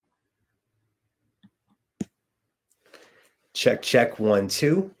Check, check, 1,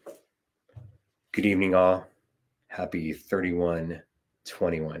 2. Good evening, all. Happy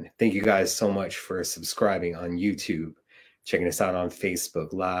 31/21. Thank you guys so much for subscribing on YouTube, checking us out on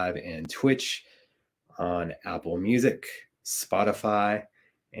Facebook Live and Twitch, on Apple Music, Spotify,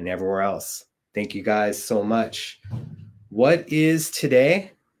 and everywhere else. Thank you guys so much. What is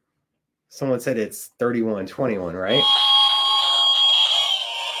today? Someone said it's 31/21, right?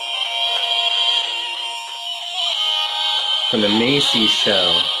 From the Macy's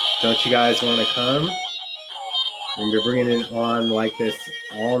show. Don't you guys want to come? We're bringing it on like this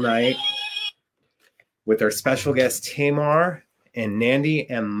all night with our special guests Tamar and Nandy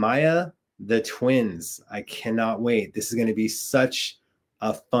and Maya, the twins. I cannot wait. This is going to be such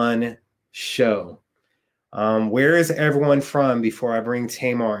a fun show. Where is everyone from before I bring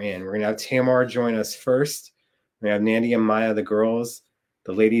Tamar in? We're going to have Tamar join us first. We have Nandy and Maya, the girls.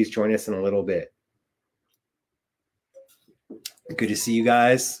 The ladies join us in a little bit. Good to see you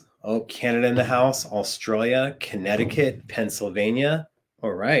guys. Oh, Canada in the house, Australia, Connecticut, Pennsylvania.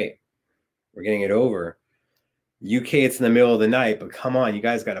 All right. We're getting it over. UK, it's in the middle of the night, but come on, you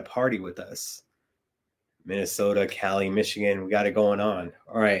guys got to party with us. Minnesota, Cali, Michigan, we got it going on.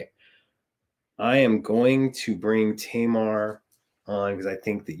 All right. I am going to bring Tamar on because I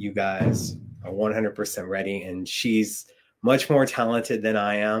think that you guys are 100% ready, and she's much more talented than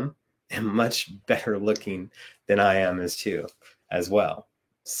I am and much better looking than I am as well.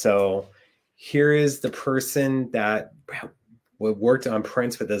 So here is the person that worked on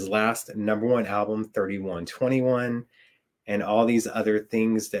Prince with his last #1 album, 31/21, and all these other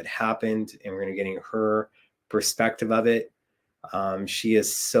things that happened, and we're going to get her perspective of it. She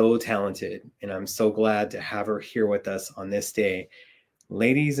is so talented, and I'm so glad to have her here with us on this day.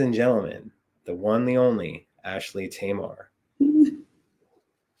 Ladies and gentlemen, the one, the only, Ashley Tamar.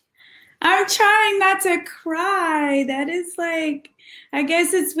 I'm trying not to cry. That is like, I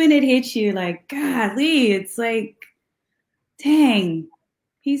guess it's when it hits you like, golly, it's like, dang,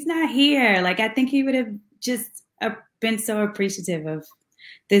 he's not here. Like, I think he would have just been so appreciative of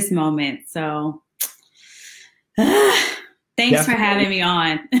this moment. So thanks for having me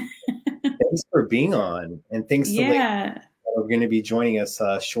on. Thanks for being on. And thanks to ladies that are going to be joining us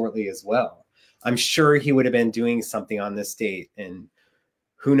shortly as well. I'm sure he would have been doing something on this date, and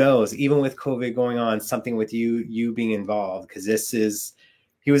who knows, even with COVID going on, something with you being involved, because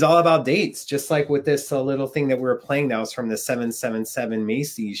he was all about dates, just like with this little thing that we were playing that was from the 777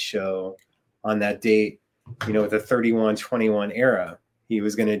 Macy's show on that date, with the 31/21 era. He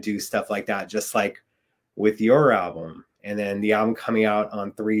was going to do stuff like that, just like with your album. And then the album coming out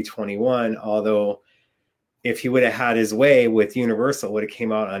on 3/21, although if he would have had his way with Universal, it would have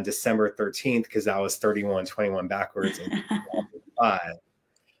came out on December 13th, because that was 31/21 backwards in 2005.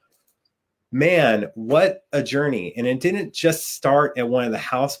 Man, what a journey. And it didn't just start at one of the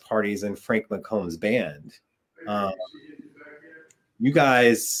house parties in Frank McComb's band. You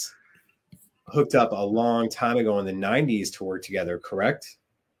guys hooked up a long time ago in the 90s to work together, correct?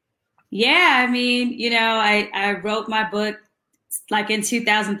 Yeah, I mean, I wrote my book like in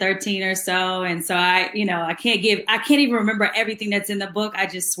 2013 or so. And so I can't even remember everything that's in the book. I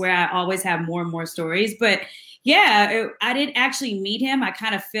just swear I always have more and more stories. But yeah, I didn't actually meet him. I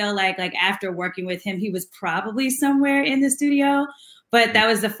kind of feel like after working with him, he was probably somewhere in the studio. But that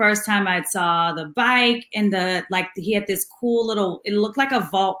was the first time I saw the bike and he had this cool little, it looked like a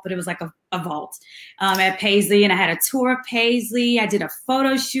vault, but it was like a vault at Paisley. And I had a tour of Paisley. I did a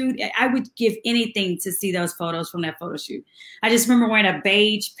photo shoot. I would give anything to see those photos from that photo shoot. I just remember wearing a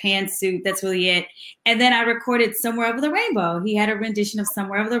beige pantsuit. That's really it. And then I recorded Somewhere Over the Rainbow. He had a rendition of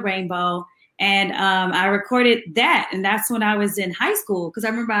Somewhere Over the Rainbow. And I recorded that. And that's when I was in high school. Because I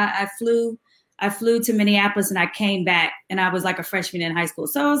remember I flew to Minneapolis and I came back and I was like a freshman in high school.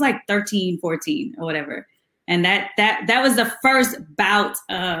 So I was like 13, 14 or whatever. And that was the first bout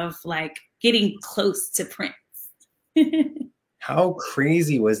of like getting close to Prince. How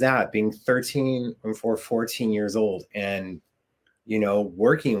crazy was that, being 13 or 14 years old and,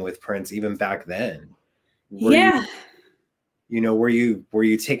 working with Prince even back then? Were you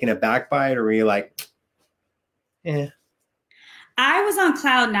taken aback by it, or were you like, eh? I was on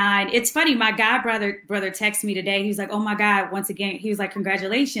cloud 9. It's funny. My brother texted me today. He was like, oh my God, once again, he was like,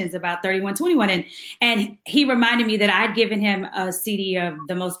 congratulations about 31/21. And he reminded me that I'd given him a CD of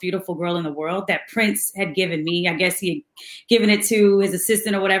The Most Beautiful Girl in the World that Prince had given me. I guess he had given it to his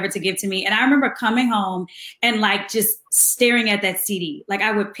assistant or whatever to give to me. And I remember coming home and like just staring at that CD. Like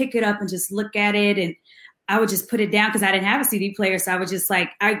I would pick it up and just look at it, and I would just put it down because I didn't have a CD player. So I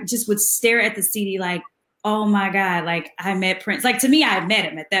just would stare at the CD like, oh my God, like I met Prince. Like to me, I had met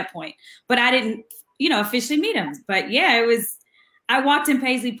him at that point, but I didn't, officially meet him. But yeah, I walked in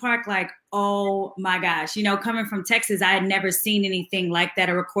Paisley Park like, oh my gosh, coming from Texas, I had never seen anything like that,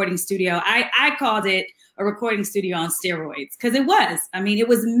 a recording studio. I called it a recording studio on steroids because it was. I mean, it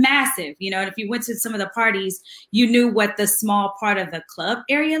was massive, and if you went to some of the parties, you knew what the small part of the club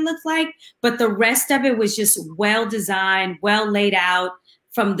area looked like, but the rest of it was just well designed, well laid out,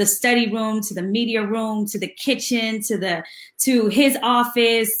 from the study room to the media room to the kitchen to his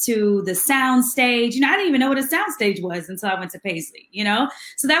office to the sound stage. I didn't even know what a sound stage was until I went to Paisley,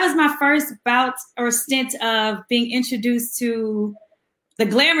 So that was my first bout or stint of being introduced to the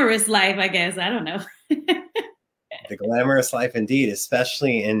glamorous life, I guess. I don't know. The glamorous life indeed,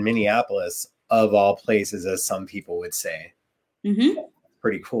 especially in Minneapolis, of all places, as some people would say. Mm-hmm.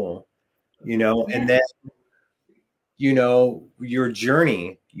 Pretty cool, and then your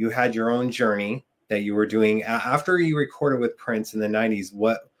journey, you had your own journey that you were doing after you recorded with Prince in the 90s.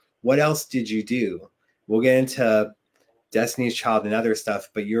 What else did you do? We'll get into Destiny's Child and other stuff,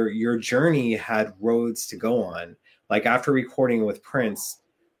 but your journey had roads to go on. Like after recording with Prince,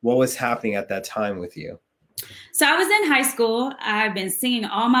 what was happening at that time with you? So I was in high school. I've been singing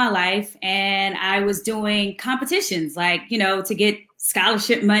all my life, and I was doing competitions like, to get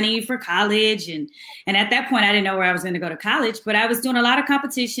scholarship money for college. And at that point, I didn't know where I was going to go to college, but I was doing a lot of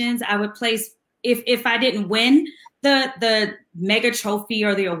competitions. I would place, if I didn't win the mega trophy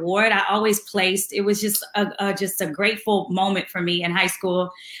or the award, I always placed. It was just a grateful moment for me in high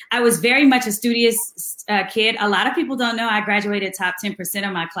school. I was very much a studious kid. A lot of people don't know I graduated top 10%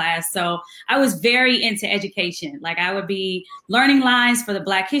 of my class. So I was very into education. Like I would be learning lines for the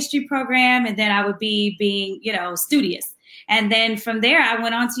Black History program, and then I would be being, studious. And then from there, I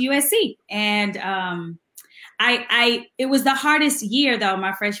went on to USC, and it was the hardest year though,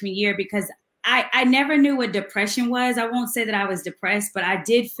 my freshman year, because I never knew what depression was. I won't say that I was depressed, but I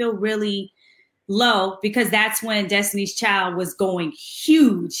did feel really low because that's when Destiny's Child was going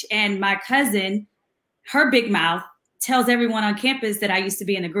huge. And my cousin, her big mouth, tells everyone on campus that I used to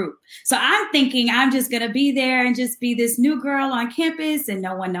be in a group. So I'm thinking I'm just going to be there and just be this new girl on campus, and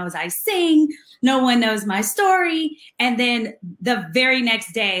no one knows I sing. No one knows my story. And then the very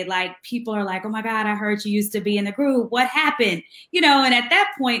next day, like people are like, oh my God, I heard you used to be in the group. What happened? And at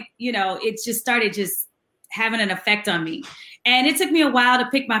that point, it just started just having an effect on me. And it took me a while to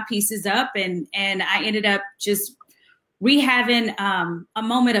pick my pieces up. And I ended up just rehabbing a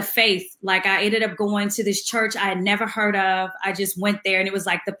moment of faith. Like I ended up going to this church I had never heard of. I just went there, and it was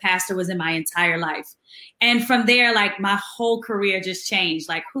like the pastor was in my entire life. And from there, like my whole career just changed,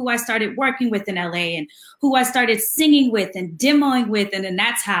 like who I started working with in LA and who I started singing with and demoing with. And then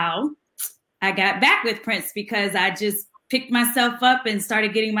that's how I got back with Prince, because I just picked myself up and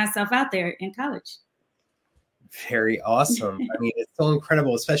started getting myself out there in college. Very awesome. I mean, it's so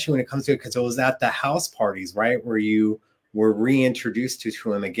incredible, especially when it comes to it, because it was at the house parties, right, where you were reintroduced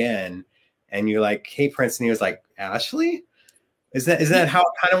to him again, and you're like, hey, Prince, and he was like, Ashley? Is that how it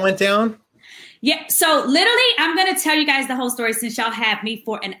kind of went down? Yeah. So literally, I'm going to tell you guys the whole story since y'all have me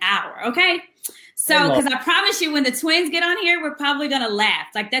for an hour. Okay. So, because I promise you, when the twins get on here, we're probably going to laugh.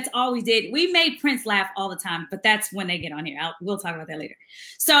 Like that's all we did. We made Prince laugh all the time, but that's when they get on here. We'll talk about that later.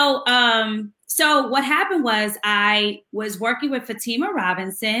 So what happened was I was working with Fatima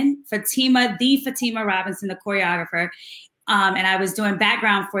Robinson, the Fatima Robinson, the choreographer. And I was doing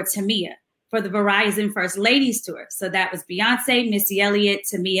background for Tamia for the Verizon First Ladies tour. So that was Beyonce, Missy Elliott,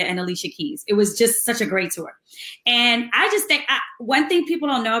 Tamia, and Alicia Keys. It was just such a great tour. And I just think one thing people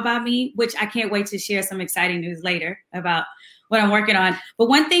don't know about me, which I can't wait to share some exciting news later about what I'm working on. But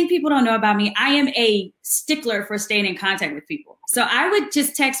one thing people don't know about me, I am a stickler for staying in contact with people. So I would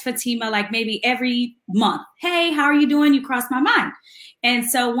just text Fatima like maybe every month. Hey, how are you doing? You crossed my mind. And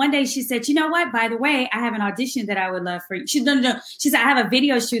so one day she said, you know what, by the way, I have an audition that I would love for you. She said, I have a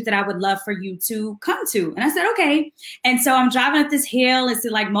video shoot that I would love for you to come to. And I said, okay. And so I'm driving up this hill. It's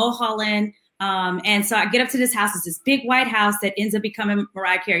in like Mulholland. And so I get up to this house. It's this big white house that ends up becoming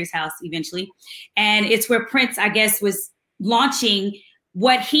Mariah Carey's house eventually. And it's where Prince, I guess, was launching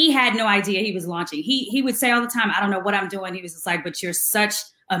what he had no idea he was launching. He would say all the time, I don't know what I'm doing. He was just like, but you're such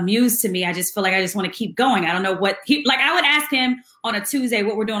a muse to me. I just feel like I just want to keep going. I don't know what I would ask him on a Tuesday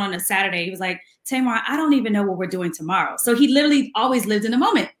what we're doing on a Saturday. He was like, Tamar, I don't even know what we're doing tomorrow. So he literally always lived in the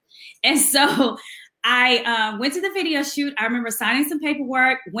moment. And so I went to the video shoot. I remember signing some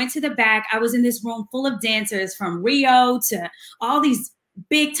paperwork, went to the back. I was in this room full of dancers from Rio to all these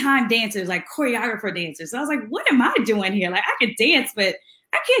big time dancers, like choreographer dancers. So I was like, what am I doing here? Like I could dance, but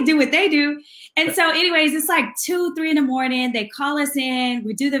I can't do what they do. And so anyways, it's like 2, 3 in the morning. They call us in.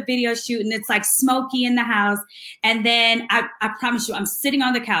 We do the video shoot and it's like smoky in the house. And then I promise you, I'm sitting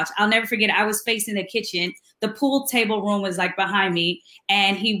on the couch. I'll never forget. I was facing the kitchen. The pool table room was like behind me.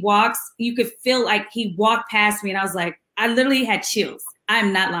 And you could feel like he walked past me. And I was like, I literally had chills.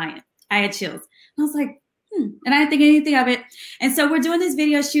 I'm not lying. I had chills. And I was like, and I didn't think anything of it. And so we're doing this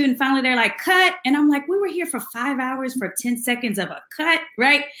video shoot and finally they're like, cut. And I'm like, we were here for 5 hours for 10 seconds of a cut,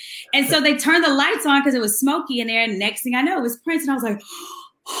 right? And so they turned the lights on because it was smoky in there. And next thing I know, it was Prince. And I was like,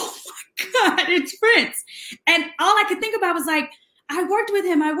 oh my God, it's Prince. And all I could think about was like, I worked with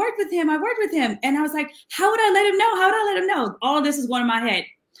him. And I was like, how would I let him know? All of this is going in my head.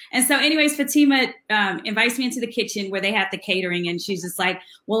 And so anyways, Fatima invites me into the kitchen where they have the catering. And she's just like,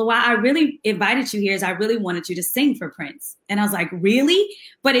 well, why I really invited you here is I really wanted you to sing for Prince. And I was like, really?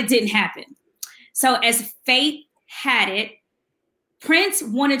 But it didn't happen. So as fate had it, Prince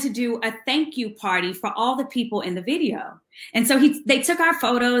wanted to do a thank you party for all the people in the video. And so they took our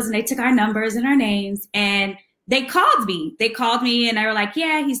photos and they took our numbers and our names and they called me and they were like,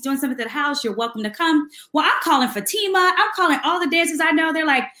 yeah, he's doing something at the house. You're welcome to come. Well, I'm calling Fatima. I'm calling all the dancers I know. They're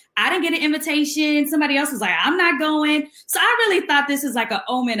like, I didn't get an invitation. Somebody else was like, I'm not going. So I really thought this was like an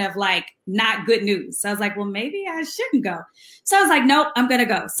omen of like not good news. So I was like, well, maybe I shouldn't go. So I was like, nope, I'm going to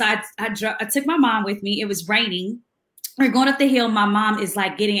go. So I took my mom with me. It was raining. We're going up the hill. My mom is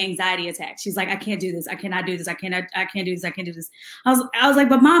like getting anxiety attacks. She's like, I can't do this. I cannot do this. I can't do this. I can't do this. I was like,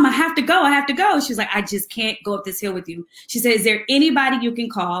 but Mom, I have to go. She's like, I just can't go up this hill with you. She said, is there anybody you can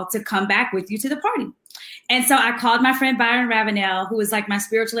call to come back with you to the party? And so I called my friend Byron Ravenel, who was like my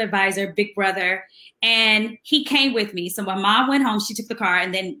spiritual advisor, big brother. And he came with me. So my mom went home. She took the car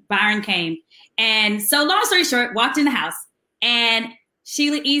and then Byron came. And so long story short, walked in the house and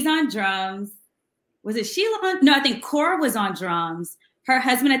Sheila E's on drums. Was it Sheila? No, I think Cora was on drums. Her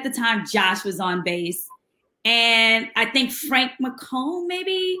husband at the time, Josh, was on bass. And I think Frank McComb,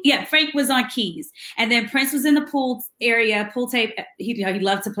 maybe? Yeah, Frank was on keys. And then Prince was in the pool area, pool tape. He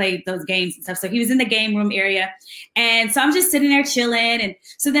loved to play those games and stuff. So he was in the game room area. And so I'm just sitting there chilling. And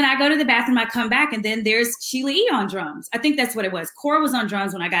so then I go to the bathroom, I come back, and then there's Sheila E on drums. I think that's what it was. Cora was on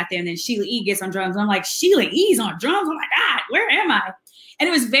drums when I got there. And then Sheila E gets on drums. And I'm like, Sheila E's on drums? Oh my God, where am I? And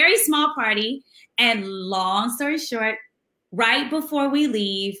it was a very small party. And long story short, right before we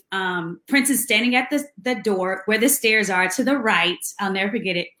leave, Prince is standing at the door where the stairs are to the right. I'll never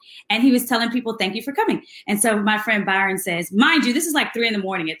forget it. And he was telling people, thank you for coming. And so my friend Byron says, mind you, this is like 3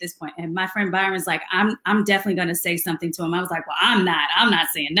 a.m. at this point. And my friend Byron's like, I'm definitely going to say something to him. I was like, well, I'm not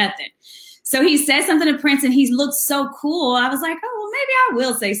saying nothing. So he said something to Prince and he looked so cool. I was like, oh, well, maybe I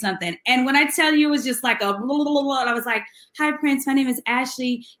will say something. And when I tell you, it was just like a blah, blah, blah. I was like, hi, Prince. My name is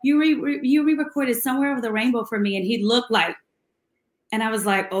Ashley. You re-recorded Somewhere Over the Rainbow for me. And he looked like, and I was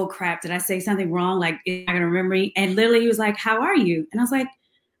like, oh, crap. Did I say something wrong? Like, am I going to remember me? And literally he was like, how are you? And I was like,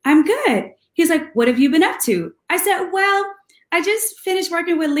 I'm good. He's like, what have you been up to? I said, well, I just finished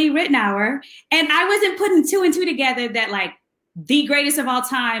working with Lee Ritenour. And I wasn't putting 2 and 2 together that like the greatest of all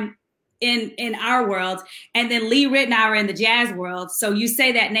time in our world, and then Lee Ritenour in the jazz world. So you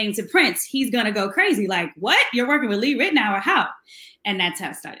say that name to Prince, he's going to go crazy. Like, what? You're working with Lee Ritenour? How? And that's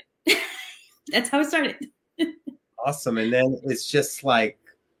how it started. That's how it started. Awesome. And then it's just like,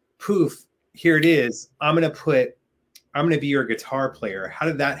 poof, here it is. I'm going to be your guitar player. How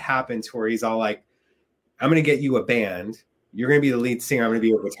did that happen to where he's all like, I'm going to get you a band. You're going to be the lead singer. I'm going to be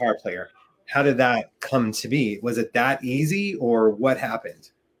your guitar player. How did that come to be? Was it that easy or what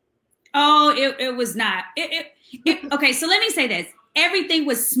happened? Oh, it was not. Okay, so let me say this. Everything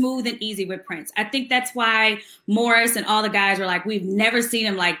was smooth and easy with Prince. I think that's why Morris and all the guys were like, we've never seen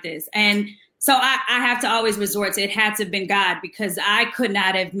him like this. And so I have to always resort to it had to have been God, because I could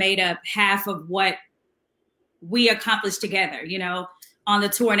not have made up half of what we accomplished together, you know, on the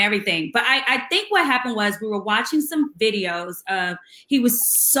tour and everything. But I think what happened was we were watching some videos of, he was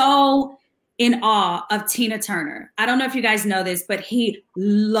so in awe of Tina Turner. I don't know if you guys know this, but he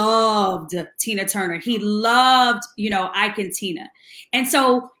loved Tina Turner. He loved, Ike and Tina. And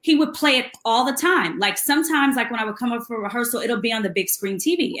so he would play it all the time. Like sometimes, like when I would come up for rehearsal, it'll be on the big screen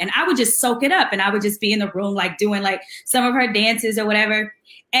TV and I would just soak it up and I would just be in the room, like doing like some of her dances or whatever.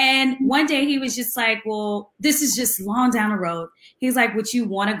 And one day he was just like, well, this is just long down the road. He's like, would you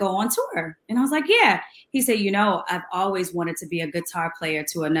want to go on tour? And I was like, yeah. He said, I've always wanted to be a guitar player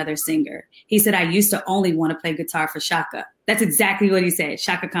to another singer. He said, I used to only want to play guitar for Chaka. That's exactly what he said,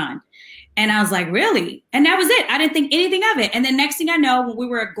 Chaka Khan. And I was like, really? And that was it. I didn't think anything of it. And then next thing I know, when we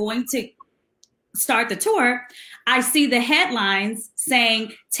were going to start the tour, I see the headlines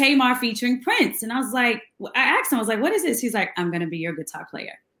saying Tamar featuring Prince. And I asked him, I was like, what is this? He's like, I'm going to be your guitar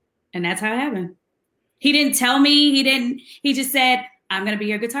player. And that's how it happened. He didn't tell me. He just said, I'm going to be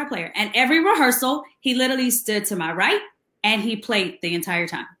your guitar player. And every rehearsal, he literally stood to my right and he played the entire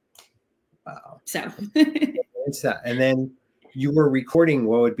time. Wow. So. And then you were recording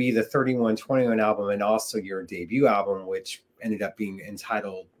what would be the 3121 album and also your debut album, which ended up being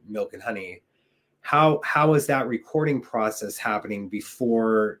entitled Milk and Honey. How was that recording process happening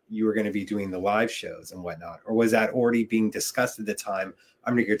before you were going to be doing the live shows and whatnot? Or was that already being discussed at the time?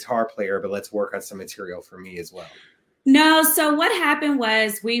 I'm a guitar player, but let's work on some material for me as well. No, so what happened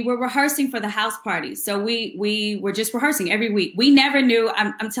was we were rehearsing for the house parties. So we were just rehearsing every week. We never knew.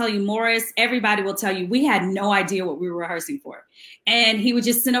 I'm telling you, Morris, everybody will tell you, we had no idea what we were rehearsing for. And he would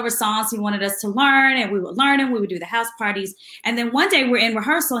just send over songs he wanted us to learn, and we would learn them. We would do the house parties. And then one day we're in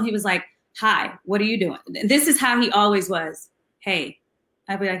rehearsal and he was like, hi, what are you doing? This is how he always was. Hey,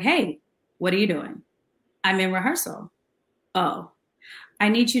 I'd be like, hey, what are you doing? I'm in rehearsal. Oh, I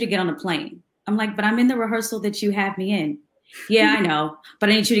need you to get on a plane. I'm like, but I'm in the rehearsal that you have me in. Yeah, I know, but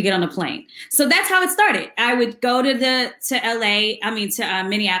I need you to get on a plane. So that's how it started. I would go to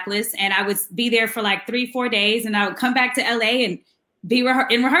Minneapolis, and I would be there for like 3-4 days, and I would come back to LA and be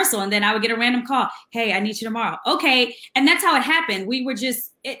in rehearsal. And then I would get a random call. Hey, I need you tomorrow. Okay. And that's how it happened. We were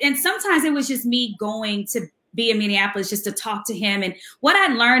and sometimes it was just me going to be in Minneapolis just to talk to him. And what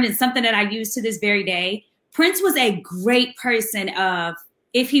I learned is something that I use to this very day. Prince was a great person of,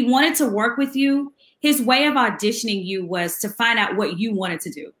 if he wanted to work with you, his way of auditioning you was to find out what you wanted to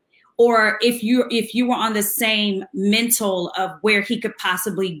do. Or if you were on the same mental of where he could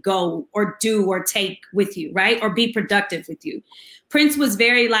possibly go or do or take with you, right? Or be productive with you. Prince was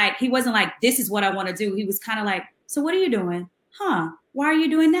very like, he wasn't like, this is what I want to do. He was kind of like, so what are you doing? Huh? Why are you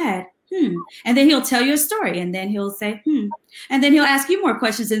doing that? And then he'll tell you a story, and then he'll say, and then he'll ask you more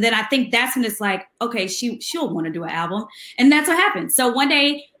questions. And then I think that's when it's like, okay, she'll want to do an album. And that's what happened. So one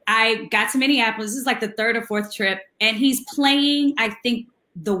day I got to Minneapolis. This is like the 3rd or 4th trip. And he's playing, I think,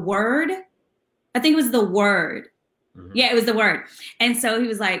 The Word. I think it was The Word. Mm-hmm. Yeah, it was The Word. And so I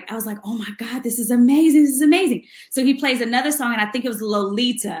was like, oh my God, this is amazing. This is amazing. So he plays another song, and I think it was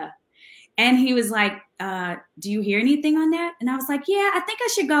Lolita. And he was like, do you hear anything on that? And I was like, yeah, I think I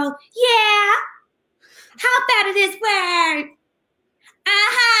should go, yeah. How about this word?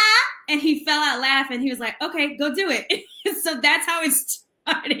 Uh-huh. And he fell out laughing. He was like, okay, go do it. So that's how it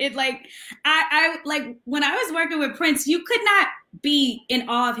started. Like, I like when I was working with Prince, you could not be in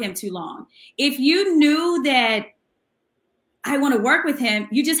awe of him too long. If you knew that I want to work with him,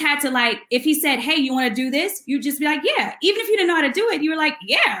 you just had to, like, if he said, hey, you want to do this? You just be like, yeah. Even if you didn't know how to do it, you were like,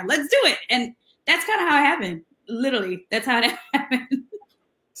 yeah, let's do it. And that's kind of how it happened. Literally, that's how it happened.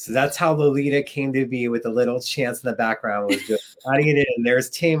 So that's how Lolita came to be, with a little chance in the background was just adding it in. There's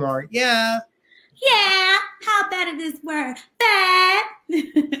Tamar. Yeah. Yeah. How bad is this word? Bad.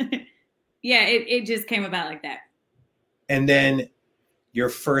 Yeah, it just came about like that. And then your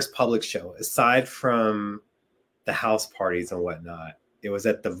first public show, aside from the house parties and whatnot, it was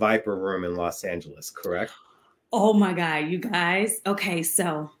at the Viper Room in Los Angeles, correct? Oh my God, you guys. Okay,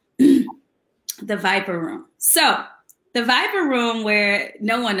 so the Viper Room. So the Viper Room, where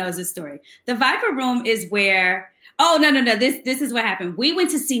no one knows this story. The Viper Room is where, no. This is what happened. We went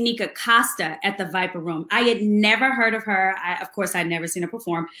to see Nika Costa at the Viper Room. I had never heard of her. Of course, I'd never seen her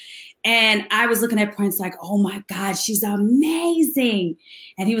perform. And I was looking at Prince like, oh my God, she's amazing.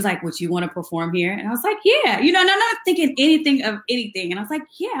 And he was like, would you want to perform here? And I was like, yeah. And I'm not thinking anything of anything. And I was like,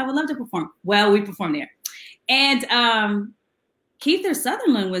 yeah, I would love to perform. Well, we performed there. And Keith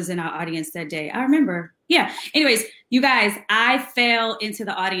Sutherland was in our audience that day. I remember. Yeah. Anyways, you guys, I fell into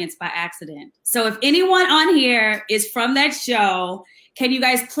the audience by accident. So if anyone on here is from that show, can you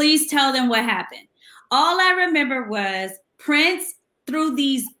guys please tell them what happened? All I remember was Prince threw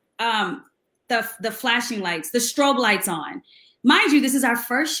these the flashing lights, the strobe lights on. Mind you, this is our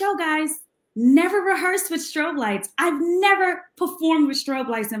first show, guys. Never rehearsed with strobe lights. I've never performed with strobe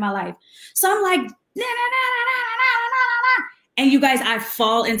lights in my life. So I'm like, na, na, na, na, na, na, na, na. And you guys, I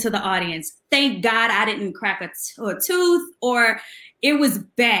fall into the audience. Thank God I didn't crack a tooth, or it was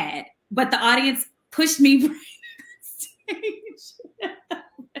bad. But the audience pushed me right on stage.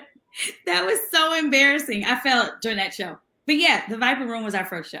 That was so embarrassing. I felt during that show. But yeah, the Viper Room was our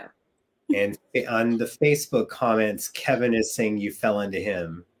first show. And on the Facebook comments, Kevin is saying you fell into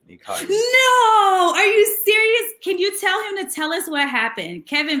him. No, are you serious? Can you tell him to tell us what happened?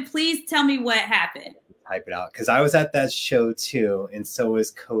 Kevin, please tell me what happened. Type it out, because I was at that show too, and so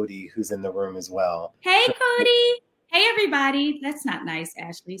was Cody, who's in the room as well. Hey, Cody. Hey, everybody. That's not nice,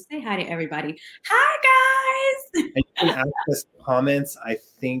 Ashley. Say hi to everybody. Hi, guys. And you can access comments, I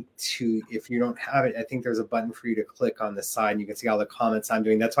think, to, if you don't have it, I think there's a button for you to click on the side and you can see all the comments I'm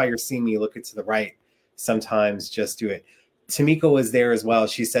doing. That's why you're seeing me look it to the right. Sometimes just do it. Tamika was there as well.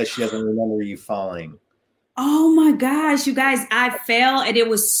 She says she doesn't remember you falling. Oh my gosh, you guys, I fell and it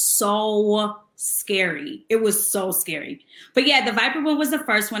was so scary. It was so scary. But yeah, the Viper one was the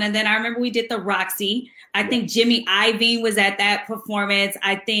first one. And then I remember we did the Roxy. I think Jimmy Iovine was at that performance.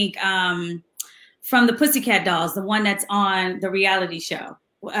 I think from the Pussycat Dolls, the one that's on the reality show.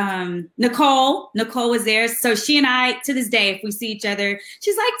 Nicole was there. So she and I, to this day, if we see each other,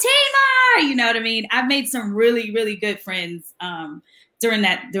 she's like, Tamar, you know what I mean? I've made some really, really good friends during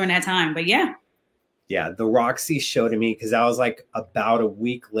that time. But yeah. Yeah, the Roxy show to me, because that was like about a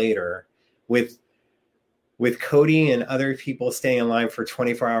week later with Cody and other people staying in line for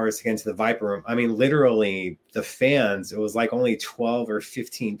 24 hours to get into the Viper room. I mean, literally the fans, it was like only 12 or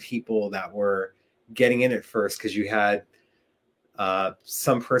 15 people that were getting in at first, because you had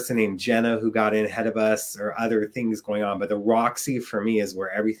some person named Jenna who got in ahead of us or other things going on. But the Roxy for me is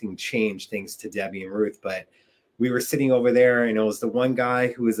where everything changed, thanks to Debbie and Ruth. But we were sitting over there, and it was the one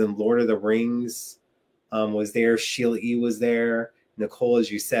guy who was in Lord of the Rings was there. Sheila E. was there. Nicole, as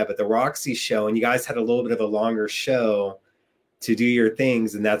you said. But the Roxy show, and you guys had a little bit of a longer show to do your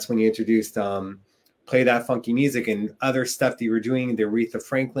things, and that's when you introduced Play That Funky Music and other stuff that you were doing, the Aretha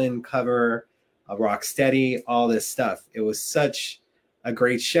Franklin cover, Rocksteady, all this stuff. It was such a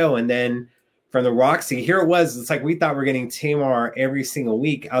great show. And then from the Roxy, here it was. It's like we thought we're getting Tamar every single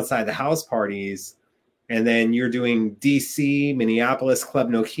week outside the house parties. And then you're doing DC, Minneapolis, Club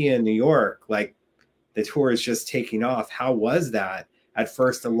Nokia, New York. Like, the tour is just taking off. How was that at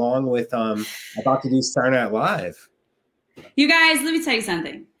first, along with about to do Saturday Night Live? You guys, let me tell you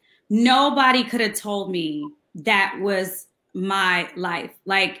something. Nobody could have told me that was my life.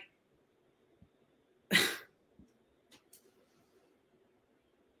 Like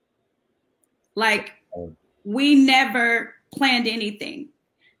we never planned anything.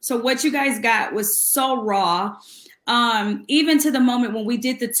 So what you guys got was so raw. Even to the moment when we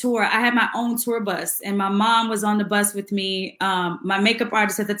did the tour, I had my own tour bus and my mom was on the bus with me. My makeup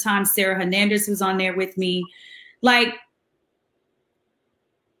artist at the time, Sarah Hernandez, was on there with me. Like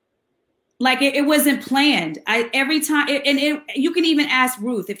it wasn't planned. Every time, you can even ask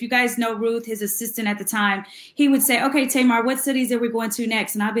Ruth. If you guys know Ruth, his assistant at the time, he would say, okay, Tamar, what cities are we going to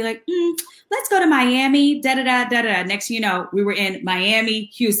next? And I'd be like, let's go to Miami, da-da-da-da-da. Next, you know, we were in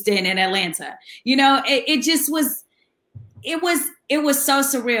Miami, Houston, and Atlanta. You know, it just was, it was so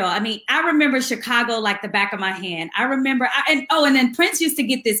surreal. I mean, I remember Chicago like the back of my hand. I remember, and then Prince used to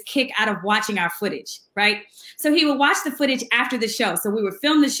get this kick out of watching our footage, right? So he would watch the footage after the show. So we would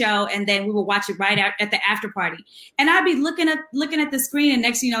film the show and then we would watch it right out at the after party. And I'd be looking at the screen, and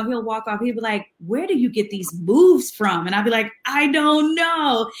next, you know, he'll walk off. He'd be like, where do you get these moves from? And I'd be like, I don't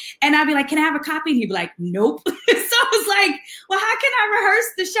know. And I'd be like, can I have a copy? And he'd be like, nope. So I was like, well, how can I rehearse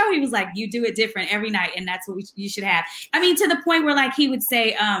the show? He was like, you do it different every night. And that's what you should have. I mean, to the point where like he would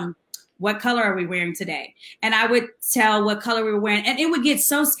say, what color are we wearing today? And I would tell what color we were wearing. And it would get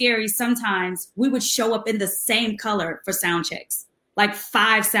so scary. Sometimes we would show up in the same color for sound checks, like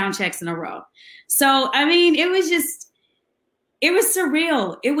 5 sound checks in a row. So, I mean, it was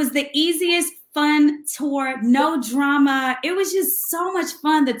surreal. It was the easiest fun tour, no drama. It was just so much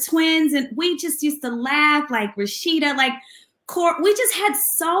fun. The twins, and we just used to laugh, like Rashida, like we just had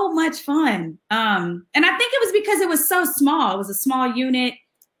so much fun. And I think it was because it was so small. It was a small unit.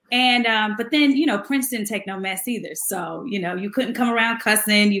 And, but then, you know, Prince didn't take no mess either. So, you know, you couldn't come around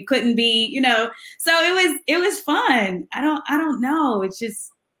cussing, you couldn't be, you know, so it was fun. I don't know.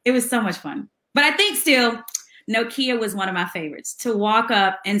 It was so much fun. But I think still Nokia was one of my favorites, to walk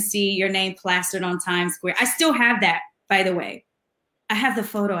up and see your name plastered on Times Square. I still have that, by the way. I have the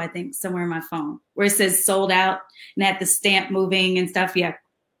photo, I think, somewhere in my phone where it says sold out and had the stamp moving and stuff. Yeah.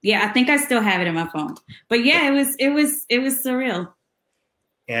 Yeah. I think I still have it in my phone, but yeah, it was surreal.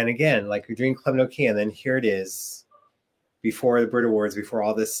 And again, like you're doing Club Nokia, and then here it is, before the Brit Awards, before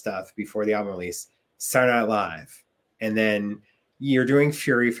all this stuff, before the album release, Saturday Night Live. And then you're doing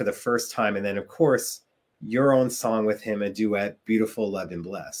Fury for the first time. And then, of course, your own song with him, a duet, Beautiful, Loved, and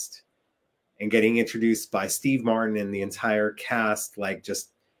Blessed. And getting introduced by Steve Martin and the entire cast, like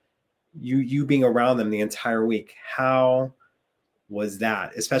just you being around them the entire week. How was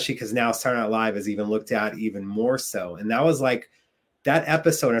that? Especially because now Saturday Night Live is even looked at even more so. And that was like, that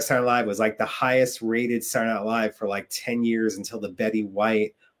episode of Saturday Night Live was like the highest rated Saturday Night Live for like 10 years until the Betty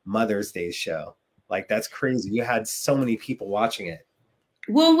White Mother's Day show. Like, that's crazy. You had so many people watching it.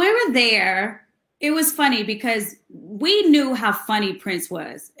 Well, we were there it was funny because we knew how funny Prince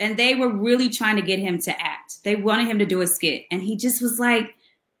was, and they were really trying to get him to act. They wanted him to do a skit, and he just was like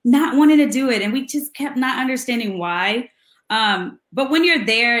not wanting to do it, and we just kept not understanding why. But when you're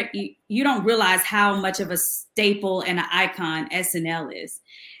there, you don't realize how much of a staple and an icon SNL is,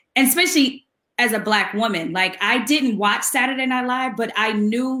 and especially as a Black woman. Like, I didn't watch Saturday Night Live, but I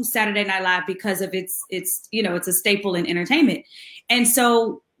knew Saturday Night Live because of its it's a staple in entertainment. And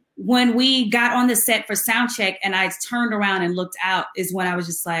so when we got on the set for sound check and I turned around and looked out is when I was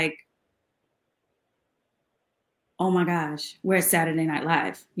just like, oh my gosh, where's Saturday Night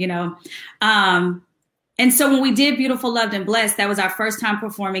Live? And so when we did Beautiful, Loved, and Blessed, that was our first time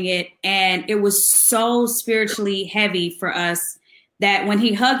performing it. And it was so spiritually heavy for us that when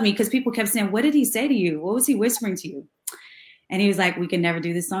he hugged me, because people kept saying, what did he say to you? What was he whispering to you? And he was like, we can never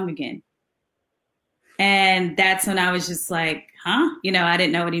do this song again. And that's when I was just like, huh? I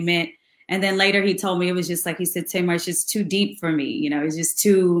didn't know what he meant. And then later he told me, it was just like, he said, Tamar, it's just too deep for me. It's just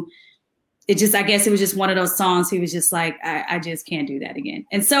too, I guess it was just one of those songs. He was just like, I just can't do that again.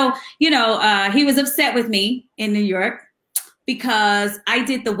 And so, he was upset with me in New York because I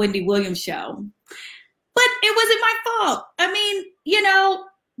did the Wendy Williams show, but it wasn't my fault. I mean,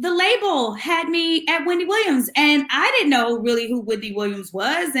 the label had me at Wendy Williams and I didn't know really who Wendy Williams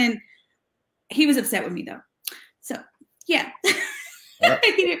was. And he was upset with me though. So yeah,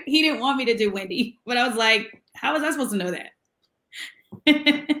 he didn't want me to do Wendy, but I was like, how was I supposed to know that?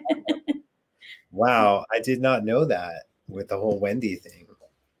 Wow, I did not know that with the whole Wendy thing.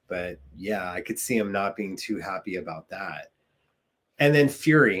 But yeah, I could see him not being too happy about that. And then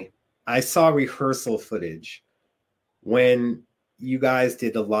Fury, I saw rehearsal footage when you guys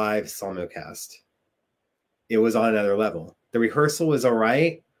did the live simulcast. It was on another level. The rehearsal was all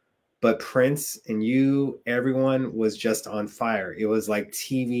right, but Prince and you, everyone was just on fire. It was like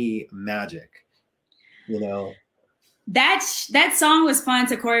TV magic, That song was fun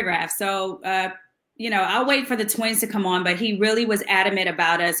to choreograph. So, I'll wait for the Twinz to come on, but he really was adamant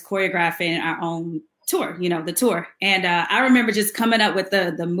about us choreographing our own tour, the tour. And I remember just coming up with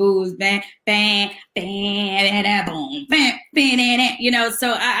the moves, bang, bang, bang, boom, bang, bang,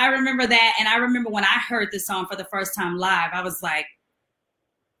 so I remember that. And I remember when I heard the song for the first time live, I was like,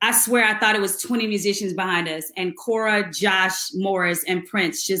 I swear I thought it was 20 musicians behind us, and Cora, Josh, Morris, and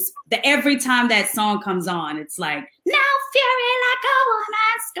Prince. Just every time that song comes on, it's like, no fury like a woman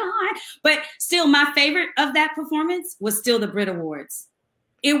scorned. But still, my favorite of that performance was still the Brit Awards.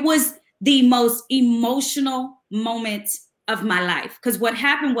 It was the most emotional moment of my life. Because what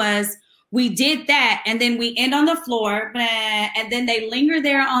happened was we did that, and then we end on the floor, and then they linger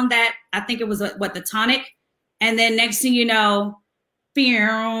there on that, I think it was the tonic. And then next thing you know,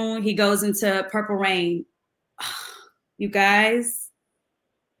 he goes into Purple Rain. You guys,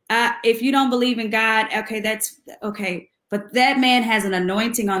 if you don't believe in God, okay, that's okay. But that man has an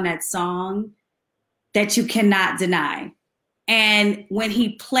anointing on that song that you cannot deny. And when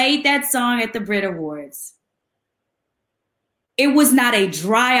he played that song at the Brit Awards, it was not a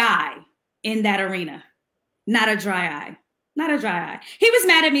dry eye in that arena. Not a dry eye. Not a dry eye. He was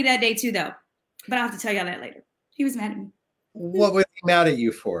mad at me that day too, though. But I'll have to tell y'all that later. He was mad at me. What was he mad at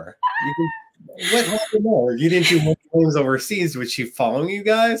you for? What happened there? You didn't do games overseas. Was she following you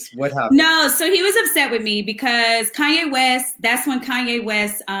guys? What happened? No, so he was upset with me because Kanye West, that's when Kanye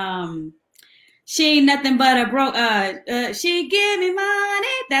West, she ain't nothing but a broke, she give me money.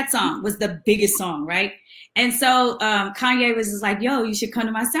 That song was the biggest song, right? And so Kanye was just like, yo, you should come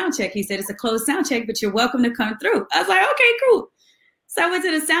to my sound check. He said, it's a closed sound check, but you're welcome to come through. I was like, okay, cool. So I went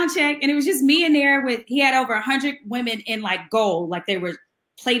to the sound check and it was just me in there he had over 100 women in like gold, like they were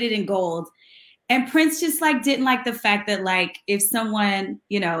plated in gold. And Prince just like didn't like the fact that like if someone,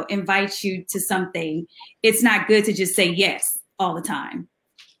 invites you to something, it's not good to just say yes all the time.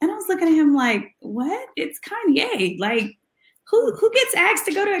 And I was looking at him like, what? It's Kanye. Like who gets asked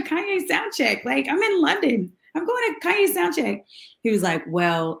to go to a Kanye sound check? Like I'm in London. I'm going to Kanye sound check. He was like,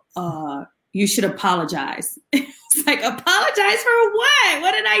 well, you should apologize. It's like, apologize for what?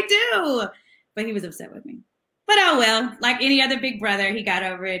 What did I do? But he was upset with me. But oh well, like any other big brother, he got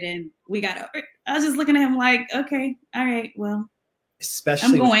over it and we got over it. I was just looking at him like, okay, all right, well,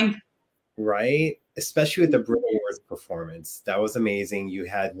 especially I'm going. Right? Especially with the Brit Awards performance. That was amazing. You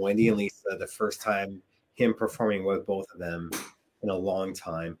had Wendy and Lisa, the first time him performing with both of them in a long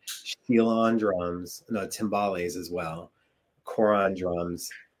time. Sheila on drums, timbales as well. Cora on drums.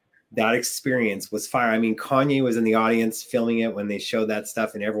 That experience was fire. I mean, Kanye was in the audience filming it when they showed that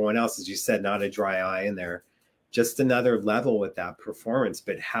stuff, and everyone else, as you said, not a dry eye in there. Just another level with that performance.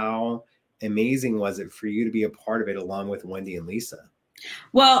 But how amazing was it for you to be a part of it along with Wendy and Lisa?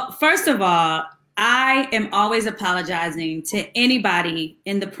 Well, first of all, I am always apologizing to anybody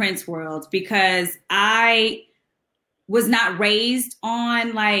in the Prince world because I was not raised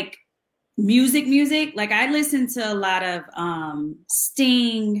on like music. Like I listened to a lot of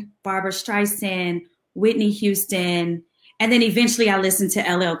Sting, Barbara Streisand, Whitney Houston, and then eventually I listened to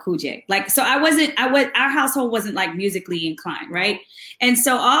LL Cool J. Like, so our household wasn't like musically inclined, right? And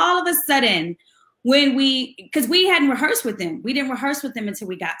so all of a sudden, because we hadn't rehearsed with them, we didn't rehearse with them until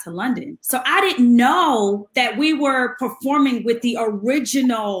we got to London. So I didn't know that we were performing with the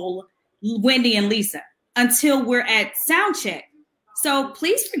original Wendy and Lisa until we're at sound check. So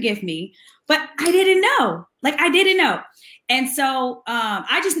please forgive me, but I didn't know. Like I didn't know. And so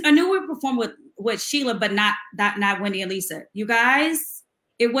I knew we performed with Sheila, but not Wendy and Lisa. You guys,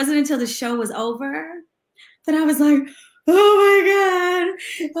 it wasn't until the show was over that I was like, oh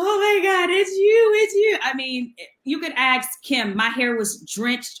my God, it's you. I mean, you could ask Kim. My hair was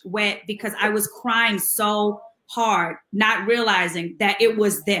drenched wet because I was crying so hard, not realizing that it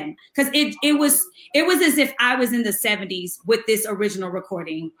was them. Because it was as if I was in the 70s with this original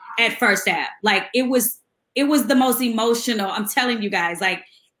recording at First Ave. Like it was the most emotional. I'm telling you guys, like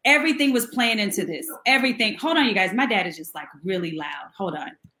everything was playing into this. Everything. Hold on, you guys. My dad is just like really loud. Hold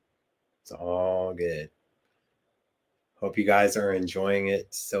on. It's all good. Hope you guys are enjoying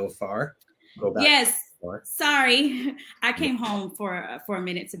it so far. Go back. Yes. Sorry. I came home for a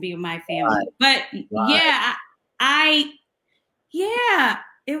minute to be with my family. But yeah,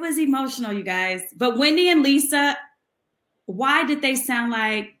 it was emotional, you guys. But Wendy and Lisa, why did they sound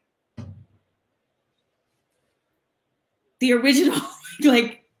like the original?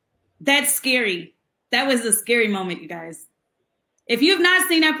 Like, that's scary. That was a scary moment, you guys. If you have not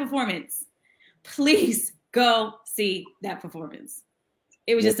seen that performance, please go see that performance.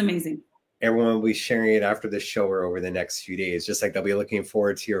 It was just amazing. Everyone will be sharing it after the show or over the next few days. Just like they'll be looking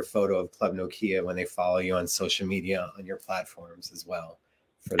forward to your photo of Club Nokia when they follow you on social media on your platforms as well.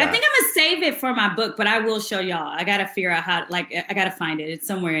 I think I'm gonna save it for my book, but I will show y'all. I gotta figure out how. Like, I gotta find it. It's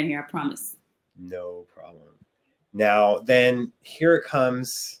somewhere in here. I promise. No problem. Now, then here it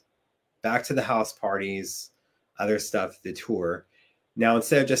comes. Back to the house parties, other stuff, the tour. Now,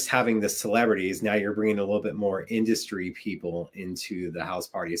 instead of just having the celebrities, now you're bringing a little bit more industry people into the house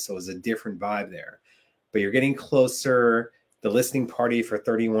party. So it's a different vibe there. But you're getting closer. The listening party for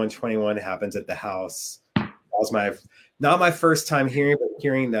 3121 happens at the house. That was not my first time hearing, but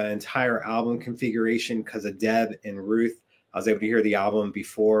hearing the entire album configuration because of Deb and Ruth. I was able to hear the album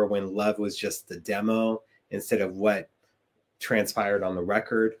before when Love was just the demo instead of what transpired on the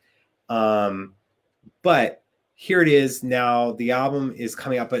record. But here it is now. The album is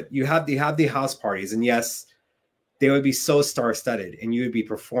coming up, but you have the house parties, and yes, they would be so star-studded, and you would be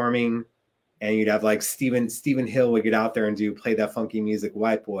performing, and you'd have like Stephen Hill would get out there and play that funky music,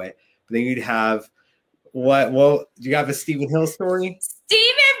 White Boy. But then you'd have what? Well, do you have a Stephen Hill story?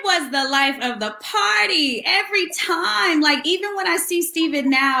 Stephen was the life of the party every time. Like even when I see Stephen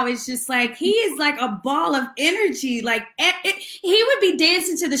now, it's just like he is like a ball of energy. Like he would be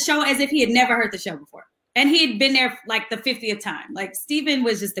dancing to the show as if he had never heard the show before. And he had been there like the 50th time. Like Stephen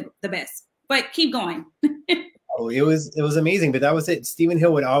was just the best. But keep going. Oh, it was amazing. But that was it. Stephen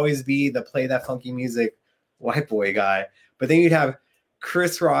Hill would always be the play that funky music white boy guy. But then you'd have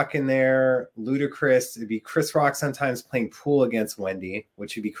Chris Rock in there, Ludacris. It'd be Chris Rock sometimes playing pool against Wendy,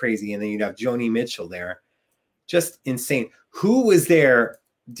 which would be crazy. And then you'd have Joni Mitchell there. Just insane. Who was there?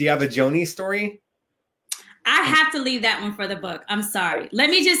 Do you have a Joni story? I have to leave that one for the book. I'm sorry. Let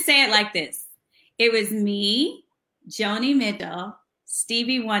me just say it like this. It was me, Joni Mitchell,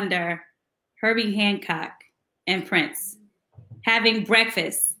 Stevie Wonder, Herbie Hancock, and Prince having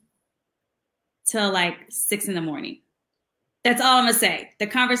breakfast till like 6 a.m. That's all I'm going to say. The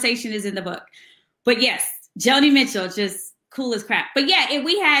conversation is in the book. But yes, Joni Mitchell, just cool as crap. But yeah,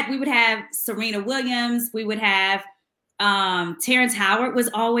 we would have Serena Williams. We would have Terrence Howard was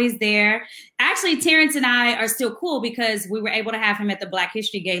always there. Actually, Terrence and I are still cool because we were able to have him at the Black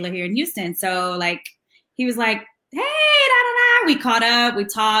History Gala here in Houston. So like, he was like, hey, da, da, da. We caught up, we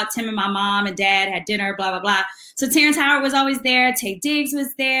talked. Tim and my mom and dad had dinner, blah, blah, blah. So Terrence Howard was always there. Tay Diggs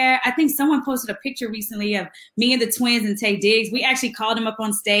was there. I think someone posted a picture recently of me and the twins and Tay Diggs. We actually called him up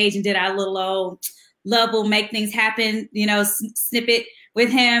on stage and did our little old Love Will Make Things Happen, snippet with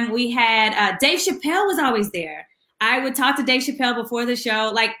him. We had Dave Chappelle was always there. I would talk to Dave Chappelle before the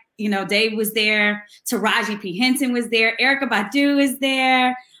show. Like, Dave was there. Taraji P. Henson was there. Erykah Badu is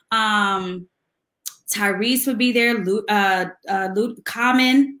there. Tyrese would be there. Luke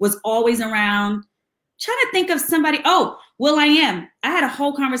Common was always around. Trying to think of somebody. Oh, Will.i.am. I had a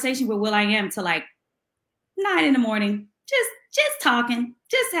whole conversation with Will.i.am till like 9 a.m. just talking,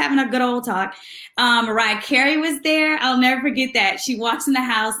 just having a good old talk. Mariah Carey was there. I'll never forget that. She walks in the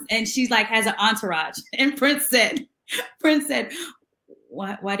house and she's like has an entourage. And Prince said,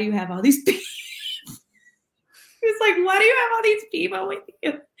 why do you have all these people? He was like, why do you have all these people with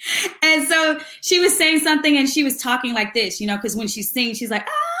you? And so she was saying something and she was talking like this, because when she sings, she's like,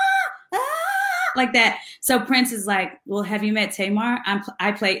 like that. So Prince is like, well, have you met Tamar?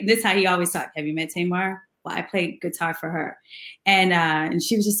 I play, this is how he always talked. Have you met Tamar? Well, I played guitar for her. And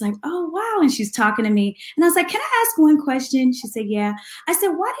she was just like, oh, wow. And she's talking to me. And I was like, can I ask one question? She said, yeah. I said,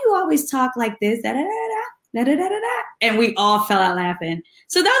 why do you always talk like this? Da, da, da, da, da, da, da, da. And we all fell out laughing.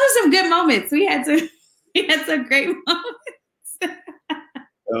 So those are some good moments. We had some great moments.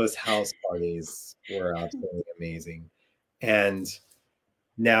 Those house parties were absolutely amazing. And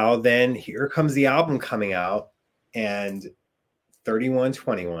now then here comes the album coming out, and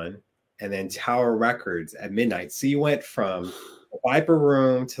 3121, and then Tower Records at midnight. So you went from the Viper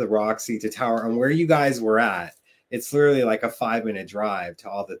Room to the Roxy to Tower, and where you guys were at, it's literally like a 5-minute drive to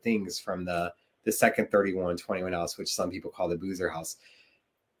all the things from the second 3121 house, which some people call the Boozer House.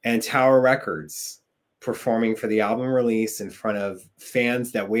 And Tower Records performing for the album release in front of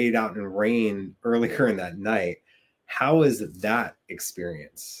fans that waited out in rain earlier in that night. How was that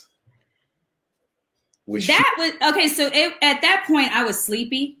experience? Okay. So at that point I was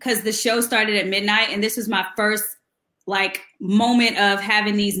sleepy because the show started at midnight, and this was my first like moment of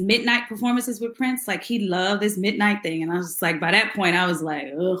having these midnight performances with Prince. Like he loved this midnight thing. And I was just like, by that point I was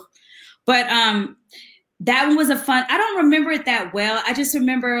like, ugh. But, that one was I don't remember it that well. I just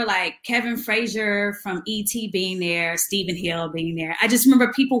remember like Kevin Frazier from E.T. being there, Stephen Hill being there. I just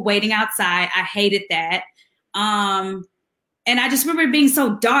remember people waiting outside. I hated that. And I just remember it being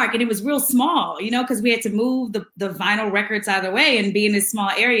so dark, and it was real small, because we had to move the vinyl records out of the way and be in this small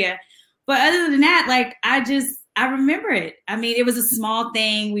area. But other than that, like, I remember it. I mean, it was a small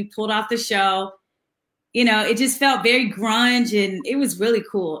thing. We pulled off the show. It just felt very grunge, and it was really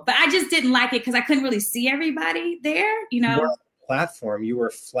cool. But I just didn't like it because I couldn't really see everybody there, You were on the platform. You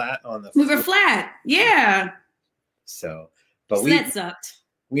were flat on the floor. We were flat. Yeah. So that sucked.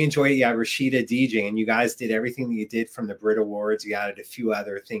 We enjoyed it. Yeah, Rashida DJ, and you guys did everything that you did from the Brit Awards. You added a few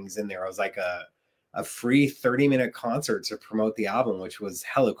other things in there. It was like a free 30-minute concert to promote the album, which was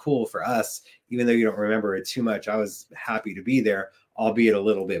hella cool for us. Even though you don't remember it too much, I was happy to be there, albeit a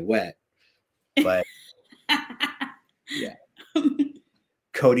little bit wet. But yeah.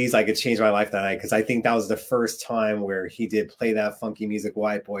 Cody's like, it changed my life that night, because I think that was the first time where he did play that funky music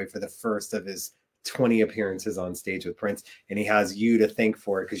White Boy for the first of his 20 appearances on stage with Prince, and he has you to thank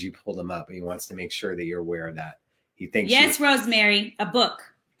for it because you pulled him up, and he wants to make sure that you're aware of that. He thinks Rosemary, a book.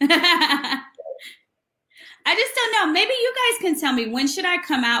 I just don't know. Maybe you guys can tell me, when should I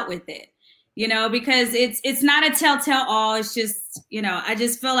come out with it? Because it's not a telltale all. It's just, I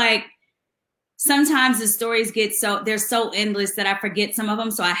just feel like sometimes the stories they're so endless that I forget some of them.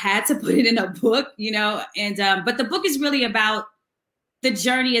 So I had to put it in a book, and but the book is really about the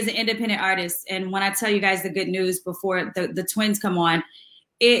journey as an independent artist. And when I tell you guys the good news before the Twinz come on,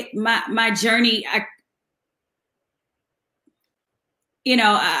 my journey, I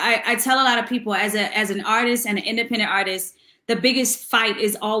tell a lot of people as an artist and an independent artist, the biggest fight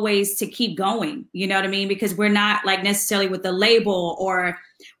is always to keep going. You know what I mean? Because we're not like necessarily with the label, or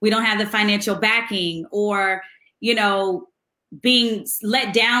we don't have the financial backing, or, being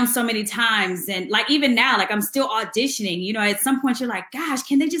let down so many times. And like, even now, like I'm still auditioning, at some point you're like, gosh,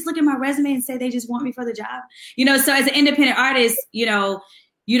 can they just look at my resume and say they just want me for the job? So as an independent artist, you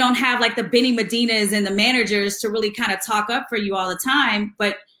don't have like the Benny Medinas and the managers to really kind of talk up for you all the time.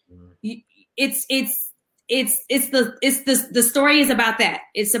 But the story is about that.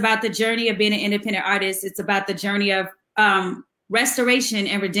 It's about the journey of being an independent artist. It's about the journey of restoration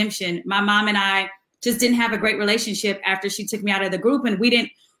and redemption. My mom and I just didn't have a great relationship after she took me out of the group, and we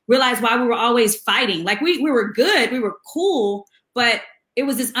didn't realize why we were always fighting. Like we were good, we were cool, but it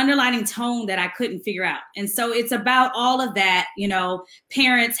was this underlying tone that I couldn't figure out. And so it's about all of that,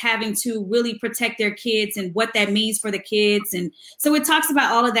 parents having to really protect their kids and what that means for the kids. And so it talks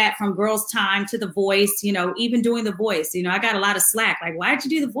about all of that, from Girls Time to The Voice, even doing The Voice. I got a lot of slack, like, why'd you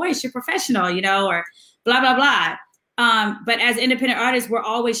do The Voice? You're professional, or blah, blah, blah. But as independent artists, we're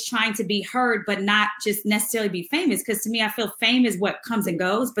always trying to be heard, but not just necessarily be famous. Because to me, I feel fame is what comes and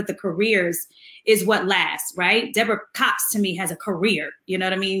goes, but the careers is what lasts, right? Deborah Cox, to me, has a career. You know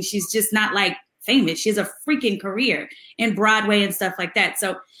what I mean? She's just not like famous. She has a freaking career in Broadway and stuff like that.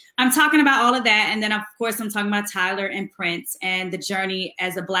 So I'm talking about all of that. And then, of course, I'm talking about Tyler and Prince and the journey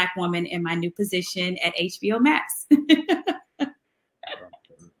as a Black woman in my new position at HBO Max.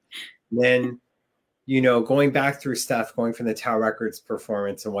 Then going back through stuff, going from the Tower Records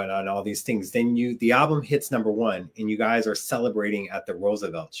performance and whatnot, and all these things, then the album hits #1, and you guys are celebrating at the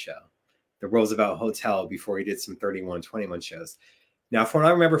Roosevelt show, the Roosevelt Hotel, before you did some 3121 shows. Now, from what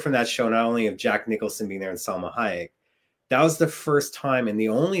I remember from that show, not only of Jack Nicholson being there and Salma Hayek, that was the first time and the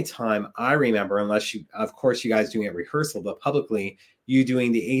only time I remember, unless of course, you guys doing it at rehearsal, but publicly, you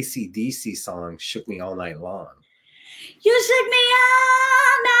doing the AC/DC song, Shook Me All Night Long. You shook me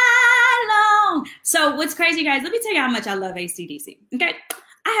all night long. So what's crazy, guys, let me tell you how much I love AC/DC. Okay.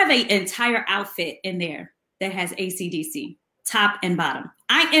 I have an entire outfit in there that has AC/DC, top and bottom.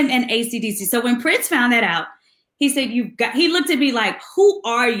 I am an AC/DC. So when Prince found that out, he said, he looked at me like, who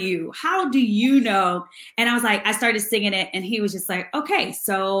are you? How do you know? And I was like, I started singing it. And he was just like, okay,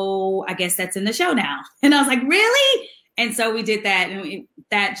 so I guess that's in the show now. And I was like, really? And so we did that. And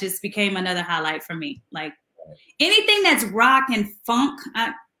that just became another highlight for me. Like anything that's rock and funk,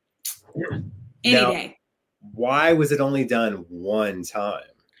 any day. Why was it only done one time?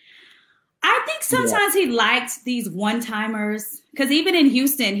 I think sometimes he liked these one-timers. Because even in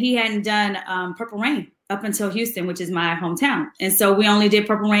Houston, he hadn't done Purple Rain up until Houston, which is my hometown. And so we only did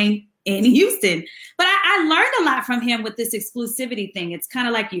Purple Rain in Houston. But I learned a lot from him with this exclusivity thing. It's kind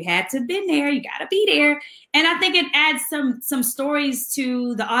of like you had to have been there. You got to be there. And I think it adds some stories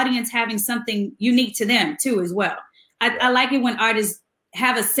to the audience having something unique to them too as well. I like it when artists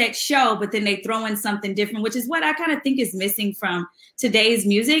have a set show, but then they throw in something different, which is what I kind of think is missing from today's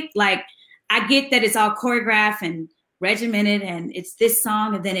music. Like I get that it's all choreographed and regimented and it's this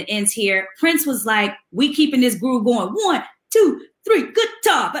song and then it ends here. Prince was like, we keeping this groove going. 1, 2, 3, good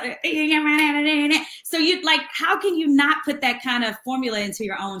job. So you like, how can you not put that kind of formula into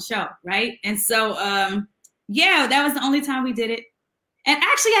your own show, right? And so, that was the only time we did it. And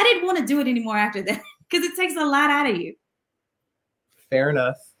actually, I didn't want to do it anymore after that because it takes a lot out of you. Fair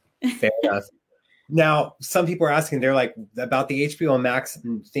enough. Fair enough. Now, some people are asking, they're like, about the HBO Max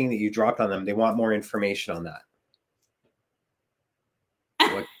thing that you dropped on them. They want more information on that.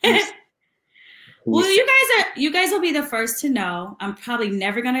 Well, you guys will be the first to know. I'm probably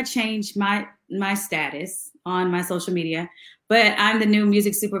never going to change my status on my social media, but I'm the new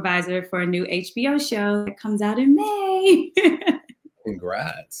music supervisor for a new HBO show that comes out in May.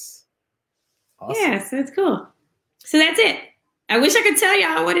 Congrats. Awesome. Yeah, so it's cool. So that's it. I wish I could tell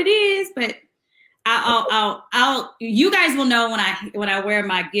y'all what it is, but I'll you guys will know when I wear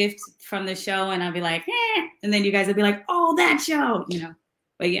my gift from the show and I'll be like, and then you guys will be like, oh, that show,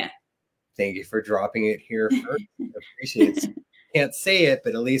 but yeah. Thank you for dropping it here first. I appreciate it. Can't say it,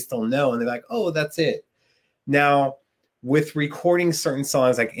 but at least they'll know. And they're like, oh, that's it. Now, with recording certain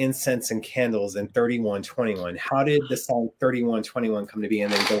songs like Incense and Candles and 3121, how did the song 3121 come to be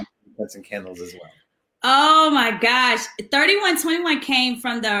and then go to Incense and Candles as well? Oh my gosh. 3121 came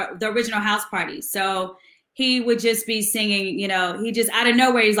from the original House Party. So he would just be singing, he just out of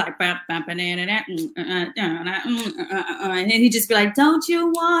nowhere, he's like, and then he'd just be like, don't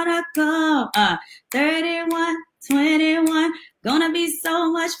you wanna go? 3121, gonna be so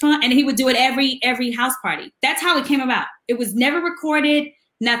much fun. And he would do it every house party. That's how it came about. It was never recorded,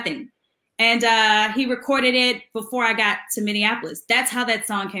 nothing. And he recorded it before I got to Minneapolis. That's how that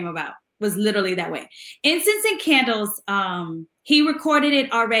song came about. Was literally that way. Incense and Candles, he recorded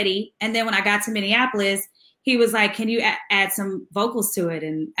it already. And then when I got to Minneapolis, he was like, can you add some vocals to it?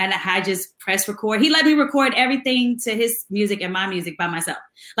 And I just pressed record. He let me record everything to his music and my music by myself.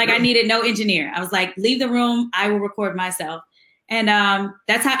 Like I needed no engineer. I was like, leave the room. I will record myself. And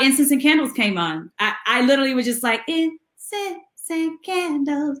that's how Incense and Candles came on. I literally was just like, Incense and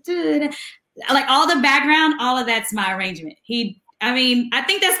Candles. Like all the background, all of that's my arrangement. I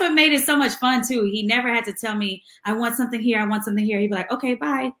think that's what made it so much fun too. He never had to tell me, I want something here. I want something here. He'd be like, okay,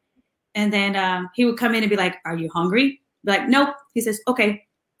 bye. And then he would come in and be like, are you hungry? Be like, nope. He says, okay.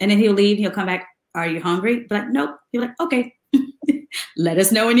 And then he'll leave. He'll come back. Are you hungry? Be like, nope. He'll be like, okay. Let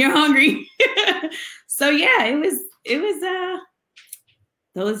us know when you're hungry. So yeah, it was,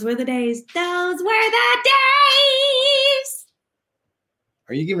 those were the days. Those were the days.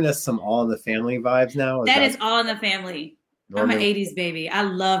 Are you giving us some All in the Family vibes now? That is All in the Family. Norman. I'm an 80s baby. I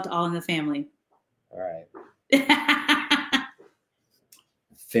loved All in the Family. All right.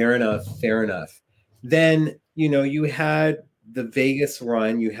 Fair enough. Then, you had the Vegas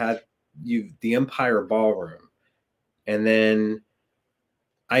run, you had the Empire Ballroom. And then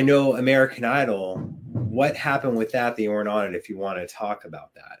I know American Idol. What happened with that you weren't on it if you want to talk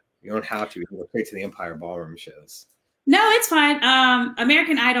about that? You don't have to. You can go straight to the Empire Ballroom shows. No, it's fine.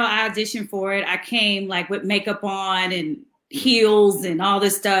 American Idol, I auditioned for it. I came like with makeup on and heels and all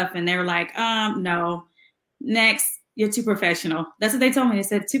this stuff. And they were like, no, next. you're too professional. That's what they told me. They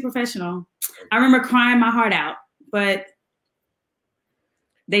said, too professional. I remember crying my heart out, but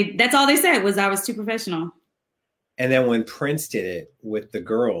that's all they said was I was too professional. And then when Prince did it with the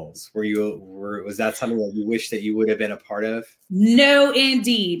girls, was that something that you wish that you would have been a part of? No,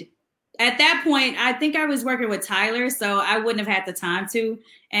 indeed. At that point, I think I was working with Tyler, so I wouldn't have had the time to.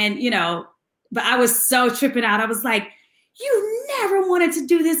 And, but I was so tripping out. I was like, you never wanted to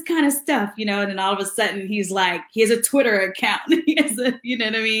do this kind of stuff, and then all of a sudden he's like, he has a Twitter account. He has you know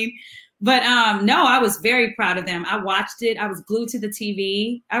what I mean? But no, I was very proud of them. I watched it. I was glued to the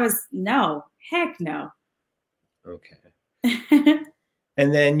TV. Heck no. Okay.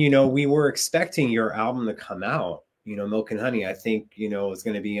 And then, we were expecting your album to come out, Milk and Honey, I think, was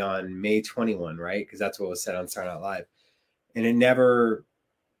going to be on May 21, right? Because that's what was said on Saturday Night Live. And it never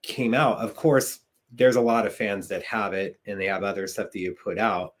came out. Of course, there's a lot of fans that have it and they have other stuff that you put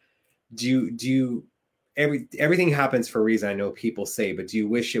out. Everything happens for a reason, I know people say, but do you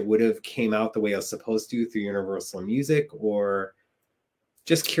wish it would have came out the way it was supposed to through Universal Music, or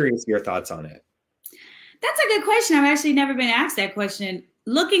just curious your thoughts on it? That's a good question. I've actually never been asked that question.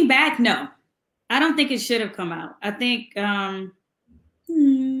 Looking back, no, I don't think it should have come out. I think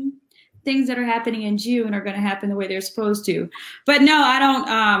things that are happening in June are going to happen the way they're supposed to. But no, I don't.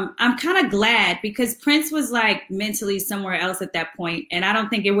 I'm kind of glad because Prince was like mentally somewhere else at that point, and I don't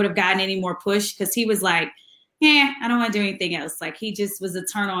think it would have gotten any more push because he was like, I don't want to do anything else. Like he just was a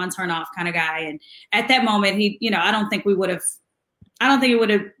turn on, turn off kind of guy. And at that moment, I don't think it would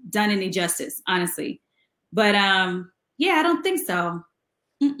have done any justice, honestly. But I don't think so.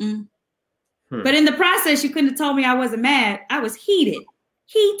 But in the process, you couldn't have told me I wasn't mad. I was heated.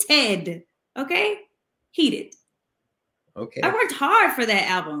 Okay? Heated. Okay. I worked hard for that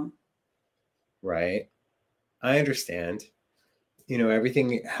album. Right. I understand.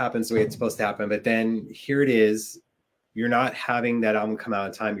 Everything happens the way it's supposed to happen. But then here it is. You're not having that album come out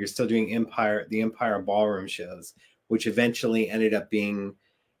in time. You're still doing the Empire Ballroom shows, which eventually ended up being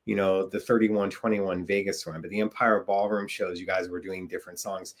the 31-21 Vegas one, but the Empire Ballroom shows, you guys were doing different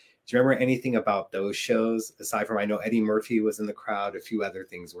songs. Do you remember anything about those shows aside from, I know Eddie Murphy was in the crowd, a few other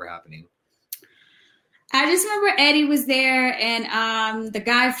things were happening? I just remember Eddie was there and the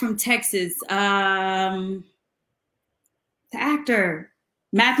guy from Texas, the actor,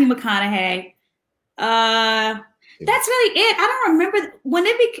 Matthew McConaughey. That's really it. I don't remember when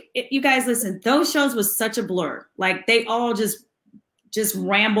you guys listen, those shows was such a blur. Like they all just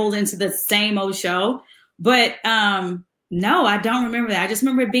rambled into the same old show. But no, I don't remember that. I just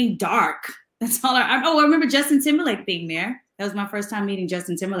remember it being dark. That's all I remember Justin Timberlake being there. That was my first time meeting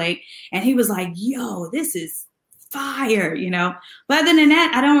Justin Timberlake. And he was like, yo, this is fire, But other than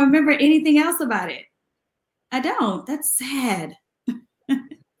that, I don't remember anything else about it. I don't. That's sad.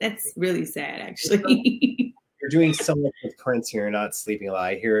 That's really sad, actually. You're doing so much with Prince here, not sleeping a lot.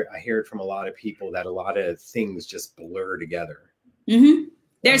 I hear it from a lot of people that a lot of things just blur together. Mm-hmm.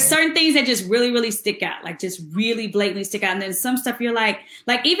 There's certain things that just really, really stick out, like just really blatantly stick out. And then some stuff you're like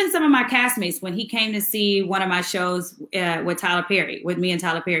even some of my castmates, when he came to see one of my shows with me and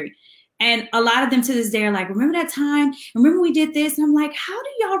Tyler Perry. And a lot of them to this day are like, remember that time? Remember we did this? And I'm like, how do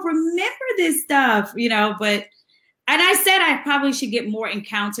y'all remember this stuff? But, and I said I probably should get more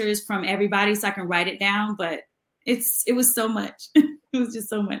encounters from everybody so I can write it down, but it was so much. It was just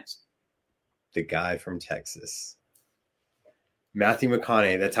so much. The guy from Texas. Matthew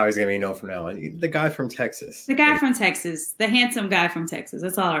McConaughey, that's how he's going to be known from now on. The guy from Texas. The guy from Texas. The handsome guy from Texas.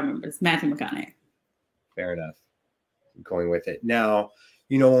 That's all I remember. It's Matthew McConaughey. Fair enough. I'm going with it. Now,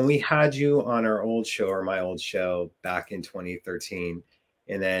 when we had you on our old show or my old show back in 2013,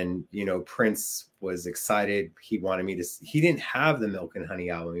 and then, Prince was excited. He wanted me to, he didn't have the Milk and Honey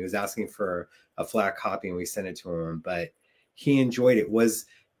album. He was asking for a flat copy and we sent it to him, but he enjoyed it. Was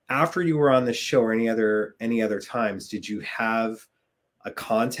after you were on the show or any other times, did you have a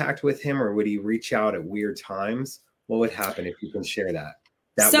contact with him or would he reach out at weird times? What would happen if you can share that?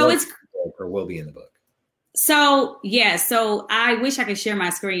 Or will be in the book. So I wish I could share my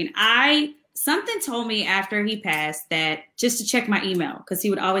screen. Something told me after he passed that just to check my email, because he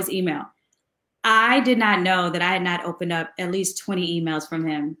would always email. I did not know that I had not opened up at least 20 emails from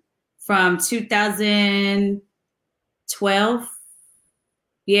him from 2012.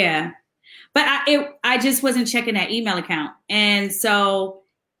 Yeah. But I just wasn't checking that email account. And so,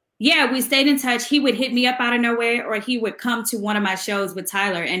 we stayed in touch. He would hit me up out of nowhere, or he would come to one of my shows with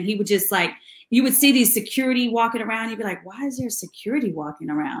Tyler and he would just you would see these security walking around. You'd be like, why is there security walking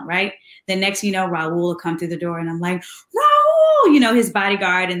around? Right. The next thing you know, Raul will come through the door and I'm like, Raul, his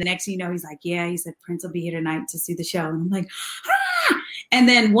bodyguard. And the next thing you know, he's like, yeah, he said Prince will be here tonight to see the show. And I'm like, And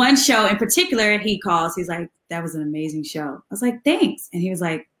then one show in particular, he calls, he's like, that was an amazing show. I was like, thanks. And he was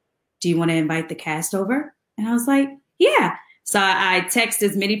like, do you want to invite the cast over? And I was like, yeah. So I texted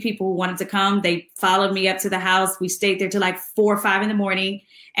as many people who wanted to come. They followed me up to the house. We stayed there till like 4 or 5 in the morning.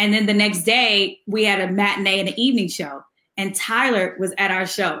 And then the next day we had a matinee and an evening show. And Tyler was at our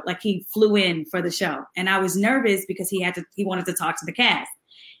show. Like he flew in for the show. And I was nervous because he wanted to talk to the cast.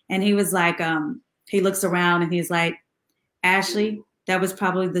 And he was like, he looks around and he's like, Ashley, that was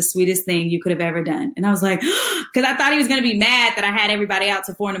probably the sweetest thing you could have ever done. And I was like, because I thought he was going to be mad that I had everybody out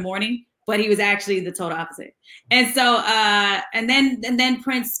till 4 a.m, but he was actually the total opposite. And so, and then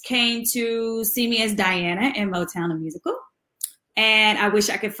Prince came to see me as Diana in Motown the Musical. And I wish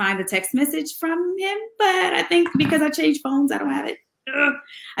I could find the text message from him, but I think because I changed phones, I don't have it. Ugh.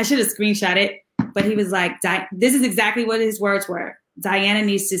 I should have screenshot it. But he was like, this is exactly what his words were. Diana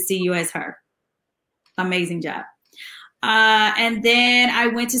needs to see you as her. Amazing job. And then I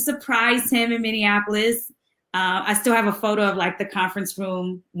went to surprise him in Minneapolis. I still have a photo of like the conference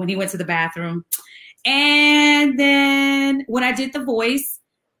room when he went to the bathroom. And then when I did The Voice,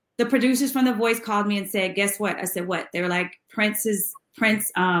 the producers from The Voice called me and said, guess what? I said, what? They were like, Prince has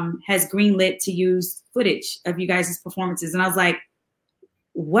greenlit to use footage of you guys' performances. And I was like,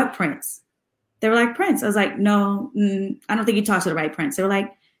 what Prince? They were like, Prince. I was like, no, I don't think you talked to the right Prince. They were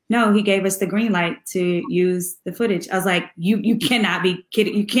like, no, he gave us the green light to use the footage. I was like, you cannot be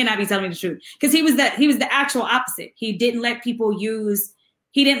kidding. You cannot be telling me the truth. Because he was the actual opposite. He didn't let people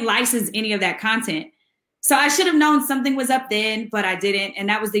he didn't license any of that content. So I should have known something was up then, but I didn't. And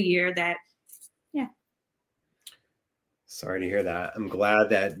that was the year that, yeah. Sorry to hear that. I'm glad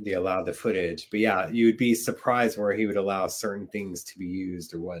that they allowed the footage. But yeah, you would be surprised where he would allow certain things to be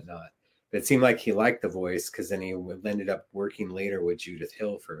used or whatnot. But it seemed like he liked The Voice because then he ended up working later with Judith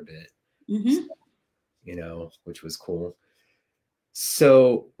Hill for a bit, so, which was cool.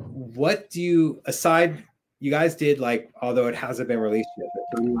 So what do you, aside, you guys did like, although it hasn't been released yet,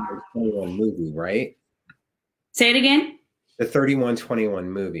 the 3121 movie, right? Say it again. The 3121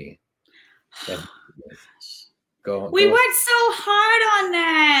 movie. We worked so hard on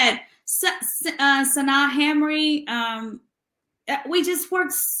that. Sanaa Hamri, we just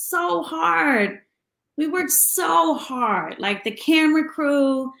worked so hard. We worked so hard. Like the camera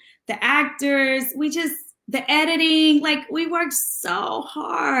crew, the actors, the editing, like we worked so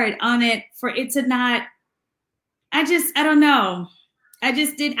hard on it for it to not, I don't know. That's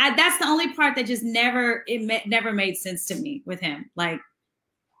the only part that just never made sense to me with him. Like,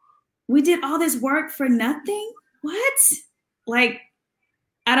 we did all this work for nothing? What? Like,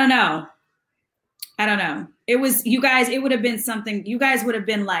 I don't know. It was, you guys, it would have been something, you guys would have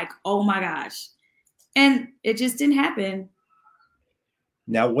been like, oh my gosh. And it just didn't happen.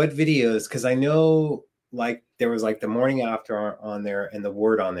 Now, what videos, because I know like there was like the morning after on there and the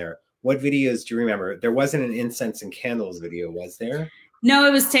word on there. What videos do you remember? There wasn't an incense and candles video, was there? No,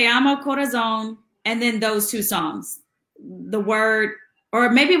 it was Te Amo Corazon, and then those 2 songs. The word, or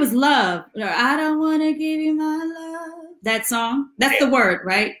maybe it was Love. Or, I don't want to give you my love. That song. That's the word,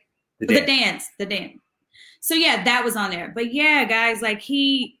 right? The dance. So yeah, that was on there. But yeah, guys, like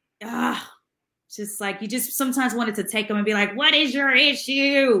just like, you just sometimes wanted to take them and be like, what is your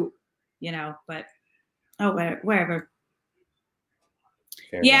issue? But oh, wherever.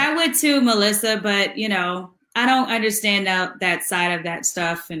 Yeah, I would too, Melissa, but I don't understand that side of that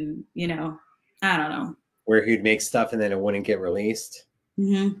stuff. And, I don't know. Where he'd make stuff and then it wouldn't get released.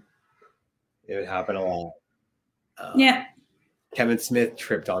 Mm-hmm. It would happen a lot. Yeah. Kevin Smith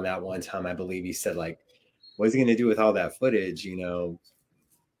tripped on that one time. I believe he said, like, what's he going to do with all that footage,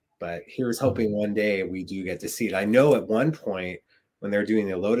 But he was hoping one day we do get to see it. I know at one point when they're doing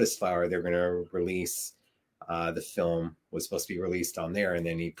the Lotus Flower, they're going to release the film was supposed to be released on there. And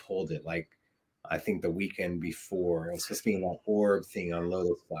then he pulled it like, I think the weekend before. It was supposed to be in that orb thing on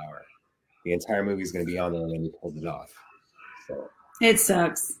Lotus Flower. The entire movie is going to be on there, and then he pulled it off. So it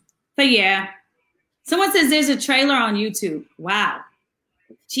sucks. But yeah. Someone says there's a trailer on YouTube. Wow.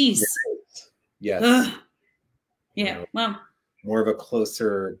 Jeez. Yes. Ugh. Yeah. Well, more of a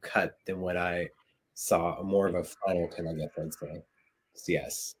closer cut than what I saw. More of a final cut, I guess I'd say. So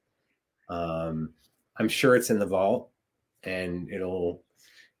yes. I'm sure it's in the vault, and it'll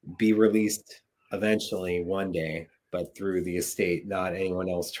be released eventually one day, but through the estate, not anyone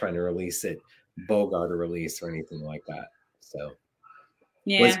else trying to release it, Bogart or release or anything like that. So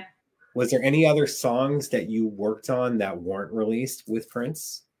yeah. Was there any other songs that you worked on that weren't released with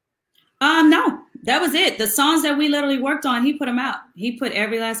Prince? No, that was it. The songs that we literally worked on, he put them out. He put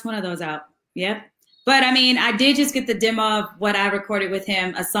every last one of those out. Yep. But I mean, I did just get the demo of what I recorded with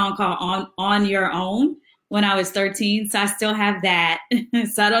him, a song called On Your Own, when I was 13. So I still have that.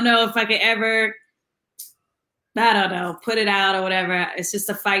 So I don't know if I could ever, I don't know, put it out or whatever. It's just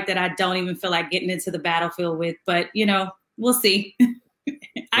a fight that I don't even feel like getting into the battlefield with. But, you know, we'll see.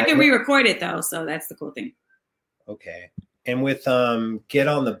 I can re-record it though. So that's the cool thing. Okay. And with Get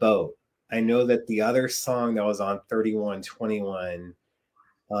on the Boat, I know that the other song that was on 3121,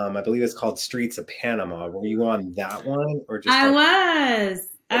 I believe it's called Streets of Panama. Were you on that one or just? I was.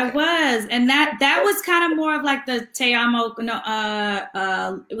 Okay. I was. And that was kind of more of like the Te Amo,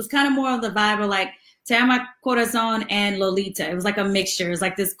 it was kind of more of the vibe of like Te Amo Corazon and Lolita. It was like a mixture. It was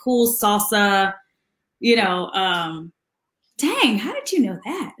like this cool salsa, you know, dang, how did you know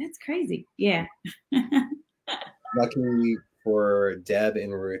that? That's crazy. Yeah. Luckily for Deb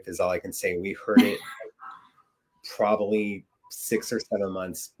and Ruth is all I can say. We heard it probably 6 or 7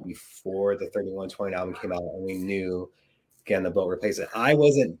 months before the 3120 album came out, and we knew Get on the Boat replaced it. I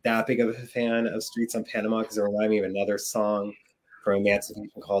wasn't that big of a fan of Streets on Panama because it reminded me of another song from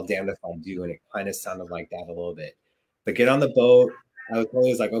Emancipation called Damned If I Do, and it kind of sounded like that a little bit. But Get on the Boat, I was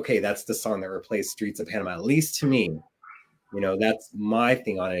always like, okay, that's the song that replaced Streets of Panama, at least to me. You know, that's my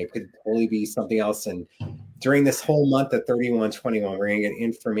thing on it. It could totally be something else. And during this whole month of 3121, we're going to get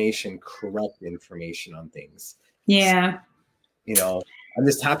information, correct information on things. Yeah. So, you know, I'm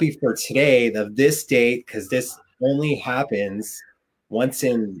just happy for today, this date, because this only happens once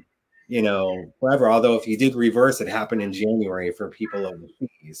in, you know, forever. Although if you did reverse, it happened in January for people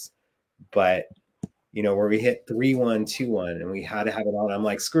overseas. But, you know, where we hit 3121 and we had to have it on, I'm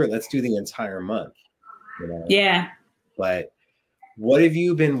like, screw it, let's do the entire month. You know? Yeah. But what have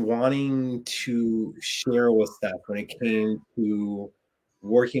you been wanting to share with Steph when it came to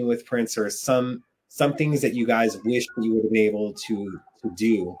working with Prince, or some things that you guys wish that you would have been able to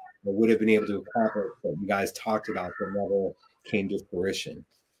do or would have been able to accomplish that you guys talked about that never came to fruition?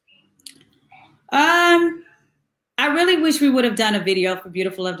 I really wish we would have done a video for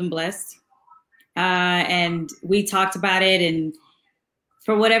Beautiful, Loved, and Blessed. And we talked about it, and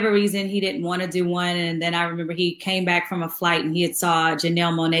for whatever reason, he didn't want to do one. And then I remember he came back from a flight and he had saw a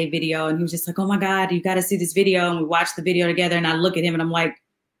Janelle Monáe video, and he was just like, oh my God, you got to see this video. And we watched the video together, and I look at him and I'm like,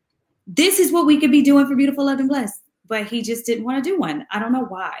 this is what we could be doing for Beautiful, Loved, and Blessed. But he just didn't want to do one. I don't know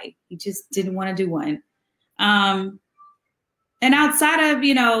why. He just didn't want to do one. And outside of,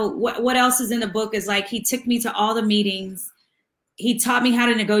 you know, what else is in the book is like, he took me to all the meetings. He taught me how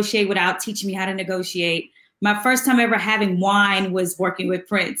to negotiate without teaching me how to negotiate. My first time ever having wine was working with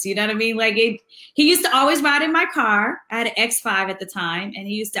Prince. You know what I mean? Like he used to always ride in my car. I had an X5 at the time, and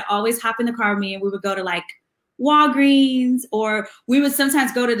he used to always hop in the car with me, and we would go to like Walgreens, or we would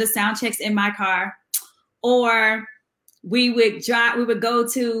sometimes go to the sound checks in my car, or we would drive. We would go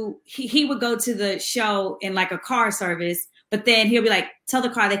to, he would go to the show in like a car service, but then he'll be like, tell the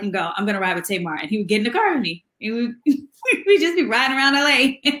car they can go. I'm going to ride with Tamar. And he would get in the car with me. And we'd just be riding around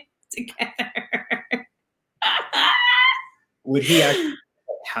LA together. Would he actually have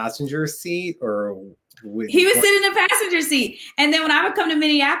a passenger seat, or he would sit in the passenger seat? And then when I would come to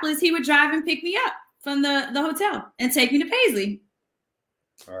Minneapolis, he would drive and pick me up from the hotel and take me to Paisley.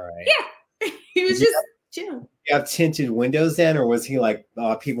 All right. Yeah. He was just chill. You have tinted windows then, or was he like,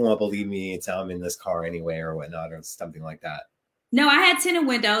 oh, people won't believe me, it's I'm in this car anyway, or whatnot, or something like that? No, I had tinted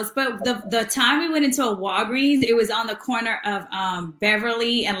windows, but the time we went into a Walgreens, it was on the corner of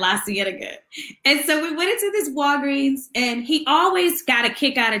Beverly and La Cienega. And so we went into this Walgreens, and he always got a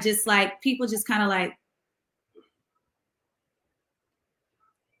kick out of just like people just kind of like,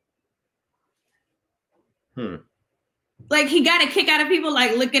 like he got a kick out of people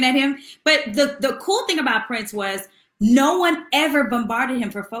like looking at him. But the cool thing about Prince was no one ever bombarded him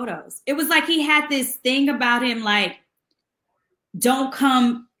for photos. It was like he had this thing about him, like, don't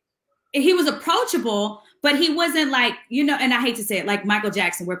come. He was approachable, but he wasn't like, you know, and I hate to say it, like Michael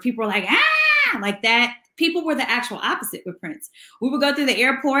Jackson, where people were like, ah, like that. People were the actual opposite with Prince. We would go through the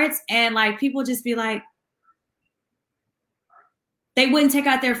airports, and like people just be like, they wouldn't take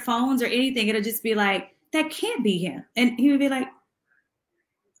out their phones or anything. It'll just be like, that can't be him. And he would be like,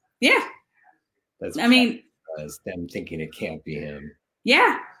 yeah. That's I mean, them thinking it can't be him.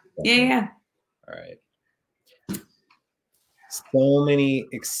 Yeah. Yeah. All right. So many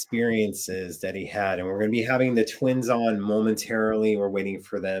experiences that he had, and we're going to be having the twins on momentarily. We're waiting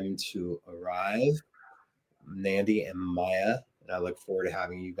for them to arrive, Nandy and Maya, and I look forward to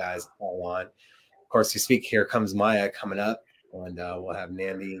having you guys all on. Of course, we speak, here comes Maya coming up, and we'll have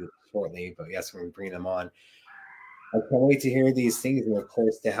Nandy shortly, but yes, when we bring them on, I can't wait to hear these things, and of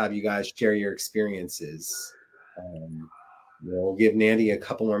course to have you guys share your experiences. We'll give Nandy a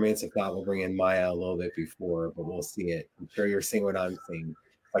couple more minutes. If not, we'll bring in Maya a little bit before, but we'll see it. I'm sure you're seeing what I'm seeing.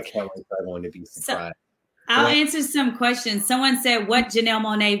 I can't wait for everyone to be surprised. So I'll answer some questions. Someone said, what Janelle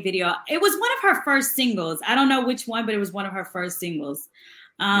Monáe video? It was one of her first singles. I don't know which one, but it was one of her first singles.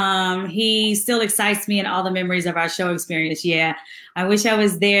 He still excites me and all the memories of our show experience. Yeah. I wish I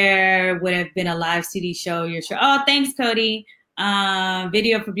was there. Would have been a live CD show. Your show. Oh, thanks, Cody.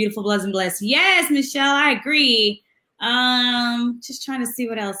 Video for Beautiful Bloods and Blessed. Yes, Michelle, I agree. Just trying to see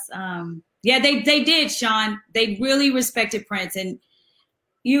what else. Yeah, they did, Sean. They really respected Prince, and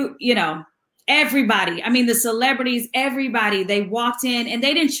you know, everybody. I mean, the celebrities, everybody. They walked in, and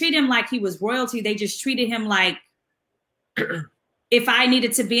they didn't treat him like he was royalty. They just treated him like if I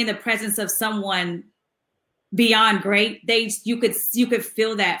needed to be in the presence of someone beyond great, you could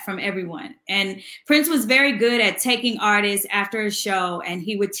feel that from everyone. And Prince was very good at taking artists after a show, and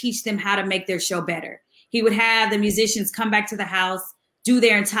he would teach them how to make their show better. He would have the musicians come back to the house, do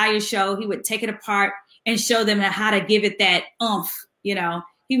their entire show. He would take it apart and show them how to give it that oomph. You know,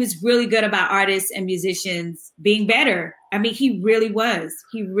 he was really good about artists and musicians being better. I mean, he really was.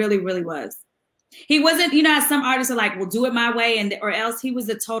 He really, really was. He wasn't, you know, some artists are like, well, do it my way, or else. He was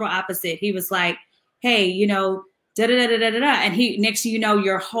the total opposite. He was like, hey, you know, da da da da da da, and he, next thing you know,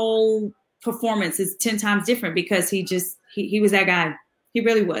 your whole performance is 10 times different because he was that guy. He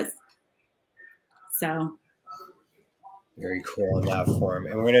really was. So very cool in that form.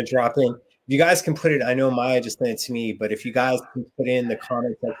 And we're going to drop in. You guys can put it. I know Maya just sent it to me, but if you guys can put in the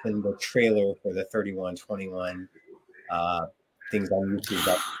comment section the trailer for the 3121 things on YouTube.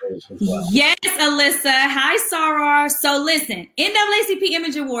 That's as well. Yes, Alyssa. Hi, Sarar. So listen, NAACP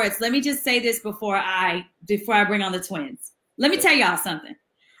Image Awards. Let me just say this before I bring on the twins. Let me tell y'all something.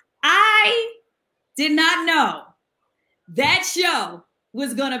 I did not know that show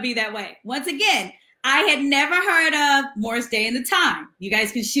was going to be that way. Once again, I had never heard of Morris Day and the Time. You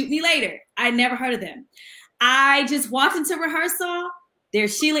guys can shoot me later. I never heard of them. I just walked into rehearsal.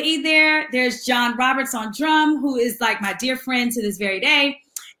 There's Sheila E. there. There's John Roberts on drum, who is like my dear friend to this very day,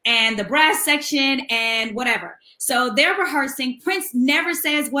 and the brass section and whatever. So they're rehearsing. Prince never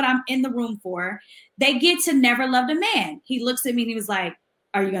says what I'm in the room for. They get to Never Loved a Man. He looks at me and he was like,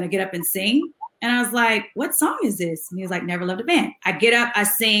 are you going to get up and sing? And I was like, what song is this? And he was like, Never Loved a Man. I get up, I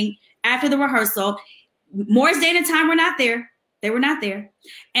sing. After the rehearsal, Morris Day and the Time were not there. They were not there.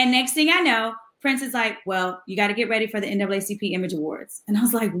 And next thing I know, Prince is like, well, you got to get ready for the NAACP Image Awards. And I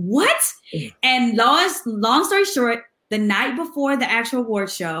was like, what? And long story short, the night before the actual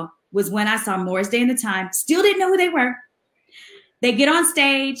award show was when I saw Morris Day and the Time. Still didn't know who they were. They get on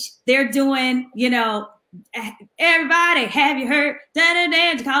stage. They're doing, you know, everybody, have you heard?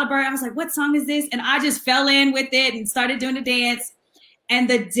 Da-da-da, to Call a Bird. I was like, what song is this? And I just fell in with it and started doing the dance. And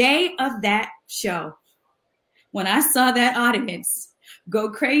the day of that show, when I saw that audience go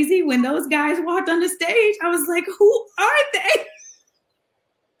crazy when those guys walked on the stage, I was like, who are they?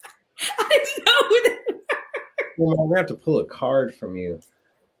 I didn't know who they were. Well, I'm going to have to pull a card from you.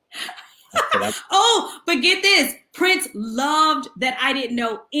 Oh, but get this. Prince loved that I didn't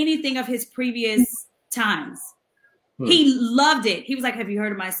know anything of his previous times. He loved it. He was like, have you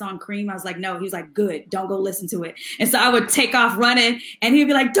heard of my song Cream? I was like, no. He was like, good. Don't go listen to it. And so I would take off running and he'd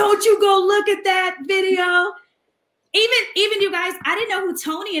be like, don't you go look at that video. Even you guys, I didn't know who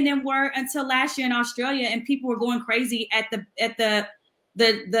Tony and them were until last year in Australia, and people were going crazy at the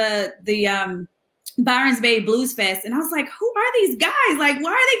Byron's Bay Blues Fest. And I was like, who are these guys? Like,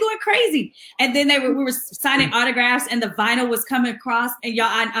 why are they going crazy? And then we were signing autographs and the vinyl was coming across. And y'all,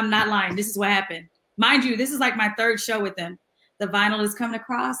 I'm not lying. This is what happened. Mind you, this is like my third show with them. The vinyl is coming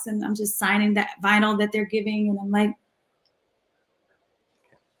across and I'm just signing that vinyl that they're giving. And I'm like,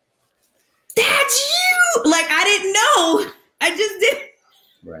 that's you. Like, I didn't know. I just didn't.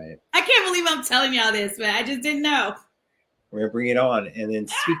 Right. I can't believe I'm telling y'all this, but I just didn't know. We're going to bring it on. And then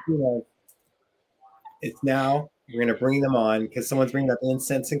speaking of, it's now, we're going to bring them on because someone's bringing up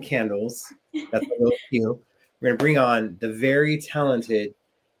incense and candles. That's a little cute. We're going to bring on the very talented,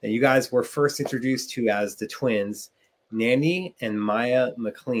 that you guys were first introduced to as the twins, Nandy and Maya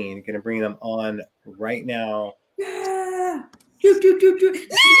McLean. Going to bring them on right now. Yeah.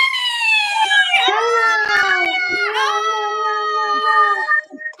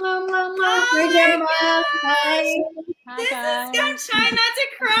 Hi. This is gonna try not to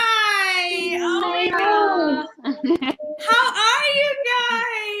cry. Oh my god. How are you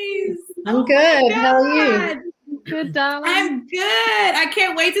guys? I'm good. How are you? Good, darling. I'm good. I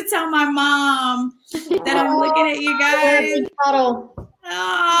can't wait to tell my mom that I'm looking at you guys.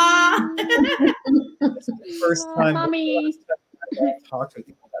 This is the first time Mommy. we've talked with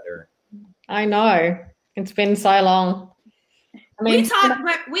each other. I know. It's been so long. I mean,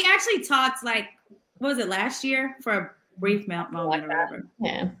 we actually talked like, what was it, last year for a brief moment or whatever.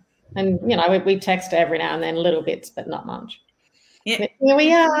 Yeah. And, we text every now and then, little bits, but not much. Yeah. But here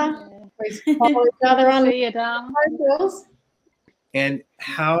we are. We follow each other on socials. And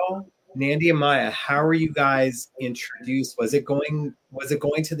how, Nandy and Maya, how are you guys introduced? Was it going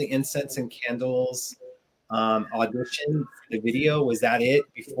to the Incense and Candles audition, the video? Was that it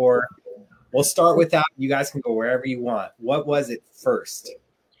before? We'll start with that. You guys can go wherever you want. What was it first?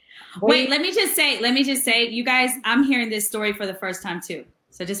 Wait, let me just say, you guys, I'm hearing this story for the first time too.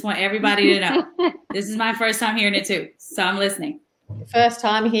 So just want everybody to know. This is my first time hearing it too. So I'm listening. First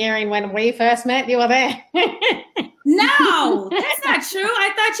time hearing when we first met, you were there. No, that's not true.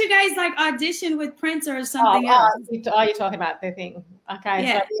 I thought you guys like auditioned with Prince or something else. Are you talking about the thing? Okay,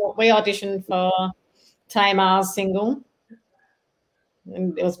 yeah. So we auditioned for Tamar's single.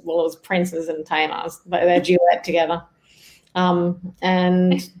 And it was Prince's and Tamar's, but they're duet together.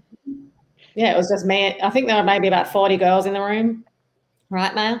 And yeah, it was just me. I think there were maybe about 40 girls in the room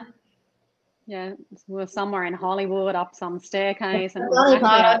right now. Yeah, we were somewhere in Hollywood up some staircase. And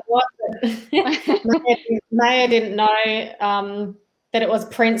Maya didn't know that it was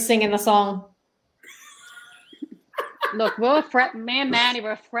Prince singing the song. Look, me and Mandy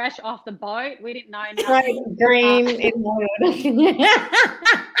were fresh off the boat. We didn't know nothing. Green in Hollywood.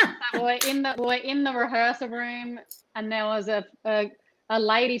 we're in the rehearsal room, and there was a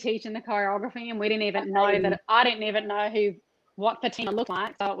lady teaching the choreography, and we didn't even know that. I didn't even know what Fatima looked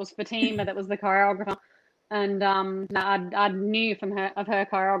like, so it was Fatima that was the choreographer. And I knew of her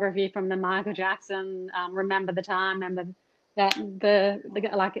choreography from the Michael Jackson Remember the Time, remember that the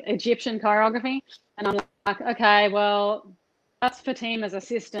like Egyptian choreography. And I'm like, okay, well, that's Fatima's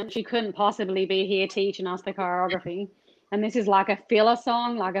assistant. She couldn't possibly be here teaching us the choreography. And this is like a filler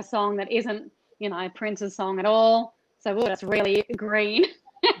song, like a song that isn't, Prince's song at all. So we're just really green.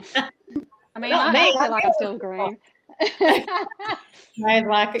 I mean, I feel like I'm still green. I was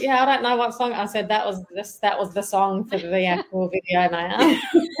like, I don't know what song. I said that was the song for the actual video, Maya.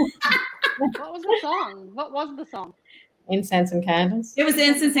 What was the song? What was the song? Incense and Candles. It was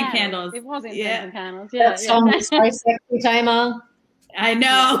Incense and Candles. It was Incense and Candles. Yeah, that song was so sexy, Tamar. I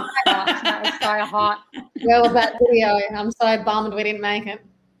know. That was so hot. Where was that video? I'm so bummed we didn't make it.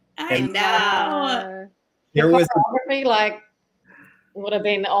 I know. There was choreography, would have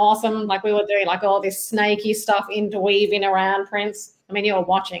been awesome. Like we were doing all this snaky stuff interweaving around Prince. I mean, you were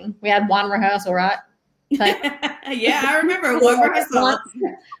watching. We had one rehearsal, right? So, yeah, I remember one rehearsal.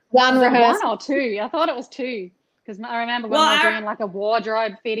 One rehearsal. One or two. I thought it was two. Because I remember when we were doing a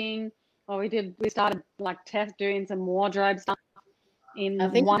wardrobe fitting, or we started doing some wardrobe stuff in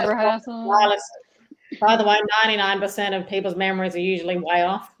one rehearsal. By the way, 99% of people's memories are usually way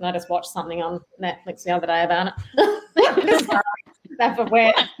off. I just watched something on Netflix the other day about it. That's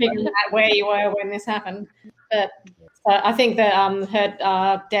figuring out where you were when this happened. But so I think that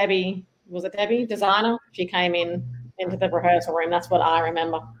her Debbie, was it Debbie, designer? She came into the rehearsal room. That's what I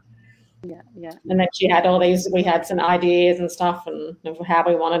remember. Yeah. And then she had we had some ideas and stuff and of how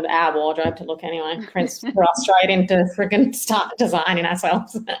we wanted our wardrobe to look anyway. Prince threw us straight into freaking start designing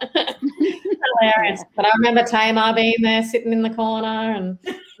ourselves. Hilarious. But I remember Tamar being there sitting in the corner, and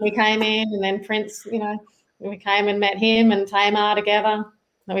we came in, and then Prince, we came and met him and Tamar together.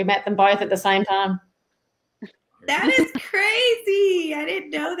 And we met them both at the same time. That is crazy. I didn't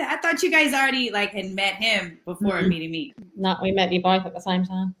know that. I thought you guys already had met him before meeting me. No, we met you both at the same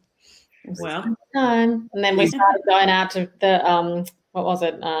time. Well, and then we started going out to the what was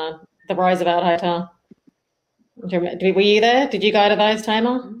it? The Roosevelt Hotel. Were you there? Did you go to those,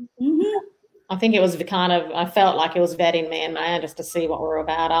 Tamar? Mm-hmm. I think it was I felt like it was vetting me and Maya just to see what we were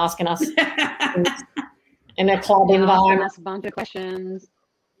about, asking us in a club environment. Asking us a bunch of questions.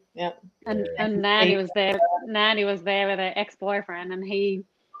 Yep. And Nandy was there. Nandy was there with her ex-boyfriend, and he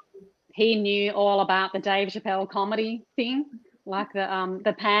knew all about the Dave Chappelle comedy thing. Like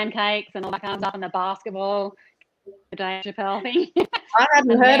the pancakes and all that kind of stuff, and the basketball, the Dave Chappelle thing. I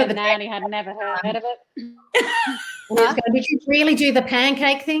hadn't heard of it. Nandy had never heard of it. Did you really do the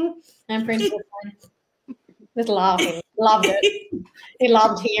pancake thing? And Prince was just laughing. Loved it. He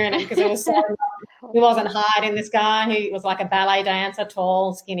loved hearing it because it was so. He wasn't hiding. This guy, he was like a ballet dancer,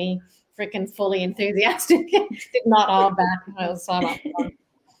 tall, skinny, freaking fully enthusiastic. Did not hold back. It was so much fun.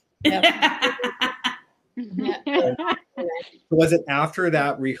 Yep. Yeah. Was it after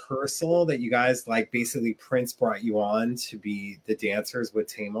that rehearsal that you guys basically Prince brought you on to be the dancers with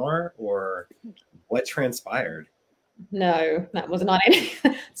Tamar, or what transpired? No, that was not it.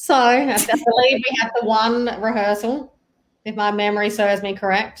 So I believe we had the one rehearsal, if my memory serves me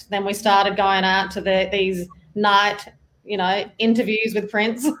correct. Then we started going out to these night interviews with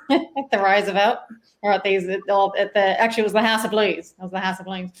Prince at the Roosevelt or at actually it was the House of Blues. It was the House of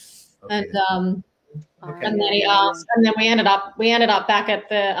Blues. Okay. And then he asked, and then we ended up back at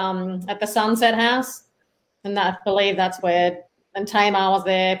the Sunset House, and I believe that's where, and Tamar was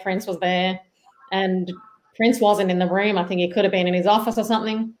there, Prince was there, and Prince wasn't in the room. I think he could have been in his office or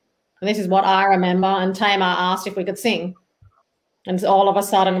something. And this is what I remember. And Tamar asked if we could sing, and all of a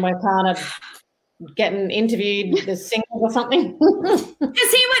sudden we're kind of getting interviewed as singers or something. Because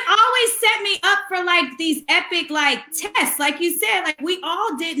he would always set me up for like these epic like tests, like you said, like we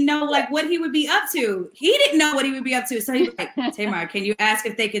all didn't know like what he would be up to. He didn't know what he would be up to, so he was like, Tamar, can you ask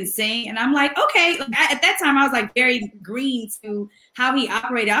if they can sing? And I'm like, okay. At that time I was like very green to how he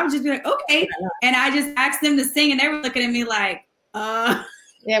operated. I was just like, okay, and I just asked them to sing, and they were looking at me like,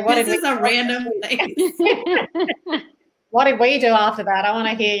 this is a random thing. What did we do after that? I want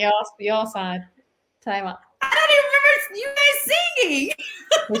to hear your side, Tamar. I don't even remember you guys singing.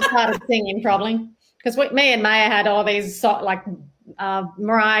 We started singing probably because me and Maya had all these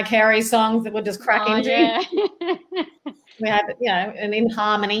Mariah Carey songs that would just crack into. Yeah. We had, and in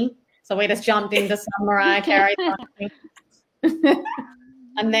harmony, so we just jumped into some Mariah Carey song.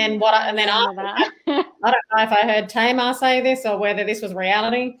 And then after that, I don't know if I heard Tamar say this or whether this was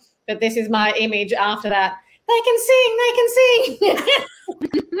reality, but this is my image after that. They can sing.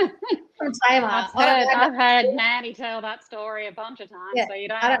 From Tamar. I've heard Maddie tell that story a bunch of times, so you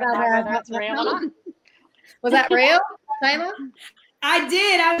don't know whether that's real or not. Was that real, Tamar? I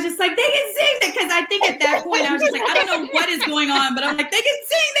did. I was just like, they can sing, because I think at that point I was just like, I don't know what is going on, but I'm like, they can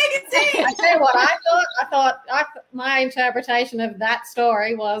sing. I tell you what, I thought my interpretation of that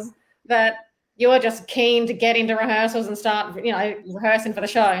story was that you were just keen to get into rehearsals and start, rehearsing for the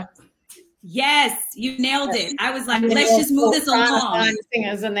show. Yes, you nailed it. I was like, let's just move this along.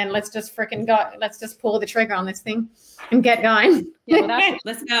 Singers, and then let's just freaking go. Let's just pull the trigger on this thing and get going. Yeah, well,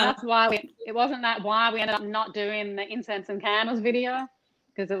 let's go. That's why why we ended up not doing the Incense and Candles video,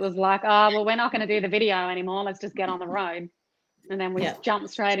 because it was like, we're not going to do the video anymore. Let's just get on the road. And then we just jumped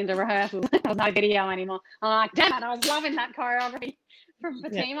straight into rehearsals. There was no video anymore. I'm like, damn it, I was loving that choreography from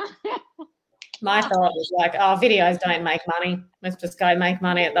Fatima. Yeah. My thought was like, videos don't make money. Let's just go make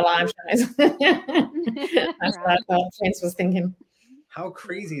money at the live shows. That's what I thought Twinz was thinking. How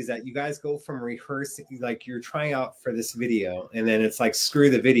crazy is that? You guys go from rehearsing, like you're trying out for this video, and then it's like,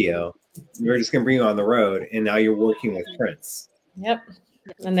 screw the video. We're just going to bring you on the road, and now you're working with Prince. Yep.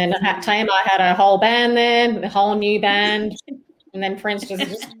 And then Tamar had a whole band there, a whole new band. And then Prince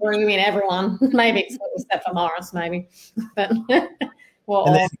just threw in everyone. Maybe except for Morris, maybe. But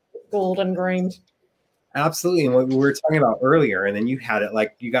we're schooled and groomed. Absolutely. And what we were talking about earlier, and then you had it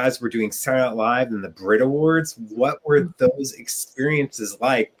like you guys were doing Saturday Night Live and the Brit Awards. What were those experiences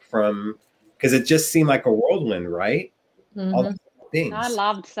like because it just seemed like a whirlwind, right? Mm-hmm. All the things. I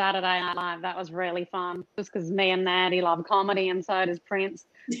loved Saturday Night Live. That was really fun. Just because me and Maddie love comedy, and so does Prince.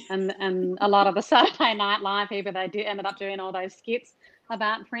 And a lot of the Saturday Night Live people, ended up doing all those skits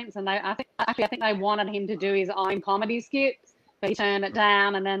about Prince. And I think they wanted him to do his own comedy skits, but he turned it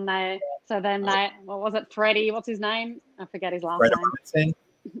down. And then what was it, Freddie? What's his name? I forget his last name.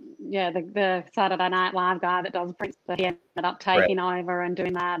 Yeah, the Saturday Night Live guy that does Prince. So he ended up taking over and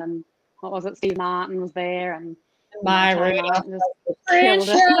doing that. And what was it? Steve Martin was there, and my just killed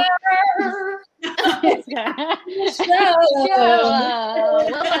it.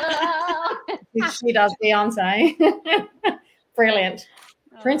 She does Beyonce. Brilliant.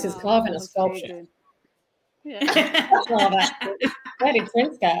 Prince is carving a sculpture. Yeah. Where did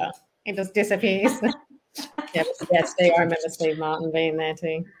Prince go? He just disappears. Steve. I remember Steve Martin being there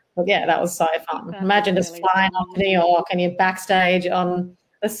too. But yeah, that was so fun. Imagine just flying off to New York and you're backstage on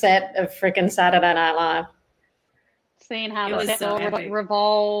the set of freaking Saturday Night Live. Seeing how the set will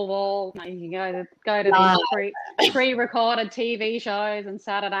revolve, you go to these pre-recorded TV shows, and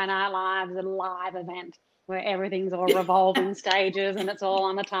Saturday Night Live is a live event where everything's all revolving stages and it's all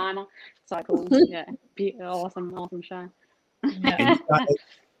on the timer. So cool. Yeah, awesome show. Yeah. And it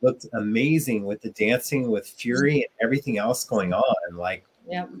looked amazing with the dancing with Fury and everything else going on. Like,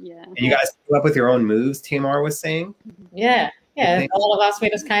 yeah. And you guys came up with your own moves, Tamar was saying? Yeah. All of us, we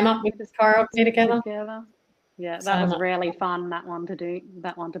just came up with this choreography together. Yeah, that was really fun, that one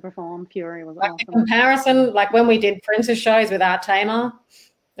to perform. Fury was awesome. In comparison, like when we did Prince's shows without Tamar,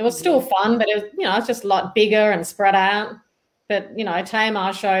 it was still fun, but it was, it's just a lot bigger and spread out. But,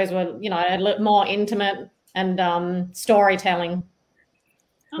 Tamar's shows were, a little more intimate and storytelling.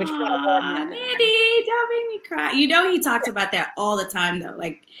 Which Mandy, don't make me cry. He talks about that all the time, though.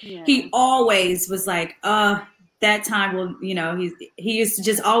 Like, he always was like, that time will, he used to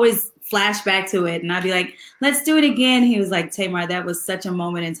just always flash back to it, and I'd be like, let's do it again. He was like, Tamar, that was such a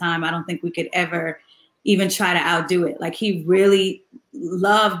moment in time. I don't think we could ever even try to outdo it. Like, he really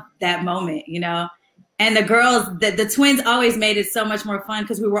loved that moment, you know? And the girls, the twins always made it so much more fun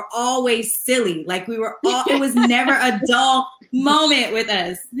because we were always silly. Like, we were all, it was never a dull moment with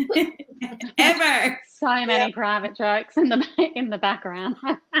us. Ever. So many private jokes in the background.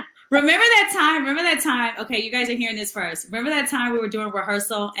 Remember that time? Okay, you guys are hearing this first. Remember that time we were doing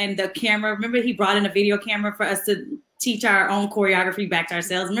rehearsal and the camera, remember he brought in a video camera for us to teach our own choreography back to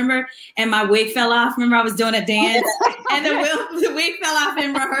ourselves, remember? And my wig fell off. Remember I was doing a dance and the wig fell off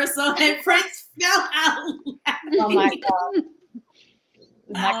in rehearsal and Prince fell out. Oh my God.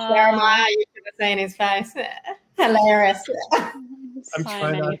 Like Jeremiah, you should have seen his face. Hilarious. So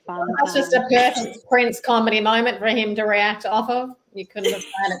many fun. That's just a perfect Prince comedy moment for him to react off of. You couldn't have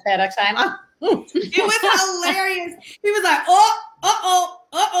done it better, Tamar. It was hilarious. He was like,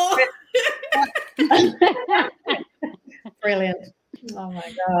 Brilliant. Oh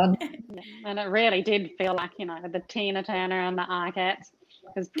my God. And it really did feel like, you know, the Tina Turner and the Arquettes,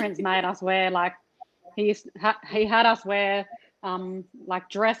 because Prince made us wear like, he had us wear like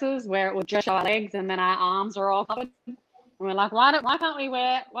dresses where it would just show our legs and then our arms are all covered. And we're like, why can't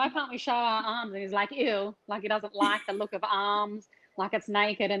we show our arms? And he's like, ew, like he doesn't like the look of arms, like it's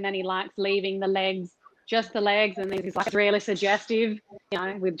naked, and then he likes leaving the legs, just the legs, and he's like, it's really suggestive, you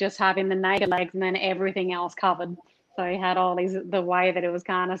know, with just having the naked legs and then everything else covered. So he had all these, the way that it was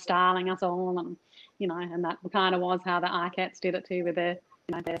kind of styling us all, and you know, and that kind of was how the Arquettes did it too, with their,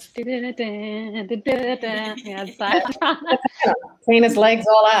 you know, Tina's legs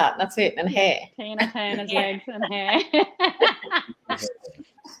all out. That's it, and hair. Tina Turner's legs and hair.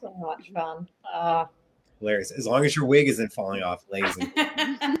 So much fun. Hilarious. As long as your wig isn't falling off, lazy.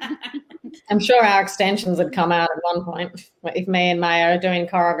 I'm sure our extensions had come out at one point. If me and Maya are doing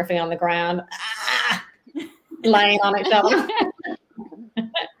choreography on the ground, laying on each other,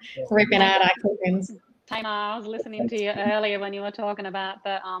 ripping out our cookies. Tamar, I was listening to you earlier when you were talking about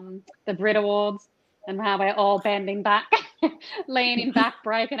the Brit Awards and how we're all bending back, leaning back,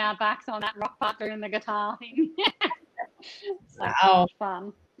 breaking our backs on that rock part doing the guitar thing. So Wow.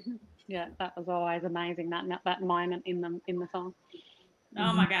 fun. Yeah, that was always amazing. That moment in the song.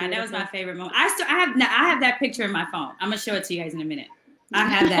 Oh my God, that was my favorite moment. I have that picture in my phone. I'm gonna show it to you guys in a minute. I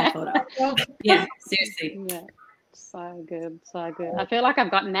have that photo. Yeah, seriously. Yeah, so good, so good. I feel like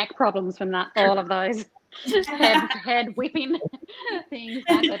I've got neck problems from all of those head whipping things.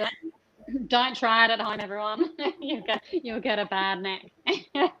 Don't try it at home, everyone. You'll get a bad neck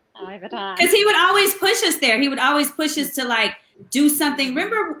over time. Because he would always push us there. He would always push us to like do something.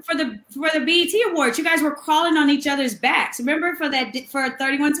 Remember for the BET Awards, you guys were crawling on each other's backs. Remember for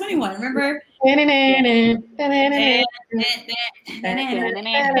 3121. Remember? That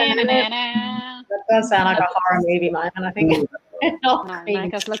does sound like a horror movie moment, I think.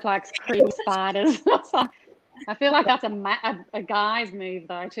 Make us look like creepy spiders. I feel like that's a guy's move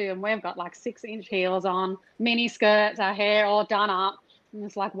though too, and we've got like 6-inch heels on, mini skirts, our hair all done up, and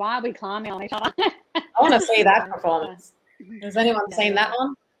it's like, why are we climbing on each other? I want to see that performance. Has anyone seen that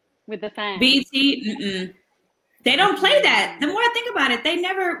one? With the fans? BT, they don't play that. The more I think about it, they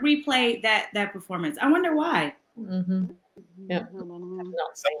never replay that performance. I wonder why. Mm-hmm. Yeah. Someone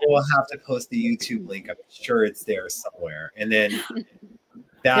will have to post the YouTube link. I'm sure it's there somewhere. And then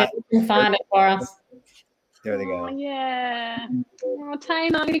that you can find it for us. There they go. Oh, yeah. Oh,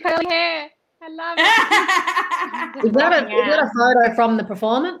 Tamar, your curly hair. I love it. Is that a photo from the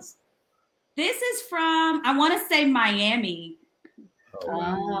performance? This is from, I want to say Miami. So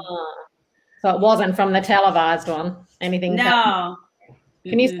it wasn't from the televised one. Anything? No.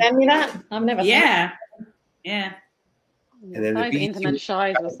 Can you send me that? I've never seen it. Yeah. And then those the intimate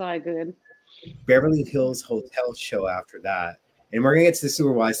shows were so good. Beverly Hills Hotel show after that. And we're going to get to the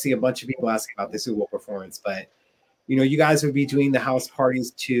Super Bowl. I see a bunch of people asking about the Super Bowl performance, but you know, you guys would be doing the house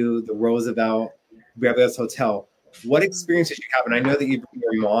parties too, the Roosevelt, Beverly Hills Hotel. What experience did you have? And I know that you brought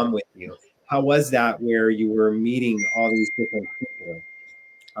your mom with you. How was that where you were meeting all these different people?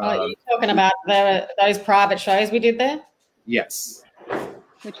 You're talking about those private shows we did there? Yes.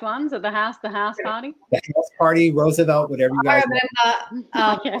 Which ones? At the house party? The house party, Roosevelt, whatever you guys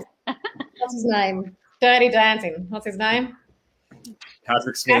remember. What's his name? Dirty Dancing. What's his name?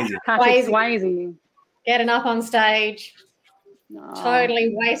 Patrick Swayze. Patrick Swayze. Getting up on stage,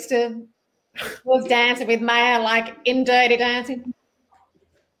 totally wasted. Was dancing with Maya like in Dirty Dancing.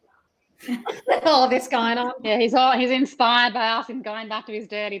 All this going on. Yeah, he's inspired by us and going back to his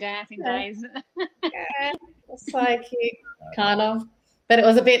Dirty Dancing days. Yeah, it's so cute, kind of. But it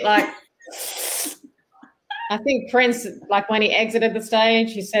was a bit like, I think Prince, like when he exited the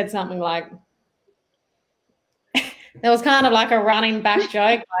stage, he said something like, there was kind of like a running back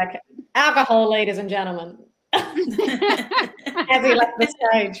joke, like alcohol, ladies and gentlemen, as he left the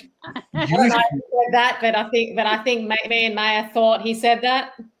stage. I don't know if he said that, but I think me and Maya thought he said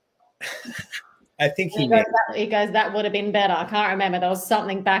that. I think he goes, that would have been better. I can't remember. There was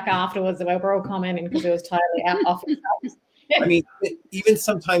something back afterwards that we were all commenting because it was totally out off himself. I mean, even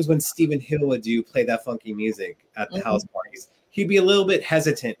sometimes when Stephen Hill would play that funky music at the house parties, he'd be a little bit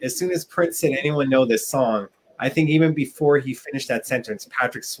hesitant. As soon as Prince said, anyone know this song? I think even before he finished that sentence,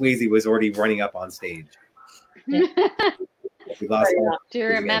 Patrick Swayze was already running up on stage. Do you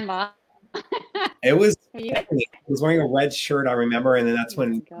remember? It was he was wearing a red shirt, I remember, and then that's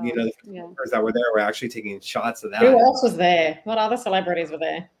when the photographers that were there were actually taking shots of that. Who else was there? What other celebrities were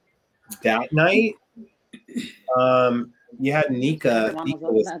there? That night, you had Nika. Nika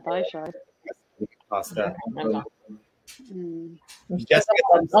was at those shows. Costa.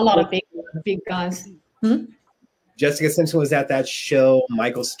 A lot of big guys. Jessica Simpson was at that show.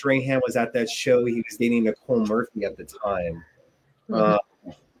 Michael Strahan was at that show. He was dating Nicole Murphy at the time.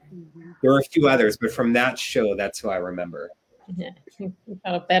 There were a few others, but from that show, that's who I remember. Yeah, you've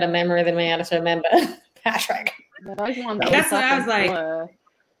got a better memory than me. I just remember Patrick. Those ones that's what I was like.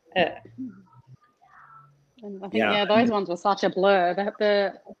 I think those ones were such a blur.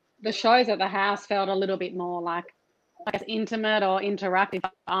 The shows at the house felt a little bit more like, I guess, intimate or interactive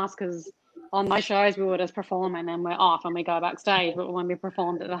for us, because on my shows we would just perform and then we're off and we go backstage. But when we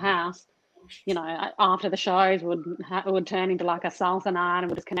performed at the house, after the shows would turn into like a salsa night,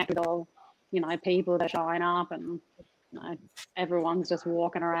 and we'd just connect with all, people that are showing up, and everyone's just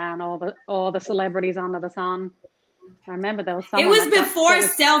walking around, all the celebrities under the sun. I remember there was someone. It was before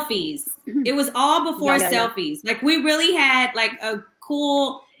selfies. It was all before selfies. Like we really had like a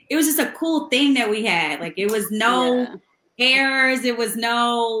cool. It was just a cool thing that we had. Like it was no errors. It was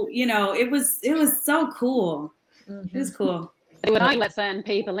no. It was so cool. It was cool. It would only let certain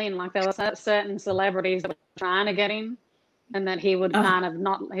people in. Like there were certain celebrities that were trying to get in, and that he would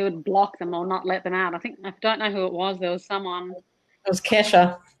he would block them or not let them out. I don't know who it was. There was someone. It was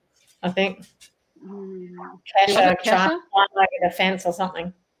Kesha, I think. Kesha trying to climb over the fence or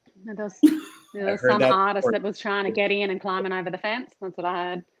something. There was some artist that was trying to get in and climbing over the fence. That's what I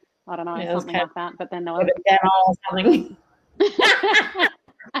heard. I don't know, something like that. But then there was a demo or something.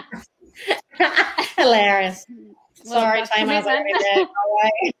 Hilarious. Sorry, Tamar.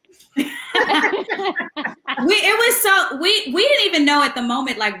 We didn't even know at the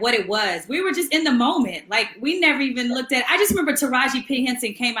moment like what it was. We were just in the moment. Like we never even looked at. I just remember Taraji P.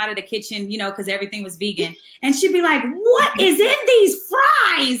 Henson came out of the kitchen, because everything was vegan, and she'd be like, "What is in these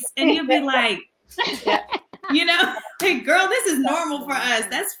fries?" And you'd be like, "Hey, girl, this is normal for us.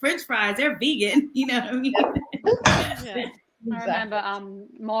 That's French fries. They're vegan." You know what I mean? Yeah. I remember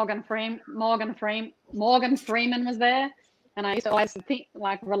Morgan Freeman was there, and I used to always think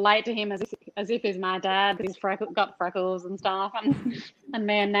relate to him as if he's my dad, because he's got freckles and stuff, and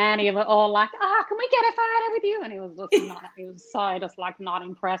me and Nanny were all like, can we get a photo with you? And he was just not. He was so just like not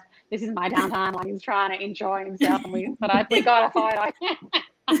impressed. This is my downtime. Like he's trying to enjoy himself, and we got a photo.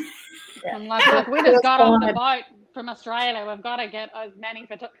 I'm like, look, we just got off the boat from Australia. We've got to get as many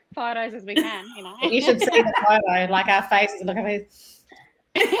photos as we can, You should see the photo, like our faces. Look at these.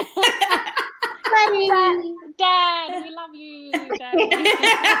 Dad, we love you. Dad.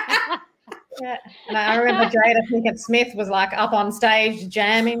 Yeah, and I remember Jada Pinkett Smith was like up on stage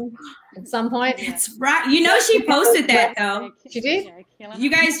jamming at some point. That's right. She posted that though. She did. You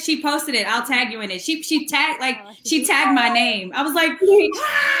guys, she posted it. I'll tag you in it. She tagged she tagged my name. I was like,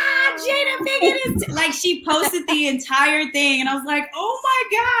 Jada Pinkett is like, she posted the entire thing, and I was like, oh my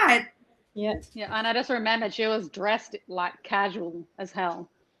god. Yeah. And I just remembered she was dressed like casual as hell.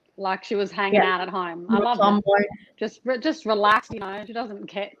 Like she was hanging out at home. I love it. Just relaxed, She doesn't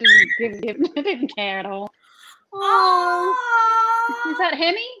care. Didn't care at all. Oh, is that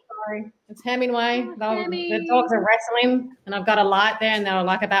Hemi? Sorry, it's Hemingway. The dogs are wrestling, and I've got a light there, and they're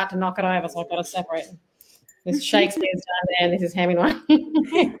like about to knock it over, so I've got to separate them. This Shakespeare's down there, and this is Hemingway.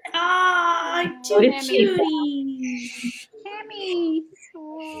 Cutie. Hemi.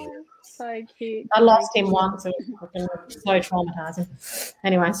 Oh, so cute. I lost him once. It was so traumatizing.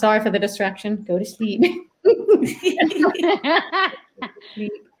 Anyway, sorry for the distraction. Go to sleep.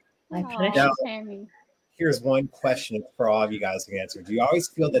 Now, here's one question for all of you guys to answer. Do you always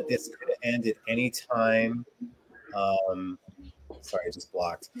feel that this could end at any time? Sorry, I just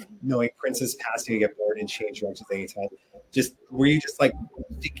blocked. Knowing Prince's passing, you get bored and change directions anytime. Were you just like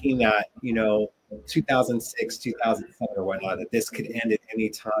thinking that 2006, 2007 or whatnot, that this could end at any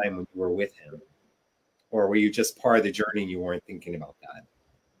time when you were with him? or were you just part of the journey and you weren't thinking about that?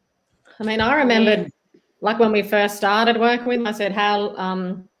 I mean, I remembered like when we first started working with him, I said,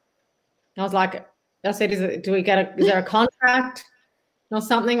 I was like, I said, is there a contract or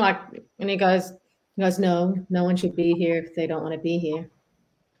something? Like, and he goes, no one should be here if they don't want to be here.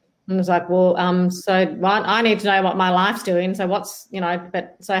 And I was like, well, so what? I need to know what my life's doing. So what's,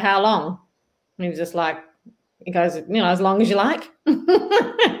 but so how long? And he was just like, he goes, as long as you like.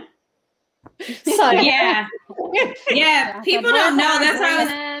 So yeah. People don't know. That's how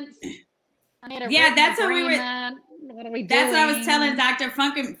that's what we were. What are we doing? That's what I was telling Dr.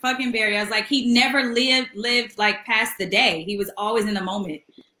 Funkenberry. I was like, he never lived like past the day. He was always in the moment.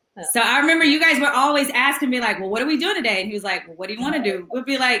 So I remember you guys were always asking me like, well, what are we doing today? And he was like, well, what do you want to do? We'd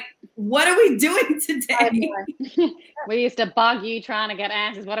be like, what are we doing today? We used to bug you trying to get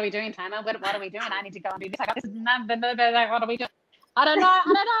answers. What are we doing, Tamar? What are we doing? I need to go and do this. I got this. What are we doing? I don't know.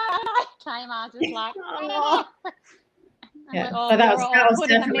 Tamar's just like, I don't know. Yeah, so that was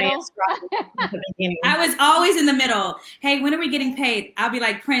definitely a struggle at the beginning. I was always in the middle. Hey, when are we getting paid? I'll be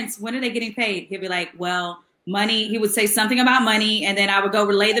like, Prince, when are they getting paid? He'll be like, well, money. He would say something about money, and then I would go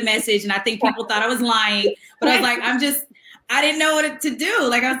relay the message, and I think people thought I was lying. But I was like, I didn't know what to do.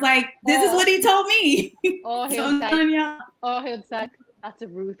 Like, I was like, this is what he told me. Or he would say, that's a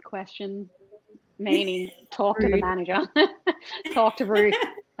Ruth question. Meaning, talk to the manager. Talk to Ruth.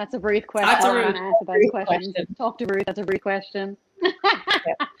 That's a Ruth question. I don't answer those questions. Talk to Ruth. That's a Ruth question.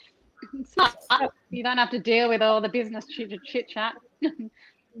 You don't have to deal with all the business chit chat.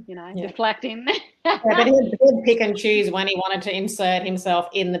 Deflecting. But he'd pick and choose when he wanted to insert himself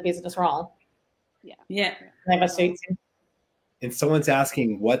in the business role. Yeah. Never suits him. And someone's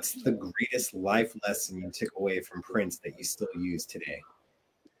asking, what's the greatest life lesson you took away from Prince that you still use today?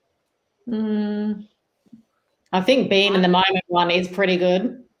 I think being in the moment one is pretty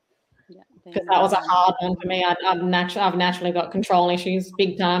good, because that was a hard one for me. I've naturally got control issues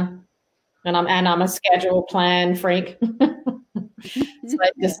big time, and I'm a schedule plan freak. So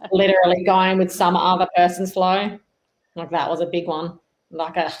just literally going with some other person's flow, like that was a big one.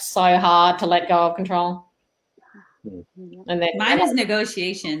 Like so hard to let go of control. And then mine is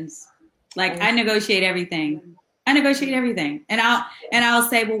negotiations. Like I negotiate everything. And I'll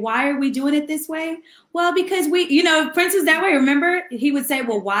say, well, why are we doing it this way? Well, because Prince is that way. Remember, he would say,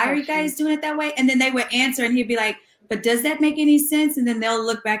 well, why are you guys doing it that way? And then they would answer, and he'd be like, but does that make any sense? And then they'll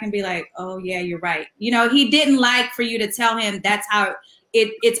look back and be like, oh yeah, you're right. He didn't like for you to tell him that's how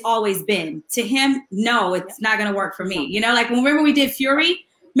it's always been. To him, no, it's not going to work for me. Like remember we did Fury?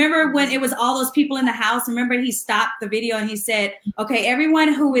 Remember when it was all those people in the house? Remember he stopped the video and he said, okay,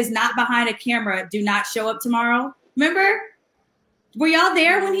 everyone who is not behind a camera, do not show up tomorrow. Remember? Were y'all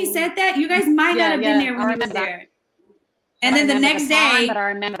there when he said that? You guys might not have been there when he was there. And then the next day. But I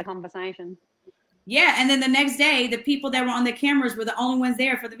remember the conversation. Yeah, and then the next day, the people that were on the cameras were the only ones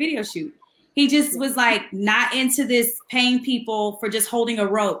there for the video shoot. He just was like not into this paying people for just holding a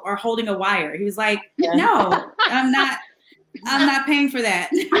rope or holding a wire. He was like, no, I'm not paying for that.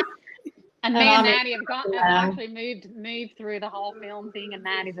 And me and Maddie have actually moved through the whole film thing, and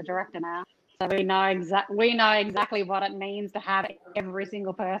Maddie's a director now. So we know exactly what it means to have every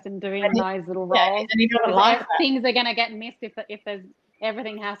single person doing those little roles. Yeah, things are going to get missed if there's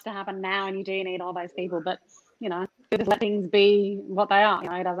everything has to happen now, and you do need all those people. But just let things be what they are.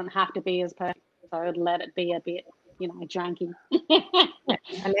 It doesn't have to be as perfect. So let it be a bit, janky.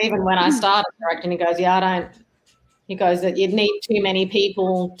 And even when I started directing, he goes, "Yeah, I don't." He goes that you'd need too many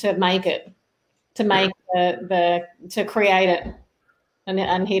people to make it, to create it,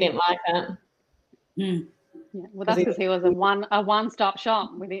 and he didn't like that. Mm. Yeah, well, that's because he was a one-stop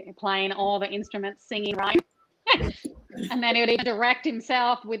shop with it, playing all the instruments, singing, right? And then he would even direct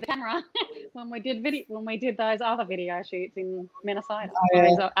himself with the camera when we did those other video shoots in Minnesota. He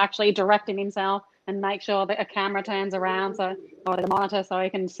was actually directing himself and make sure that a camera turns around or the monitor so he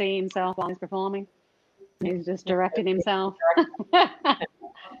can see himself while he's performing. He's just directing himself.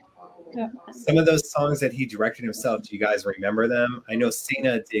 Some of those songs that he directed himself, do you guys remember them? I know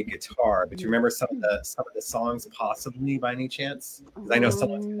Cena did guitar, but do you remember some of the songs possibly by any chance? Because I know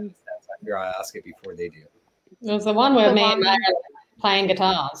someone's going to ask that, so I figure I'll ask it before they do. It was the one where me and Mary playing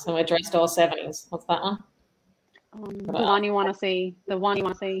guitars and we're dressed all 70s. What's that one? The one you want to see. Yeah, the one you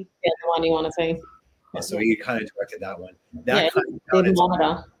want to see. Oh, so he kind of directed that one. He did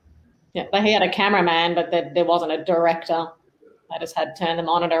monitor. Yeah, but he had a cameraman, but there wasn't a director. I just had to turn the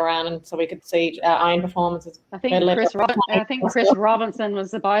monitor around and so we could see our own performances. I think Chris Robinson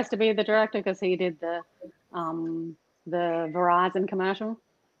was supposed to be the director because he did the Verizon commercial,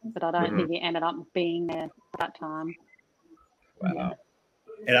 but I don't think he ended up being there at that time. Wow.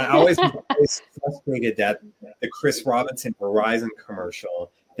 And I always was frustrated that the Chris Robinson Verizon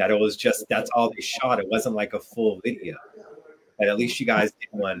commercial, that it was just, that's all they shot. It wasn't like a full video. And at least you guys did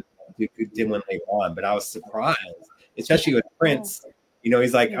one later on. But I was surprised, especially with Prince. You know,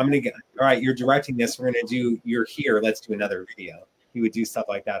 he's like, I'm going to all right, you're directing this. We're going to you're here. Let's do another video. He would do stuff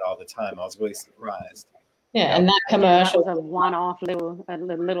like that all the time. I was really surprised. Yeah, and that commercial was a one-off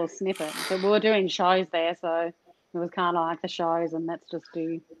little snippet. But we were doing shows there, so it was kind of like the shows, and let's just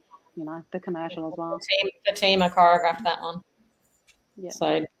do, you know, the commercial as well. The team choreographed that one. Yeah.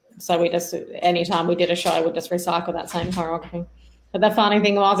 So we just, anytime we did a show, we'd just recycle that same choreography. But the funny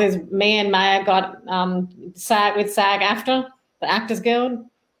thing is me and Maya got SAG-AFTRA, the Actors Guild.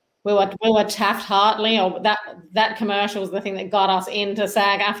 We were Taft-Hartley, or that commercial was the thing that got us into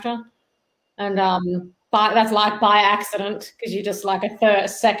SAG-AFTRA, and that's like by accident, because you're just like a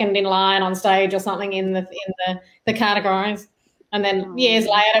second in line on stage or something in the categories. And then years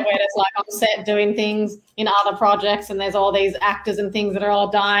later, we're just like on set doing things in other projects, and there's all these actors and things that are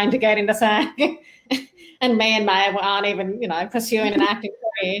all dying to get into SAG. And me and Maya aren't even, you know, pursuing an acting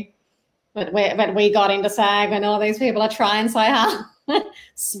career. But we got into SAG, and all these people are trying so hard.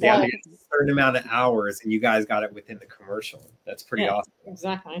 Yeah, I mean, it's a certain amount of hours, and you guys got it within the commercial. That's pretty awesome.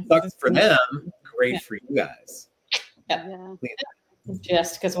 Exactly. Sucks for them. Great for you guys. Yeah.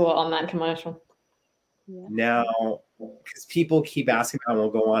 Just because we were on that commercial. Yeah. Now, because people keep asking me, we'll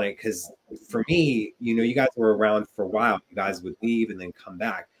go on it, because for me, you know, you guys were around for a while. You guys would leave and then come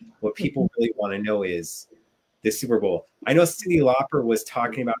back. What people really want to know is the Super Bowl. I know Cyndi Lauper was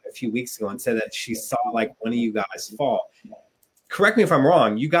talking about it a few weeks ago and said that she saw like one of you guys fall. Correct me if I'm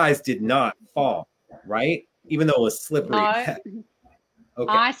wrong. You guys did not fall, right? Even though it was slippery. No. Okay.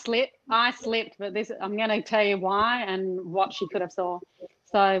 I slipped, but I'm going to tell you why and what she could have saw.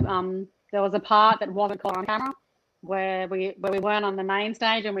 So there was a part that wasn't caught on camera where we weren't on the main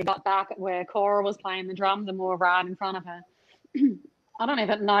stage, and we got back where Cora was playing the drums, and we were right in front of her. I don't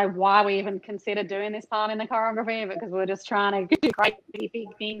even know why we even considered doing this part in the choreography, because we were just trying to do crazy big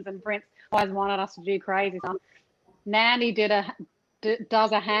things, and Prince always wanted us to do crazy stuff. Nandy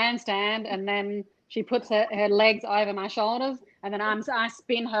does a handstand, and then she puts her legs over my shoulders, and then I was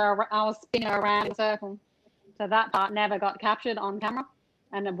spinning her around in a circle. So that part never got captured on camera.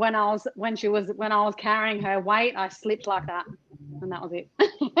 And when I was carrying her weight, I slipped like that, and that was it.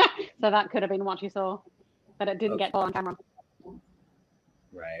 So that could have been what you saw, but it didn't get caught on camera.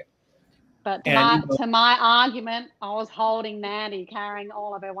 Right. But to my argument, I was holding Nandy, carrying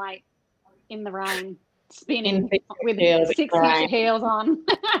all of her weight in the rain, spinning with 6-inch heels on.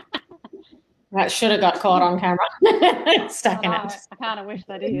 That should have got caught on camera. Stuck in it. I kind of wish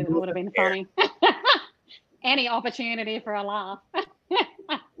they did. It would have been funny. Any opportunity for a laugh.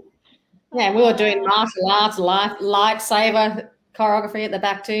 Yeah, we were doing martial arts, lightsaber choreography at the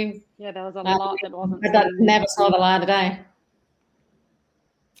back too. Yeah, there was a lot that wasn't. That never saw the light of day.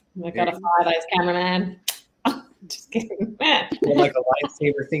 We've got to fire those cameraman. Just kidding. Well, like a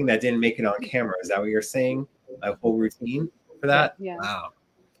lightsaber thing that didn't make it on camera. Is that what you're saying? A whole routine for that? Yeah. Wow.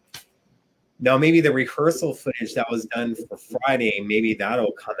 Now, maybe the rehearsal footage that was done for Friday, maybe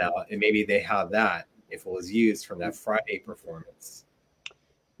that'll come out, and maybe they have that if it was used from that Friday performance.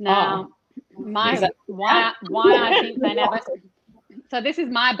 Now, why I think they never. So this is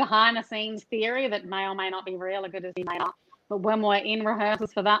my behind-the-scenes theory that may or may not be real, or good as it may not. But when we're in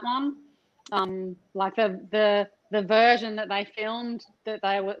rehearsals for that one, like the version that they filmed that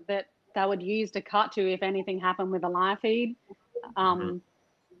they would use to cut to if anything happened with the live feed.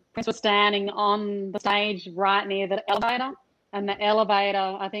 Prince was standing on the stage right near the elevator, and the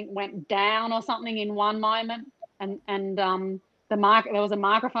elevator I think went down or something in one moment, and there was a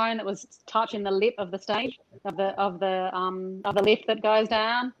microphone that was touching the lip of the stage of the lift that goes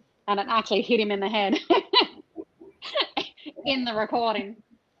down, and it actually hit him in the head in the recording.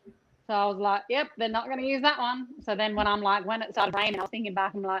 So I was like, yep, they're not going to use that one. So then when it started raining, I was thinking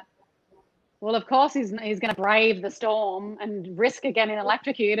back, I'm like, well, of course he's going to brave the storm and risk getting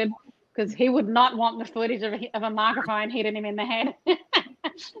electrocuted, because he would not want the footage of a microphone hitting him in the head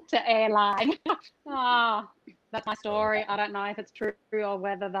to air live. That's my story. I don't know if it's true or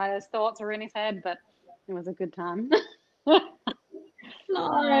whether those thoughts are in his head, but it was a good time.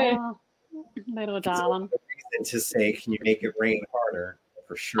 Little darling. Reason to say, can you make it rain harder?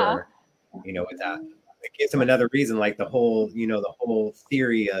 For sure. You know, with that, it gives him another reason, like the whole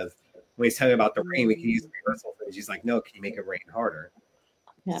theory of when he's telling about the rain, we can use the rehearsal footage. He's like, no, can you make it rain harder?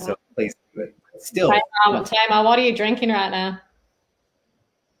 Yeah. So please, but still. Tamar, what are you drinking right now?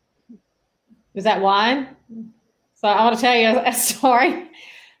 Is that wine? So I want to tell you a story.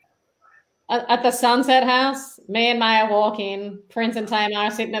 at the Sunset House, me and Maya walk in, Prince and Tamar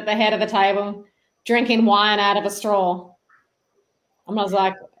are sitting at the head of the table, drinking wine out of a straw. And I was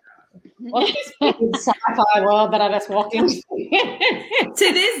like, what's this big sci-fi world that I just walked into?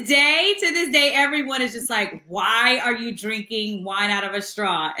 To this day, everyone is just like, why are you drinking wine out of a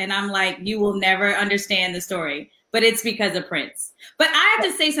straw? And I'm like, you will never understand the story. But it's because of Prince. But I have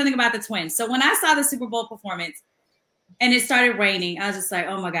to say something about the Twins. So when I saw the Super Bowl performance and it started raining, I was just like,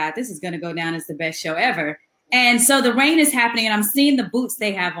 oh my God, this is going to go down as the best show ever. And so the rain is happening and I'm seeing the boots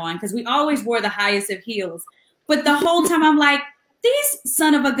they have on because we always wore the highest of heels. But the whole time I'm like, these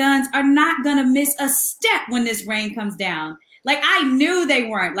son of a guns are not going to miss a step when this rain comes down. Like, I knew they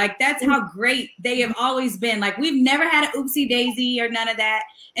weren't. Like, that's how great they have always been. Like, we've never had an oopsie daisy or none of that.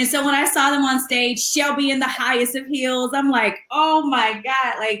 And so when I saw them on stage, Shelby in the highest of heels, I'm like, oh my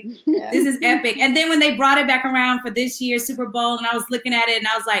God, like, this is epic. And then when they brought it back around for this year's Super Bowl, and I was looking at it and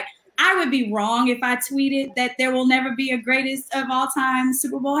I was like, I would be wrong if I tweeted that there will never be a greatest of all time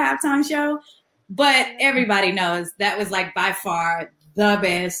Super Bowl halftime show. But everybody knows that was like by far the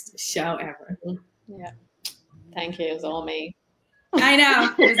best show ever. Yeah. Thank you. It was all me. I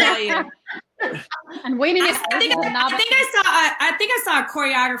know. It was all you. And we didn't. I think I saw a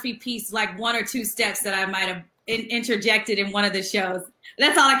choreography piece, like 1 or 2 steps that I might have interjected in one of the shows.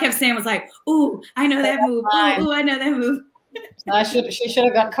 That's all I kept saying was like, "Ooh, I know that move. Ooh, I know that move." She should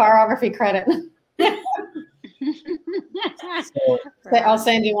have got choreography credit. So I'll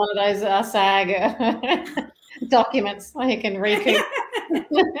send you one of those SAG documents so you can recoup.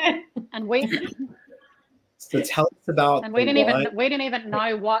 And we. So tell us about. And we didn't even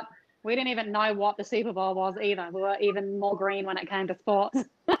know what the Super Bowl was either. We were even more green when it came to sports.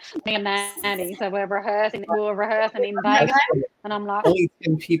 Me and Mandy, so we were rehearsing in Vegas, and I'm like, only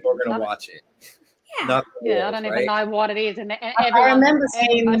 10 people are going to watch it. Yeah, I don't even know what it is. And I remember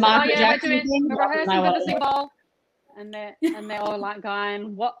seeing the Michael Jackson thing. We're rehearsing for the Super Bowl, and they're all like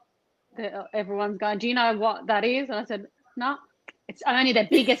going, "What?" Everyone's going, "Do you know what that is?" And I said, "No." It's only the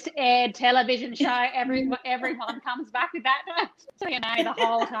biggest aired television show. Everyone comes back with that. So, the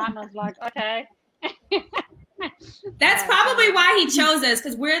whole time I was like, okay. That's probably why he chose us,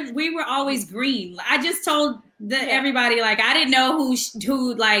 because we were always green. I just told everybody, like, I didn't know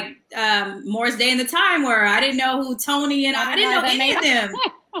who like Morris Day and the Time were. I didn't know who Tony and I didn't know any of them.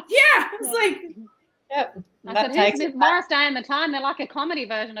 Yeah, it's like. Yep. I said, Morris Day and the Time, they're like a comedy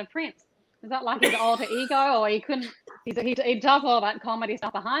version of Prince. Is that like his alter ego, or he couldn't? He does all that comedy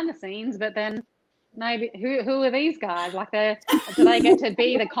stuff behind the scenes, but then maybe who are these guys? Like, do they get to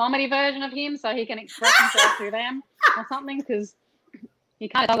be the comedy version of him so he can express himself through them or something? Because he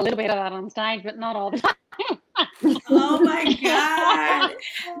kind of does a little bit of that on stage, but not all the time. Oh my God!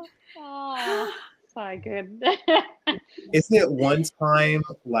 Oh, so good. Isn't it one time,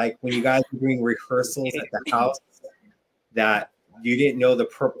 like when you guys were doing rehearsals at the house, that you didn't know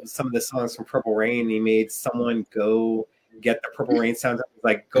some of the songs from Purple Rain, and he made someone go get the Purple Rain sounds?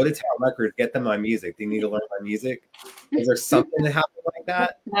 Like, go to Tower Records, get them my music. They need to learn my music. Is there something that happened like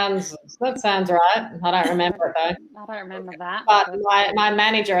that? That sounds right. I don't remember it though. I don't remember that. But my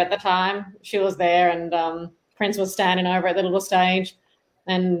manager at the time, she was there, and Prince was standing over at the little stage,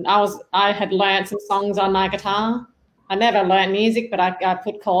 and I had learned some songs on my guitar. I never learned music, but I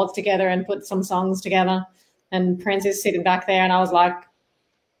put chords together and put some songs together. And Prince is sitting back there, and I was like,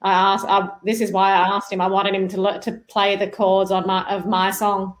 this is why I asked him. I wanted him to play the chords of my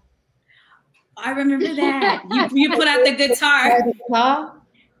song. I remember that. You put out the guitar.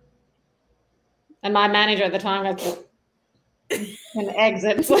 And my manager at the time goes and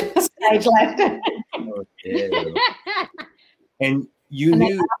exits stage left. Oh, and you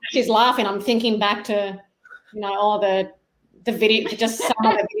knew. She's laughing. I'm thinking back to, all the video, just some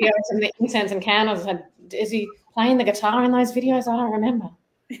of the videos and the incense and candles. Is he playing the guitar in those videos? I don't remember.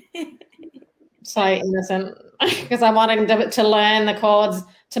 So innocent, because I wanted him to learn the chords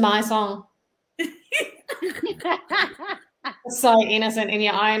to my song. So innocent in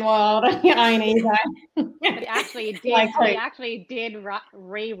your own world, your own ego. But he actually did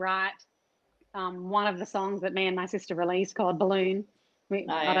rewrite one of the songs that me and my sister released called Balloon.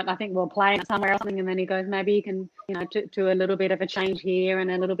 I think we'll play it somewhere or something, and then he goes, maybe you can, do a little bit of a change here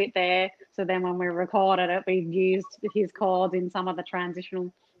and a little bit there. So then when we recorded it, we used his chords in some of the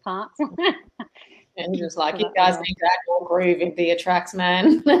transitional parts. And just like, you guys need to act more groovy with the tracks,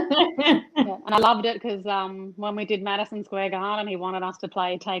 man. And I loved it because when we did Madison Square Garden, he wanted us to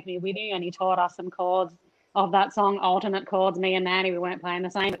play Take Me With You, and he taught us some chords of that song, alternate chords. Me and Nanny, we weren't playing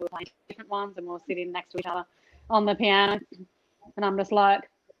the same, but we were playing different ones, and we were sitting next to each other on the piano. And I'm just like,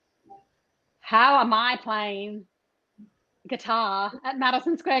 how am I playing guitar at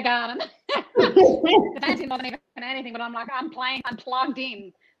Madison Square Garden? The dancing wasn't even anything, but I'm like, I'm plugged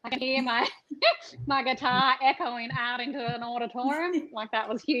in. I can hear my my guitar echoing out into an auditorium. Like, that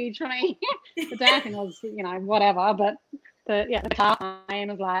was huge for me. The dancing was, whatever, but the guitar playing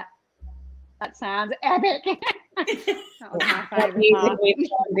was like, that sounds epic. That was my favorite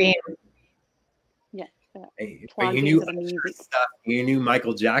part. Yeah. Hey, but you knew stuff. You knew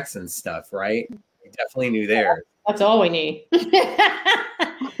Michael Jackson's stuff, right? You definitely knew theirs. That's all we knew.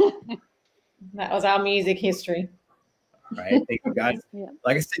 That was our music history. Right. Thank you guys. Yeah.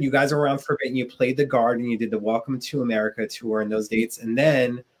 Like I said, you guys were around for a bit and you played the Garden, you did the Welcome to America tour in those dates, and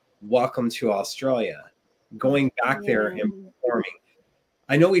then Welcome to Australia. Going back there and performing.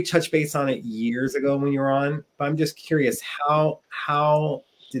 I know we touched base on it years ago when you were on, but I'm just curious, how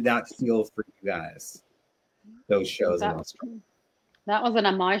did that feel for you guys? Those shows in Australia. That was an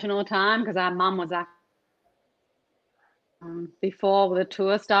emotional time because our mum was before the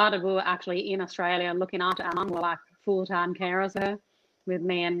tour started, we were actually in Australia looking after our mum. We were like full-time carers there with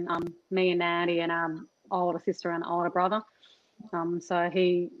me and Nandy and our older sister and older brother. So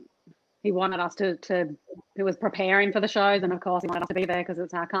he wanted us to he was preparing for the shows, and of course he wanted us to be there because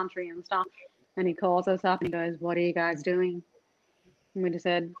it's our country and stuff. And he calls us up and he goes, "What are you guys doing?" And we just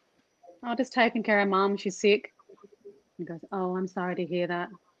said, "Oh, just taking care of Mum. She's sick." He goes, "Oh, I'm sorry to hear that."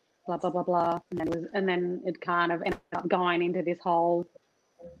 Blah blah blah blah. And then it kind of ended up going into this whole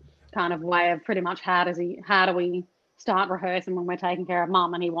kind of way of pretty much how do we start rehearsing when we're taking care of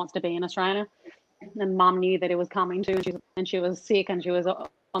Mum and he wants to be in Australia. And Mum knew that it was coming too, and she was sick and she was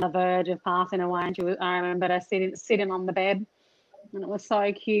on the verge of passing away. And I remember her sitting on the bed, and it was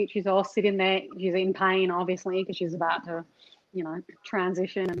so cute. She's all sitting there. She's in pain, obviously, because she's about to,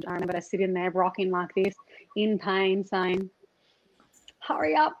 transition. And I remember her sitting there rocking like this, in pain, saying,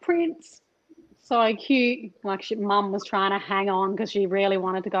 "Hurry up, Prince." So cute. Like, Mum was trying to hang on because she really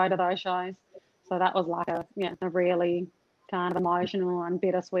wanted to go to those shows. So that was like a really kind of emotional and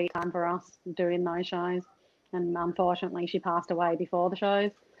bittersweet time for us doing those shows. And unfortunately, she passed away before the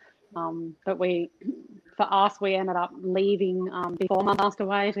shows. But for us, we ended up leaving before Mum passed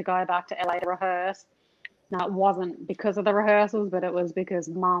away to go back to LA to rehearse. Now, it wasn't because of the rehearsals, but it was because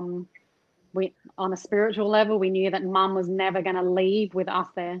Mum, on a spiritual level, we knew that Mum was never going to leave with us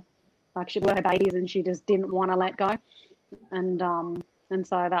there. Like, she were her babies and she just didn't want to let go. And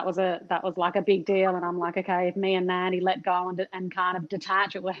so that was like a big deal. And I'm like, okay, if me and Nandy let go and kind of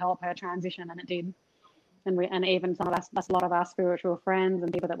detach, it will help her transition, and it did. And even some of us, a lot of our spiritual friends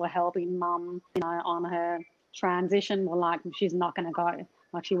and people that were helping Mum, on her transition were like, she's not going to go.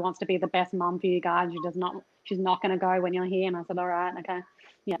 Like, she wants to be the best mum for you guys. She's not going to go when you're here. And I said, all right, okay.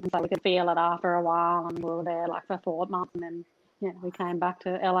 Yeah. And so we could feel it after a while, and we were there like for 4 months, and then we came back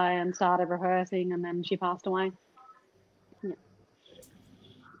to LA and started rehearsing, and then she passed away.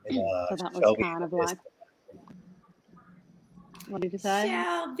 Yeah. So that was kind of like. What did you say?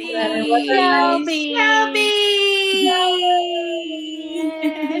 Shelby. Shelby.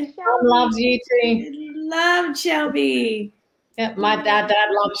 Mom loves you too. Love Shelby. Yeah, my dad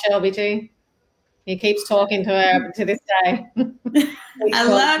loves Shelby too. He keeps talking to her to this day. I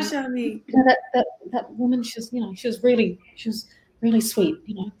love Shelby. That woman, she was really sweet.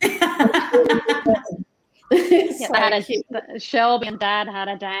 Shelby and Dad had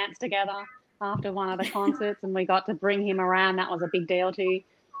a dance together after one of the concerts, and we got to bring him around. That was a big deal too.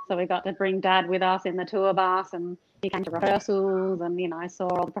 So we got to bring Dad with us in the tour bus, and he came to rehearsals and saw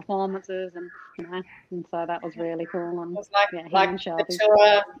all the performances, and and so that was really cool. And it was like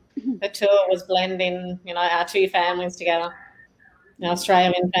the tour was blending our two families together, our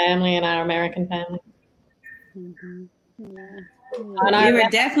Australian family and our American family. Mm-hmm. Yeah. You were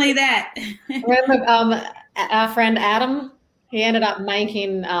definitely that. Remember our friend Adam, he ended up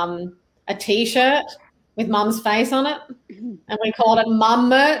making a T-shirt with Mum's face on it, and we called it Mum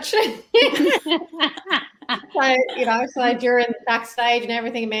merch. So during backstage and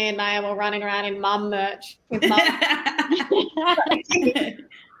everything, me and Naya were running around in Mum merch with Mum.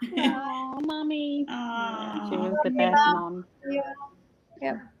 Oh, Mummy. She was the best Mum.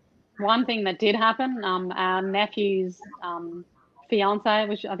 Yeah. One thing that did happen, our nephew's fiance,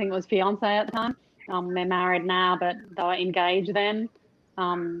 which I think was fiance at the time, they're married now, but they were engaged then.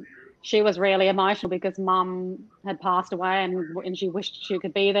 She was really emotional because Mum had passed away, and she wished she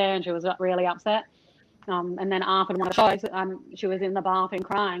could be there, and she was really upset. And then after one of the shows, she was in the bathroom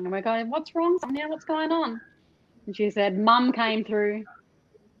crying, and we're going, "What's wrong, Sonia? What's going on?" And she said, "Mum came through."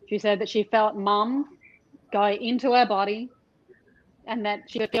 She said that she felt Mum go into her body, and that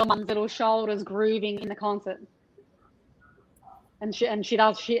she could feel Mum's little shoulders grooving in the concert. And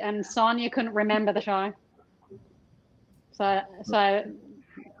Sonia couldn't remember the show. So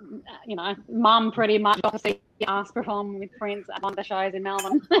Mum pretty much got to see us perform with Twinz at one of the shows in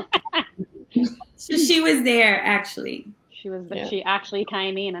Melbourne. So she was there, actually. She actually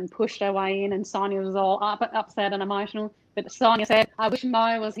came in and pushed her way in, and Sonia was all upset and emotional. But Sonia said, "I wish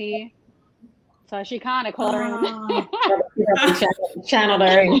Mo was here." So she kind of caught her in. Channeled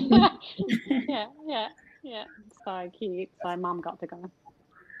her in. Yeah. So cute. So Mum got to go.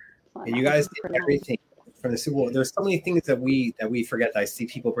 So and you guys did everything from the Super Bowl. There's so many things that we forget. I see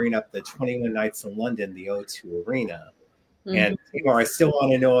people bringing up the 21 Nights in London, the O2 Arena. Mm-hmm. And Tamar, I still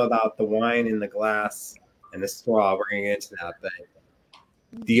want to know about the wine in the glass and the straw. We're going to get into that. But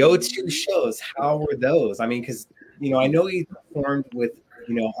the O2 shows, how were those? I mean, because, I know he performed with,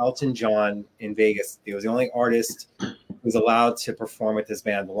 Elton John in Vegas. He was the only artist who was allowed to perform with this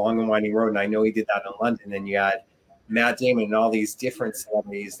band, The Long and Winding Road. And I know he did that in London. And you had Matt Damon and all these different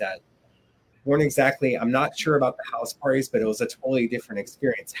celebrities that weren't exactly, I'm not sure about the house parties, but it was a totally different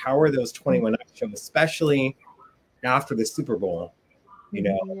experience. How were those 21 night shows, especially after the Super Bowl,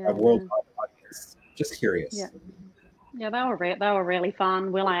 a worldwide audience? Just curious. Yeah, they were really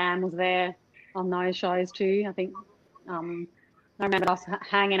fun. Will.i.am was there on those shows too. I think I remember us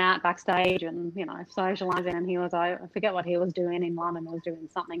hanging out backstage and, socializing, and I forget what he was doing in London. He was doing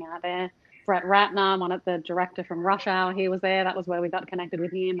something out there. Brett Ratner, one of the director from Rush Hour, he was there. That was where we got connected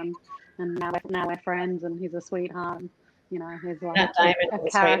with him, and now we're friends, and he's a sweetheart. He's like Matt Damon, a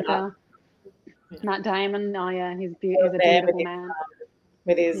character. Matt Damon, oh yeah, he's a beautiful man.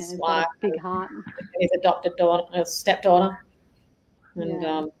 With his wife, big heart, his adopted daughter, stepdaughter,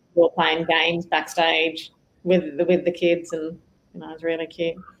 and we were playing games backstage with the kids, and it was really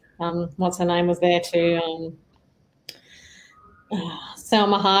cute. What's her name was there too?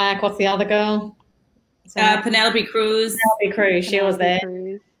 Selma Hayek. What's the other girl? Penelope Cruz. She was there.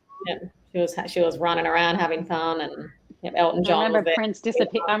 Yeah, she was running around having fun, and Elton John. I remember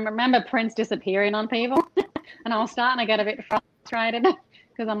Prince disappearing on people, and I was starting to get a bit frustrated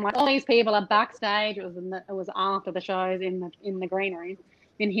because I'm like, all these people are backstage. It was after the shows in the green room,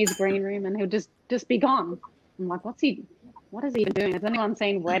 in his green room, and he'll just be gone. I'm like, what is he even doing? Has anyone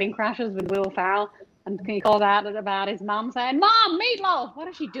seen Wedding Crashers with Will Ferrell? And he called out about his mum saying, "Mom, Meatloaf, what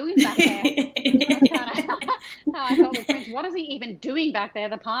is she doing back there?" I told the Prince, what is he even doing back there?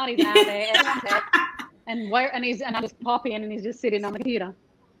 The party's out there, everyone's there. And I just pop in, and he's just sitting on the computer.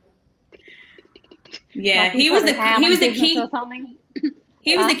 Yeah, like he was the king. Or something.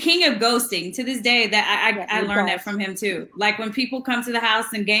 He was the king of ghosting. To this day, that I learned that from him too. Like when people come to the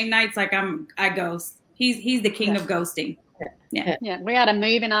house and game nights, like I ghost. He's the king of ghosting. Yeah. We had a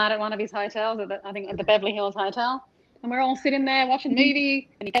movie night at one of his hotels, I think at the Beverly Hills Hotel, and we're all sitting there watching a movie,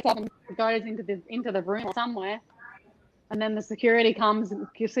 and he gets up and goes into the room or somewhere, and then the security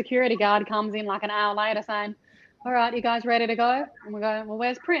guard comes in like an hour later saying, "All right, you guys ready to go?" And we go, "Well,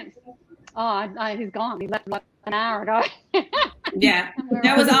 where's Prince?" "Oh, he's gone. He left like an hour ago." Yeah,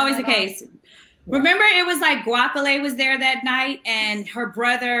 that was always the case. Remember, it was like Guacamole was there that night, and her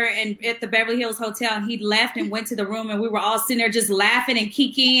brother, and at the Beverly Hills Hotel, and he left and went to the room, and we were all sitting there just laughing and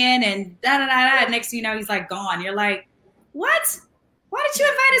kikiing and da da da da. Next thing you know, he's like gone. You're like, what? Why did you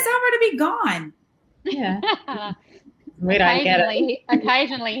invite us over to be gone? Yeah, we don't get it.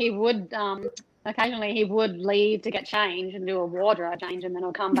 Occasionally he would leave to get changed and do a wardrobe change, and then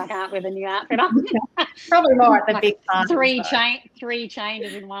he'll come back out with a new outfit on. Probably more at the big parties. Three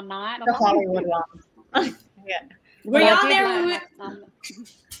changes in one night. The Hollywood ones. Yeah. Were y'all there?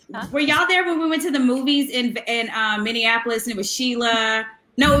 Were y'all there when we went to the movies in Minneapolis, and it was Sheila?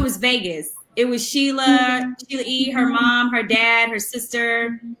 No, it was Vegas. It was Sheila E., her mom, her dad, her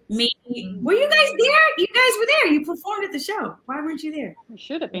sister, me. Were you guys there? You guys were there. You performed at the show. Why weren't you there? We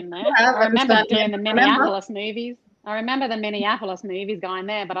should have been there. I remember doing the Minneapolis movies. I remember the Minneapolis movies going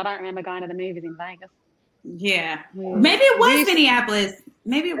there, but I don't remember going to the movies in Vegas. Yeah. Maybe it was Minneapolis.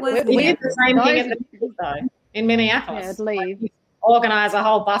 Maybe it was. We did the same thing at the movies, though, in Minneapolis. Yeah, leave. Organize a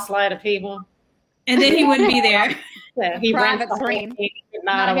whole busload of people. And then he wouldn't be there. Yeah, he private screen. He'd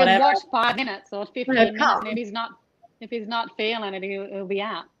watch 5 minutes or 15 minutes. And if he's not feeling it, he'll be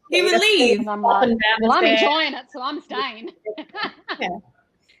out. He would leave. And I'm like, well, I'm enjoying it, so I'm staying. Yeah.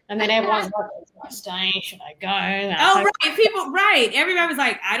 And then everyone's like, "Am I staying? Should I go?" Right. Everybody was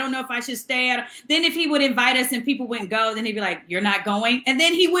like, I don't know if I should stay. Then if he would invite us and people wouldn't go, then he'd be like, "You're not going." And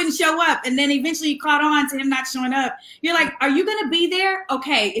then he wouldn't show up. And then eventually you caught on to him not showing up. You're like, "Are you going to be there?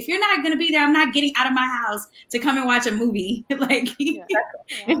 Okay. If you're not going to be there, I'm not getting out of my house to come and watch a movie." Like,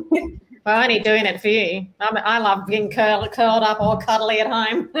 Well, only doing it for you. I love being curled up or cuddly at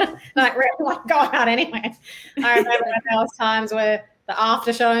home. Like, really like going out anyway. I remember when there was times where the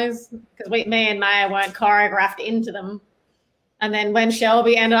after shows, because me and Maya weren't choreographed into them, And then when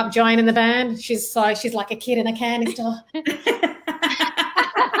Shelby ended up joining the band, she's like a kid in a candy store.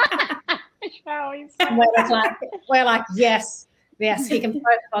 And we're like, yes, he can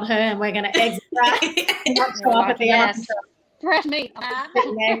focus on her, and we're going to exit that. Fresh meat.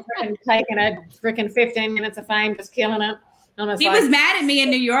 Taking a freaking 15 minutes of fame, just killing it. He was mad at me in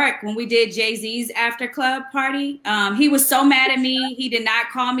New York when we did Jay-Z's after club party. He was so mad at me. He did not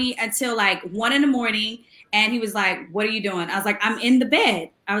call me until like 1 a.m. And he was like, "What are you doing?" I was like, "I'm in the bed."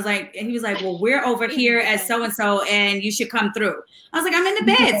 I was like, and he was like, "Well, we're over here at so-and-so and you should come through." I was like, "I'm in the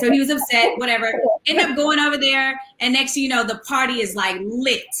bed." So he was upset, whatever. End up going over there. And next thing you know, the party is like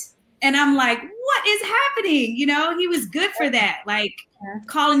lit. And I'm like, what is happening? You know, he was good for that. Like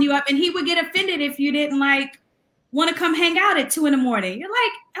calling you up, and he would get offended if you didn't like want to come hang out at 2 a.m. You're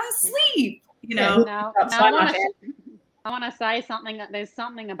like, I'm asleep, you know? I want to say something. There's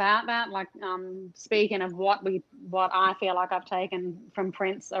something about that. Like, speaking of what I feel like I've taken from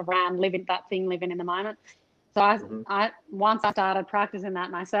Prince around living in the moment. So I once I started practicing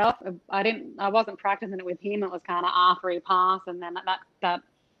that myself. I wasn't practicing it with him. It was kind of after he passed, and then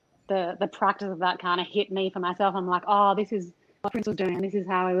the practice of that kind of hit me for myself. I'm like, oh, this is what Prince was doing. This is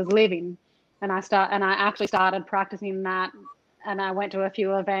how he was living. And I actually started practicing that. And I went to a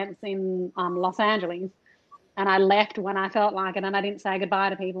few events in Los Angeles. And I left when I felt like it, and I didn't say goodbye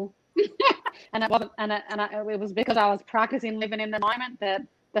to people. And it wasn't, it was because I was practicing living in the moment that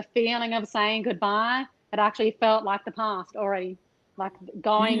the feeling of saying goodbye, it actually felt like the past already. Like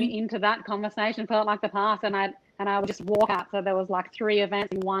going into that conversation felt like the past, and I would just walk out. So there was like 3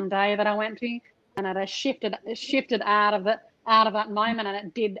 events in one day that I went to, and it shifted out of that moment,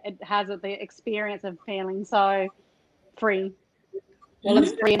 and it has the experience of feeling so free. Well,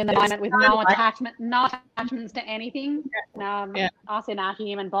 it's free in the moment with no attachments to anything. Us in our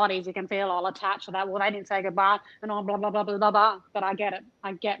human bodies, you can feel all attached to that. Well, they didn't say goodbye and all blah, blah, blah, blah, blah, blah. But I get it.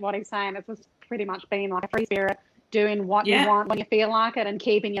 I get what he's saying. It's just pretty much being like a free spirit, doing what you want when you feel like it, and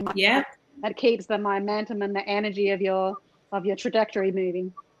keeping your that keeps the momentum and the energy of your trajectory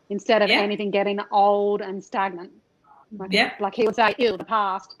moving instead of anything getting old and stagnant. Like he would say, ew, the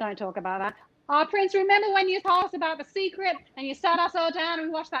past, don't talk about that. Oh, Prince, remember when you told us about The Secret and you sat us all down and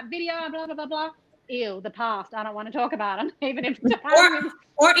we watched that video, blah, blah, blah, blah. Ew, the past. I don't want to talk about it, even if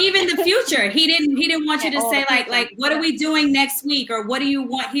or even the future. He didn't want you to say like what are we doing next week, or what do you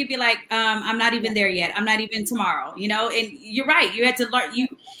want? He'd be like, I'm not even there yet. I'm not even tomorrow. You know, and you're right. You had to learn.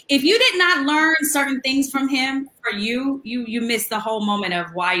 If you did not learn certain things from him, for you missed the whole moment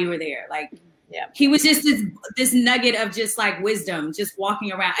of why you were there. Like. Yeah, he was just this nugget of just like wisdom, just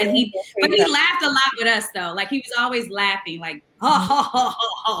walking around, and he laughed a lot with us though. Like he was always laughing, like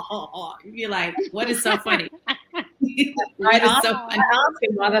You're like, what is so funny? I asked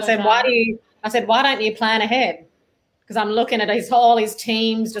him once. I said, why don't you plan ahead? Because I'm looking at all his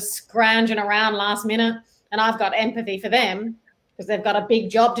teams just scrounging around last minute, and I've got empathy for them because they've got a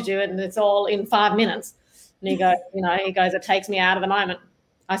big job to do, and it's all in 5 minutes. And he goes, it takes me out of the moment.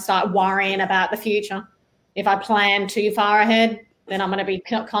 I start worrying about the future. If I plan too far ahead, then I'm going to be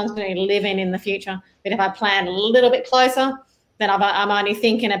constantly living in the future. But if I plan a little bit closer, then I'm only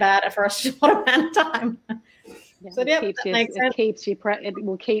thinking about it for a short amount of time. So it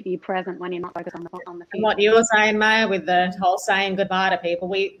will keep you present when you're not focused on the future. And what you were saying, Maya, with the whole saying goodbye to people,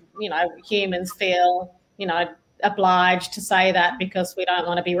 we, humans feel, obliged to say that because we don't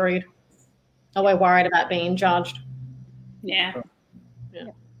want to be rude, or we're worried about being judged. Yeah.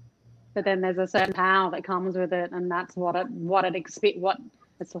 But then there's a certain power that comes with it, and that's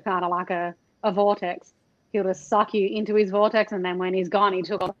it's kind of like a vortex. He'll just suck you into his vortex, and then when he's gone, he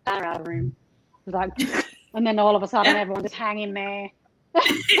took all the power out of the room. It's like, and then all of a sudden, everyone's just hanging there,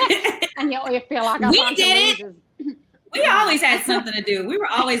 and you feel like we did it. We always had something to do. We were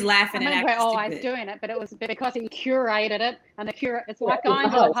always laughing and acting we're always stupid. doing it, but it was because he curated it, and it's like going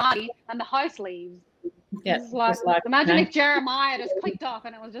to a party and the host leaves. Yeah, imagine if Jeremiah just clicked off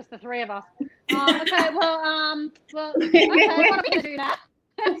and it was just the 3 of us. Okay, well, what are we gonna do now?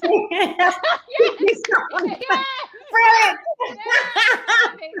 Brilliant!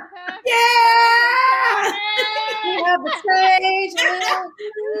 We have the stage.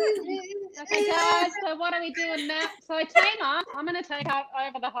 Okay, guys. So what are we doing now? So Tamar, I'm going to take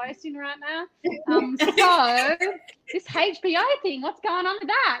over the hosting right now. So this HBO thing, what's going on with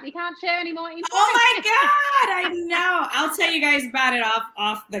that? You can't share any more info. Oh my God, I know. I'll tell you guys about it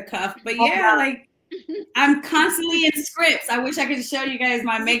off the cuff. But I'm constantly in scripts. I wish I could show you guys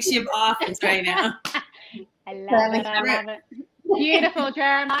my makeshift office right now. I love it. Beautiful,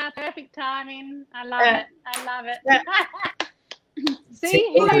 Jeremiah. Perfect timing. I love it.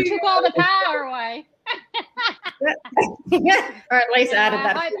 See, he took all the power away. Or at least added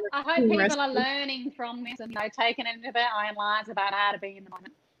that. I hope people are learning from this and taking it into their own lives about how to be in the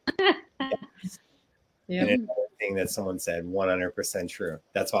moment. Yeah. And another thing that someone said, 100% true.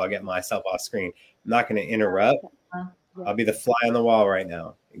 That's why I'll get myself off screen. I'm not going to interrupt. I'll be the fly on the wall right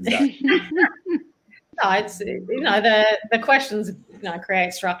now. Exactly. No, it's the questions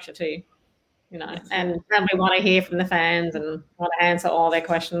create structure too, and we want to hear from the fans and want to answer all their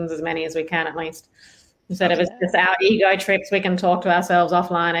questions, as many as we can at least. Instead of it's just our ego trips, we can talk to ourselves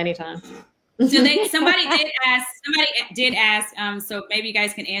offline anytime. So somebody did ask, so maybe you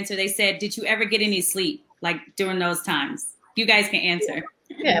guys can answer. They said, did you ever get any sleep like during those times? You guys can answer.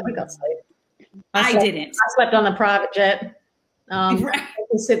 Yeah, we got sleep. I didn't. I slept on the private jet. Right. I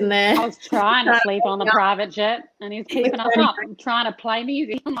was sitting there. I was trying to sleep on the private jet, and he's keeping us up. I'm trying to play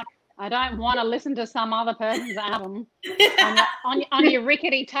music. I'm like, I don't want to listen to some other person's album on your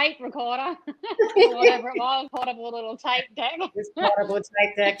rickety tape recorder, whatever it was, portable little tape deck. This portable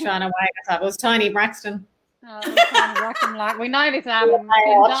tape deck trying to wake us up. It was Tony Braxton. Tony Braxton, like, we know this album.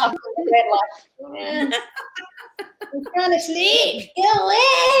 I'm trying to sleep. Go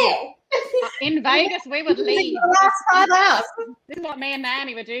away. In Vegas, we would leave. This is what me and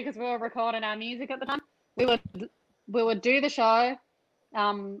Naomi would do because we were recording our music at the time. We would do the show.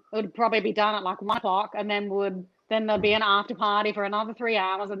 It would probably be done at like 1 o'clock, and then there'd be an after party for another 3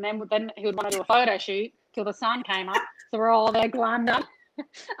 hours, and then he would want to do a photo shoot till the sun came up. So we're all there glummed up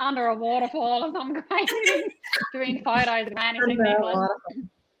under a waterfall or some crazy doing photos of Manny Nicholas.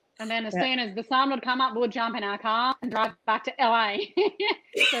 And then as soon as the sun would come up, we would jump in our car and drive back to LA.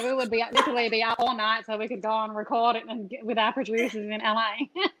 So we would literally be up all night so we could go and record it and with our producers in LA.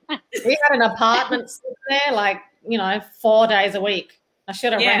 We had an apartment there, 4 days a week. I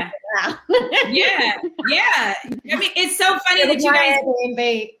should have rented it out. Yeah. I mean, it's so funny that you guys.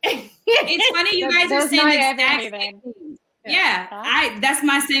 It's funny you guys are saying the exact same thing. Yeah, that's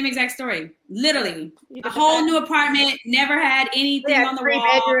my same exact story. Literally, a whole new apartment, never had anything on the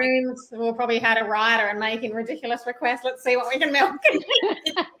wall. 3 bedrooms. We'll probably had a writer and making ridiculous requests. Let's see what we can milk in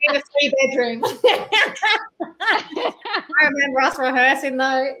a 3 bedroom. I remember us rehearsing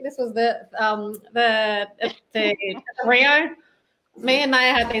though. This was the Rio. Me and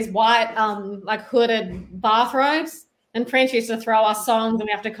Naya had these white hooded bathrobes, and Prince used to throw us songs, and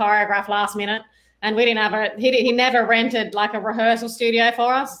we have to choreograph last minute. And we didn't have he never rented like a rehearsal studio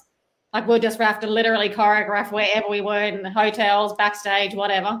for us. Like we'd just have to literally choreograph wherever we were, in the hotels, backstage,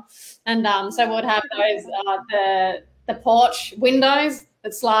 whatever. And so we'd have those the porch windows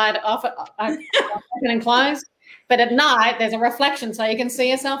that slide off open and closed. But at night there's a reflection so you can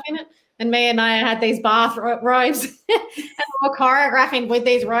see yourself in it. And me and I had these bathrobes and we were choreographing with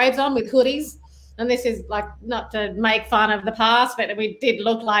these robes on with hoodies. And this is like not to make fun of the past, but we did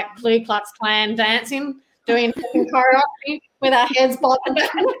look like Ku Klux Klan dancing, doing choreography with our heads bobbing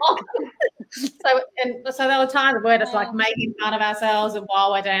back and forth. So there were times we're just like making fun of ourselves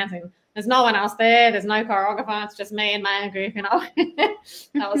while we're dancing. There's no one else there. There's no choreographer. It's just me and my group, That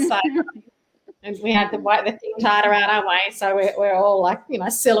was so funny. And we had the thing tied around our waist, so we're all like,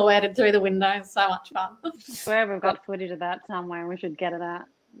 silhouetted through the window. So much fun. I swear we've got footage of that somewhere. We should get it out.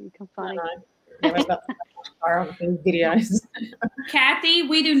 You can find it. Yeah, we've got videos. Kathy,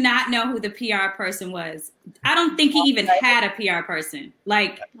 we do not know who the PR person was. I don't think he even had a PR person.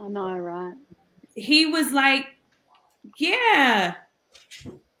 Like, I know, right? He was like, yeah.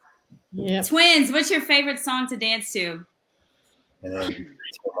 Twins, what's your favorite song to dance to? And then two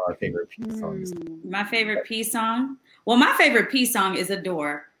of our favorite peace songs. My favorite peace song? Well, my favorite peace song is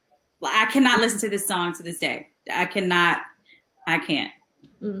Adore. I cannot listen to this song to this day. I can't. I can't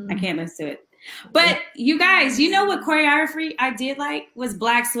listen to it. But you guys, you know what choreography I did like was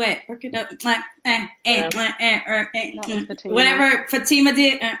Black Sweat. Work it up. Whatever Fatima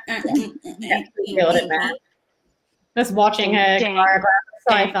did. Killed it, man. Just watching her choreograph.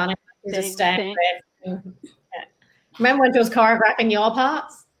 So funny. Just standing there. Remember when she was choreographing your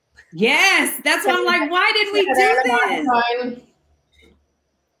parts? Yes. That's why I'm like, why did we do this?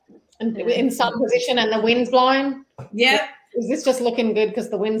 And in some position and the wind's blowing. Yep. Is this just looking good because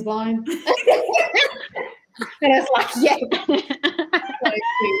the wind's blowing? And it's like, yeah.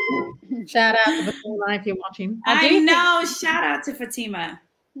 Shout out to Fatima if you're watching. I know. Shout out to Fatima.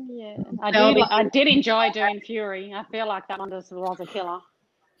 Yeah, I did enjoy doing Fury. I feel like that one just was a killer.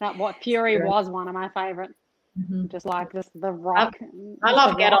 Fury was one of my favorites. Mm-hmm. Just like the rock. I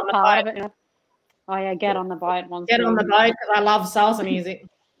love Get on the Boat. Oh yeah, Get on the Boat. Get on the Boat because I love salsa music,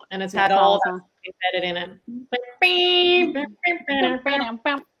 and it's had all that embedded in it.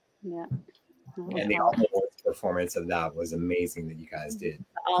 Yeah. And the Alma Awards performance of that was amazing that you guys did.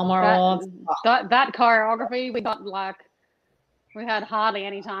 Alma Awards. That choreography, we had hardly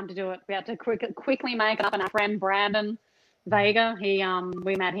any time to do it. We had to quickly make it up, and our friend Brandon Vega,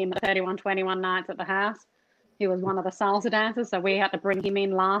 we met him at 3121 nights at the house. He was one of the salsa dancers, so we had to bring him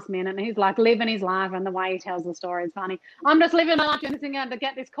in last minute. And he's like living his life, and the way he tells the story is funny. I'm just living my life, to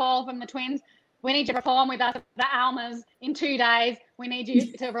get this call from the Twinz. We need you to perform with us at the Almas in 2 days. We need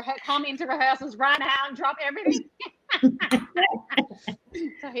you to come into rehearsals right now and drop everything.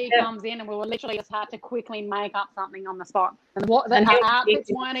 So he comes in, and we were literally just had to quickly make up something on the spot. And our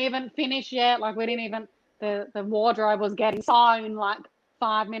outfits weren't even finished yet. Like, we didn't even, the wardrobe was getting sewn like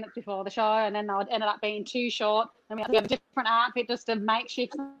 5 minutes before the show, and then they ended up being too short. And we had to have a different outfit just to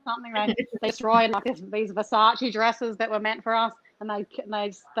makeshift something. They destroyed like these Versace dresses that were meant for us, and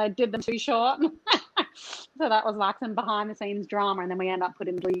they did them too short. So that was like some behind the scenes drama, and then we ended up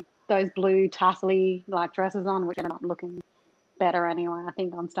putting those blue tassely like dresses on, which ended up looking better anyway, I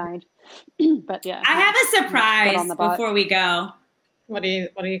think, on stage. But yeah, I have a surprise before we go. What do you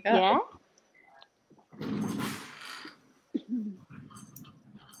got? Yeah.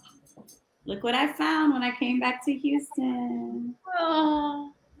 Look what I found when I came back to Houston.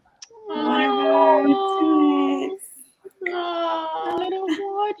 Oh, A little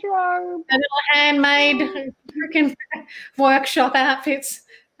wardrobe. A little handmade freaking workshop outfits.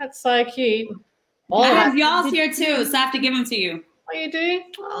 That's so cute. I have y'all's here too, so I have to give them to you. Oh, you do?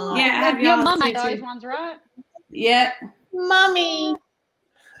 Oh, yeah, I have your y'all's mum too. made those ones, right? Yep. Mummy.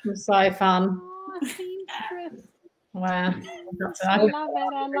 It's so fun. Oh, seamstress. Wow. I love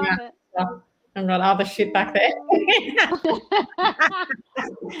it. I've got other shit back there.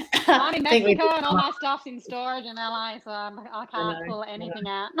 I'm in Mexico and all my stuff's in storage in LA, so I can't pull anything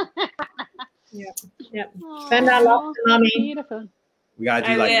out. Yep. Send our love to Mummy. Beautiful. We gotta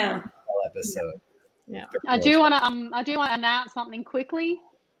do a whole episode. Yeah. I do want to announce something quickly.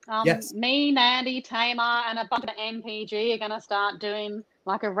 Yes. Me, Nandy, Tamar, and a bunch of MPG are going to start doing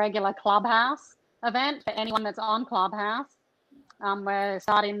like a regular Clubhouse event for anyone that's on Clubhouse. We're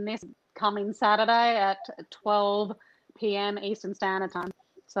starting this coming Saturday at 12 p.m. Eastern Standard Time.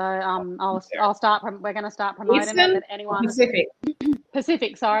 So I'll start. We're going to start promoting Eastern? it. That anyone Pacific.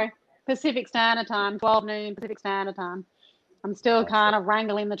 Pacific Standard Time, 12 noon Pacific Standard Time. I'm still kind of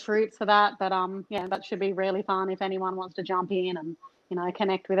wrangling the troops for that, but that should be really fun if anyone wants to jump in and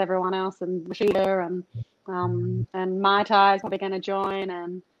connect with everyone else, and Rashida and Mai Tai is probably going to join,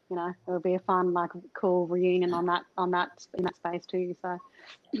 and it'll be a fun, like, cool reunion in that space too. So,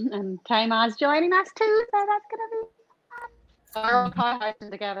 and Tamar's joining us too, so that's going to be fun. So we're all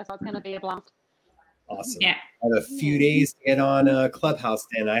co-hosting together, so it's going to be a blast. Awesome. Yeah. I have a few days to get on Clubhouse,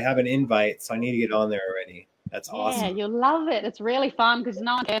 then. I have an invite, so I need to get on there already. That's awesome. Yeah, you'll love it. It's really fun because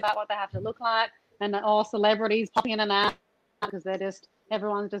no one cares about what they have to look like, and all celebrities popping in and out because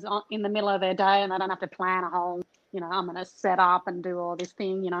everyone's just in the middle of their day, and they don't have to plan a whole, I'm going to set up and do all this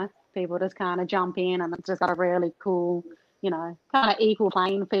thing, People just kind of jump in, and it's just got a really cool, kind of equal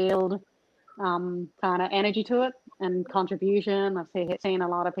playing field kind of energy to it and contribution. I've seen a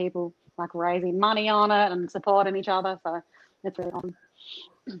lot of people like raising money on it and supporting each other, so it's really fun.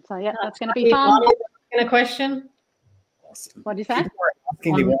 So yeah, that's going to be fun. A question? Awesome. What did you say? People are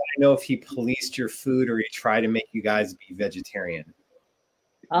asking, they want to know if he policed your food or he tried to make you guys be vegetarian.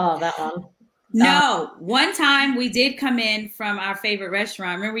 Oh, that one. No, one time we did come in from our favorite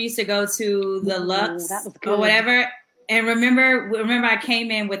restaurant. Remember, we used to go to the Lux or whatever. And remember I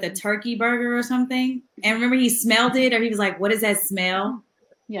came in with a turkey burger or something. And remember he smelled it, or he was like, "What does that smell?"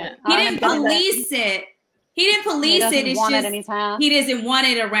 Yeah, he didn't police it. He didn't police it. It's just he doesn't want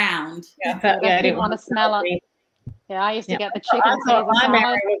it around. Yeah, I didn't want to smell it. Yeah, I used to get the chicken Caesar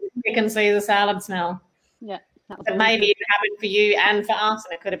salad. The chicken Caesar salad smell. Yeah. But maybe it happened for you and for us,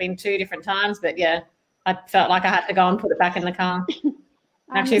 and it could have been 2 different times. But yeah, I felt like I had to go and put it back in the car.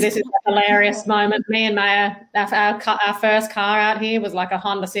 Actually, this is a hilarious moment. Me and Maya, our first car out here was like a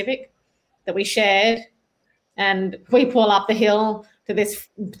Honda Civic that we shared, and we pull up the hill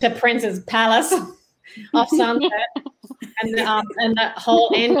to Prince's Palace off Sunset, and the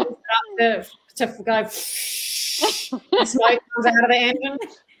whole engine starts to go. The smoke comes out of the engine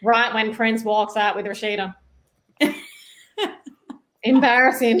right when Prince walks out with Rashida.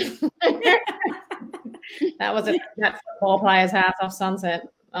 Embarrassing. That's a football player's house off Sunset.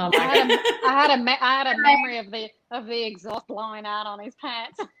 Oh my God. I had a memory of the exhaust blowing out on his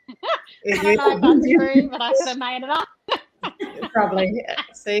pants. I don't know if that's true, but I could have made it up. Probably.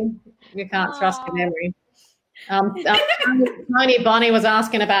 See, you can't trust your memory. Tony Bonnie was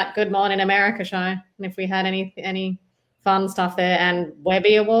asking about Good Morning America show, and if we had any fun stuff there. And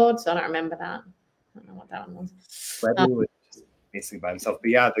Webby Awards. I don't remember that. I don't know what that one was. Webby was just basically by himself.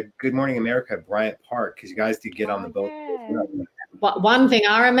 But yeah, the Good Morning America at Bryant Park, because you guys did get on the boat. Yeah. One thing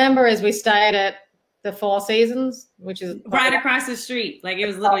I remember is we stayed at the Four Seasons, which is right across the street. Like it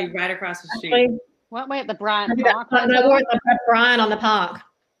was literally right across the street. Actually, Weren't we at the Bryant Park? no, we're at Brian on the Park.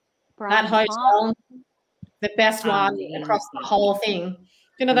 Bryant That hotel, Park? the best one Amazing. across the whole thing.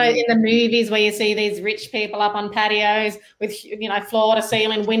 You know, those in the movies where you see these rich people up on patios with, you know, floor to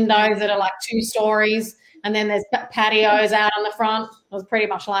ceiling windows that are like 2 stories, and then there's patios out on the front. It was pretty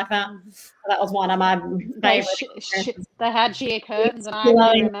much like that. That was one of my favorites. They had sheer curtains, and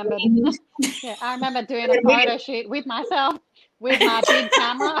I remember. Yeah, I remember doing a photo shoot with myself with my big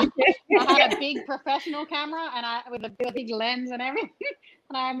camera. I had a big professional camera, and with a big lens and everything.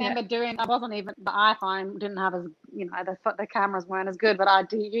 And I remember doing. I wasn't even the iPhone didn't have as the cameras weren't as good, but I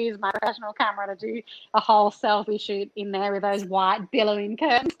did use my professional camera to do a whole selfie shoot in there with those white billowing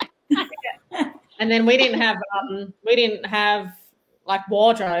curtains. And then we didn't have like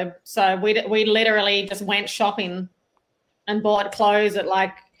wardrobe, so we literally just went shopping and bought clothes at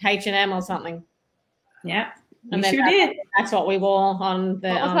like H&M or something. Yeah, and we then sure did. That's what we wore on the.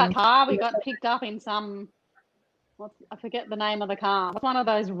 What was that car we got picked up in some? I forget the name of the car. It's one of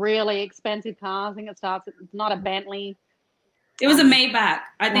those really expensive cars. I think it's not a Bentley. It was a Maybach.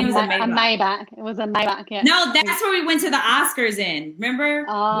 I think it was a Maybach. A Maybach. It was a Maybach, yeah. No, that's where we went to the Oscars in. Remember?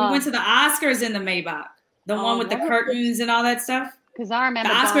 We went to the Oscars in the Maybach. The one with the curtains and all that stuff. Because I remember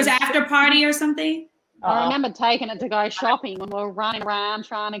the Oscars after party or something. I remember taking it to go shopping when we were running around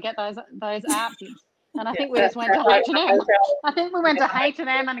trying to get those outfits. And I think we just went to H&M. I think we went to H&M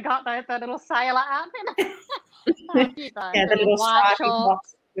and got the little sailor outfit. Yeah, the little white stripy shorts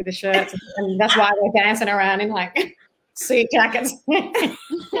tops with the shirts. And that's why we're dancing around in like suit jackets.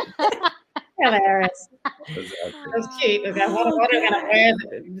 Hilarious. It was cute. What are we going to wear?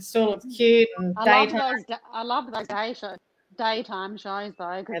 It still looks cute and daytime. I love those daytime shows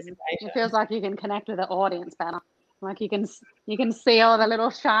though, because it feels like you can connect with the audience better. Like you can see all the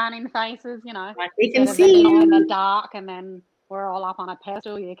little shining faces, you know. Like we can see in the dark, and then we're all up on a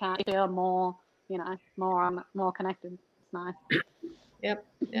pedestal. You can't feel more, you know, more connected. It's nice. Yep.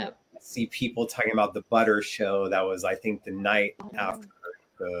 I see people talking about the Butter show. That was, I think, the night after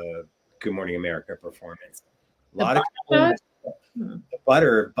the Good Morning America performance. A lot of people, the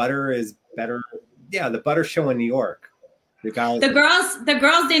Butter is better. Yeah, the Butter show in New York. The girls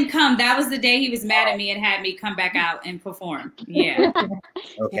didn't come. That was the day he was mad at me and had me come back out and perform. Yeah.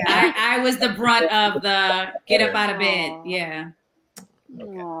 Okay. I was the brunt of the get up out of bed. Yeah. But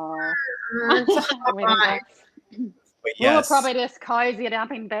we were probably just cozied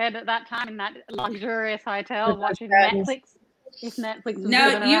up in bed at that time in that luxurious hotel watching Netflix. If Netflix was no,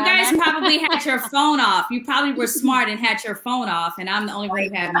 you guys probably had your phone off. You probably were smart and had your phone off, and I'm the only one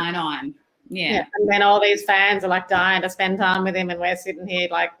who had mine on. Yeah. And then all these fans are like dying to spend time with him, and we're sitting here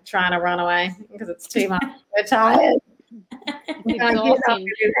like trying to run away because it's too much. We're tired. We can't get up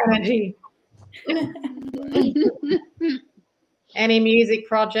with his energy. Any music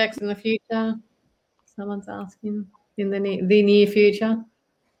projects in the future? Someone's asking. In the near future?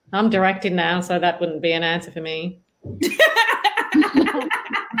 I'm directing now, so that wouldn't be an answer for me.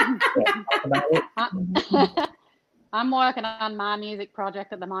 I'm working on my music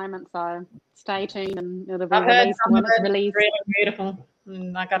project at the moment, so stay tuned and it'll be released when it's released. Really beautiful.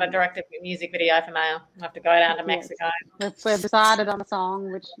 I got a directed music video for Mail. I have to go down to Mexico. We've decided on a song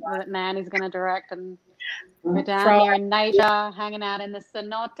that Nanny's going to direct, and we're down here in nature, hanging out in the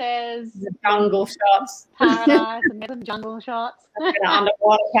cenotes, the jungle shots, paradise, and some jungle shots.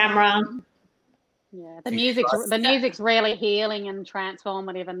 Underwater camera. Yeah, the music's really healing and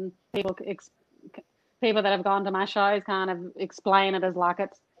transformative, and people that have gone to my shows kind of explain it as like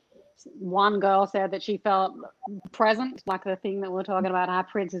it's. One girl said that she felt present, like the thing that we're talking about. Our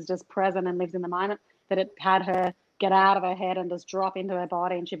Prince is just present and lives in the moment. That it had her get out of her head and just drop into her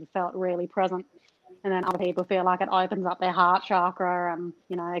body, and she felt really present. And then other people feel like it opens up their heart chakra and,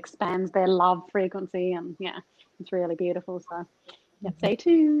 you know, expands their love frequency, and yeah, it's really beautiful. So yeah, stay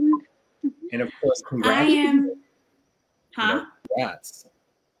tuned. And of course, congrats. I am. Huh? Congrats.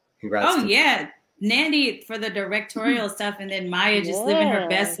 Oh yeah. Nandy for the directorial stuff, and then Maya just living her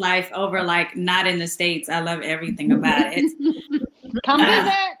best life over, like, not in the States. I love everything about it. Come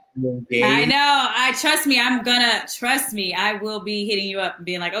visit. I know. Trust me. I will be hitting you up and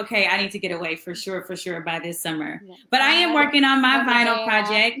being like, okay, I need to get away for sure by this summer. Yeah. But I am working on my vinyl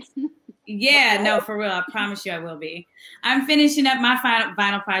project. Yeah, no, for real. I promise you I will be. I'm finishing up my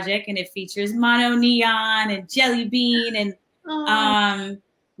vinyl project, and it features Mono Neon and Jelly Bean and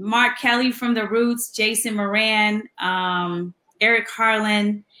Mark Kelly from The Roots, Jason Moran, Eric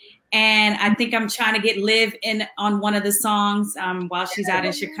Harlan, and I think I'm trying to get Liv in on one of the songs while she's out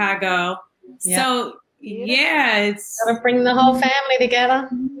in Chicago. Yeah. So yeah, it's Gotta bring the whole family together.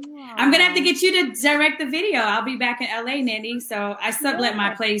 I'm gonna have to get you to direct the video. I'll be back in LA, Nandy. So I sublet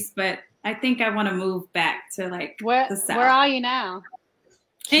my place, but I think I want to move back to like the South. Where are you now?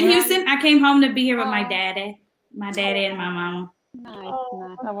 In Houston. I came home to be here with my daddy and my mama. Nice.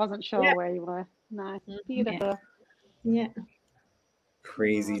 I wasn't sure where you were. Nice. Beautiful. Yeah.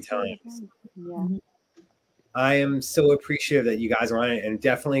 Crazy times. Yeah. I am so appreciative that you guys are on it, and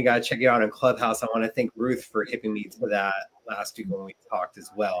definitely got to check it out in Clubhouse. I want to thank Ruth for hipping me to that last week when we talked as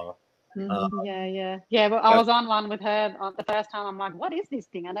well. Yeah. Well, I was on one with her the first time. I'm like, what is this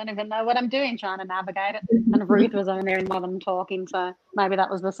thing? I don't even know what I'm doing trying to navigate it. And Ruth was on there and one of them talking, so maybe that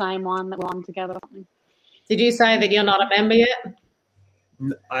was the same one that we're on together or something. Did you say that you're not a member yet?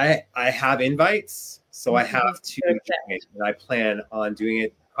 I have invites, so I have to join it, and I plan on doing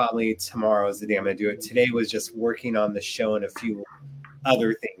it. Probably tomorrow is the day I'm going to do it. Today was just working on the show and a few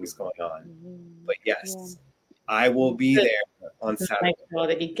other things going on. But yes, I will be there on Saturday. Make sure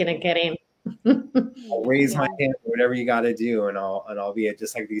that you're going to get in. I'll raise my hand, whatever you got to do, and I'll be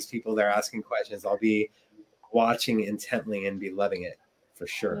just like these people that are asking questions. I'll be watching intently and be loving it for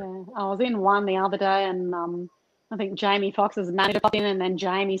sure. Yeah, I was in one the other day, and I think Jamie Foxx's manager popped in, and then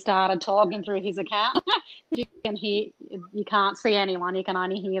Jamie started talking through his account. You can hear, you can't see anyone. You can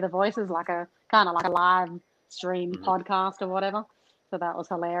only hear the voices, like a kind of like a live stream podcast or whatever. So that was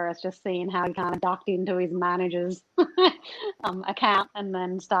hilarious, just seeing how he kind of ducked into his manager's account and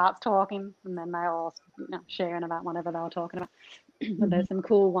then starts talking, and then they all sharing about whatever they were talking about. But there's some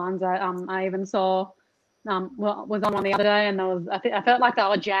cool ones. I even saw was on one the other day, and I felt like they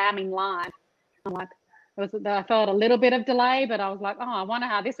were jamming live. I'm like, I felt a little bit of delay, but I was like, I wonder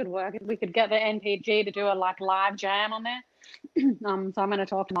how this would work if we could get the NPG to do a live jam on there. So I'm going to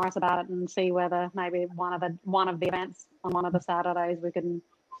talk to Morris about it and see whether maybe one of the events on one of the Saturdays we can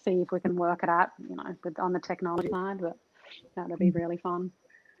see if we can work it out, on the technology side. But that would be really fun.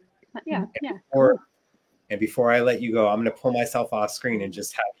 But yeah. Before I let you go, I'm going to pull myself off screen and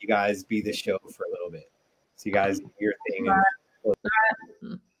just have you guys be the show for a little bit, so you guys do your thing.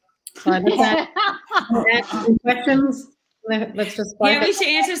 Questions? Let's just we should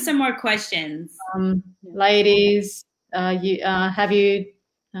answer some more questions. Ladies, where did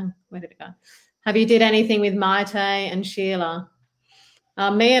it go? Have you did anything with Maite and Sheila?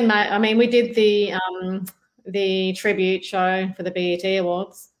 We did the tribute show for the BET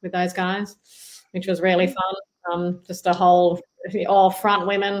Awards with those guys, which was really fun. Just a whole all front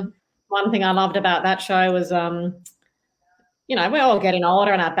women. One thing I loved about that show was we're all getting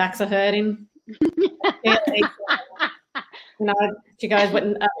older and our backs are hurting. She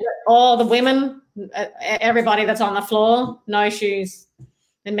goes, all the women, everybody that's on the floor, no shoes.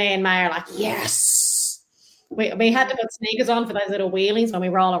 And me and May are like, yes. We had to put sneakers on for those little wheelies when we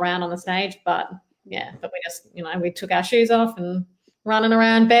roll around on the stage. But we just, we took our shoes off and running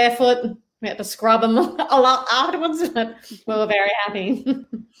around barefoot. We had to scrub them a lot afterwards, but we were very happy.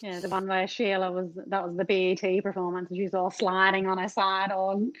 Yeah, the one where Sheila that was the BET performance. She was all sliding on her side,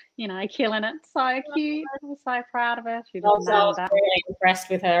 all, killing it. So cute. I was so proud of her. She was really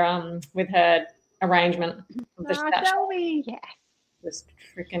impressed with her arrangement. Shelby, yes. Just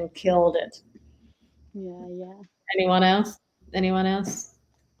freaking killed it. Yeah. Anyone else?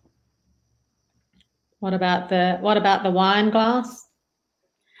 What about the wine glass?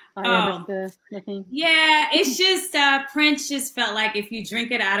 The thing. Yeah, it's just Prince just felt like if you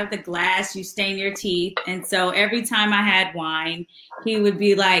drink it out of the glass, you stain your teeth. And so every time I had wine, he would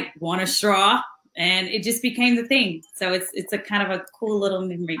be like, want a straw? And it just became the thing. So it's a kind of a cool little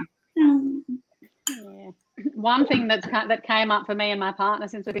memory. Yeah. One thing that came up for me and my partner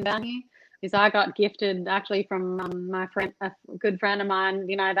since we've been down here is I got gifted actually from my friend, a good friend of mine,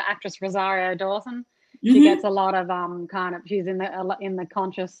 the actress Rosario Dawson. She gets a lot of she's in the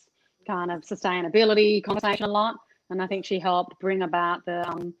conscious kind of sustainability conversation a lot, and I think she helped bring about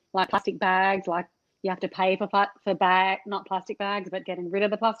the like plastic bags. Like you have to pay for not plastic bags, but getting rid of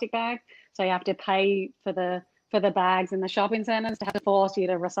the plastic bags. So you have to pay for the bags in the shopping centres to have to force you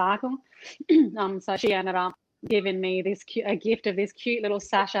to recycle. So she ended up giving me a gift of this cute little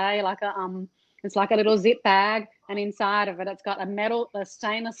sachet, it's like a little zip bag, and inside of it, it's got a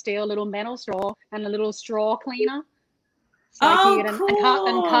stainless steel little metal straw and a little straw cleaner. So cool.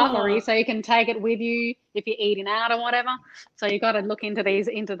 And cutlery, so you can take it with you if you're eating out or whatever. So you got to look into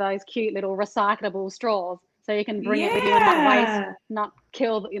those cute little recyclable straws, so you can bring it with you and not waste, not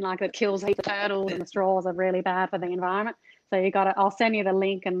kill. It kills heaps of turtles, and the straws are really bad for the environment. So you got to. I'll send you the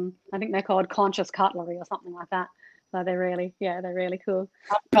link, and I think they're called Conscious Cutlery or something like that. So they're really cool.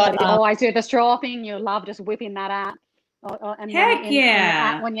 But you always do the straw thing. You love just whipping that out. And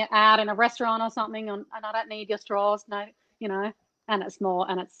Heck when you're out in a restaurant or something, and I don't need your straws, no, and it's more,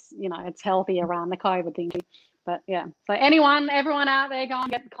 and it's it's healthy around the COVID thing. But yeah, so everyone out there, go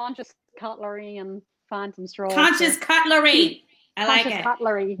and get Conscious Cutlery and find some straws. Conscious Cutlery, I like it.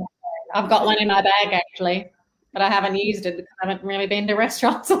 Cutlery. I've got one in my bag actually, but I haven't used it because I haven't really been to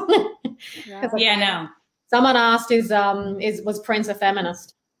restaurants. No. Someone asked, was Prince a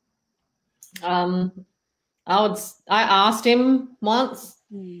feminist? I asked him once.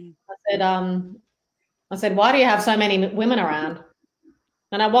 I said, why do you have so many women around?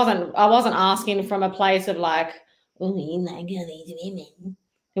 And I wasn't asking from a place of like, oh, you like all these women.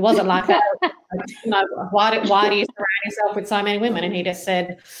 It wasn't like that. Why do you surround yourself with so many women? And he just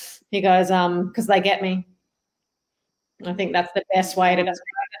said, he goes, because they get me. I think that's the best way to describe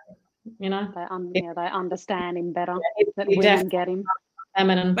it. They understand him better. That women get him.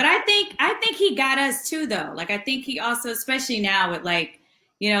 Feminine. But I think he got us too, though. Like, I think he also, especially now with like,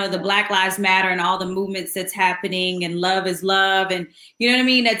 the Black Lives Matter and all the movements that's happening, and love is love. And you know what I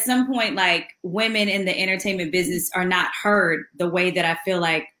mean? At some point, like, women in the entertainment business are not heard the way that I feel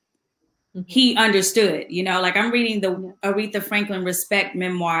like he understood, like I'm reading the Aretha Franklin Respect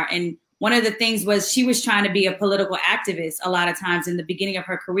memoir. And one of the things was she was trying to be a political activist a lot of times in the beginning of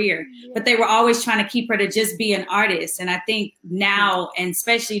her career, but they were always trying to keep her to just be an artist. And I think now, and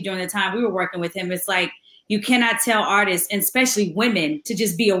especially during the time we were working with him, it's like, you cannot tell artists, and especially women, to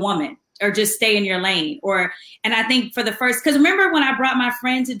just be a woman or just stay in your lane. And I think for the first, because remember when I brought my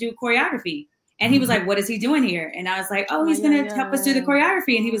friend to do choreography and he was like, what is he doing here? And I was like, oh, he's going to help us do the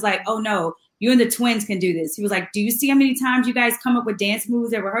choreography. And he was like, oh no, you and the twins can do this. He was like, do you see how many times you guys come up with dance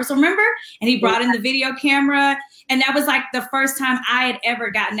moves at rehearsal? Remember? And he brought in the video camera. And that was like the first time I had ever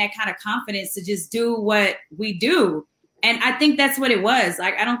gotten that kind of confidence to just do what we do. And I think that's what it was.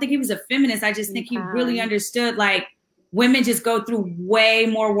 Like, I don't think he was a feminist. I just think he really understood, like, women just go through way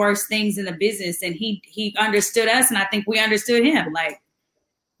more worse things in the business. And he understood us, and I think we understood him. Like,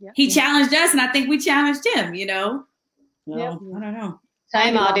 he challenged us, and I think we challenged him, So, I don't know.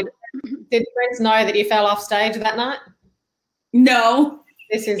 Tamar, did Prince know that you fell off stage that night? No.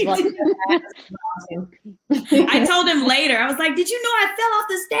 This is what I told him later. I was like, did you know I fell off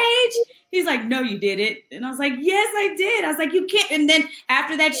the stage? He's like, no, you didn't. And I was like, yes, I did. I was like, you can't. And then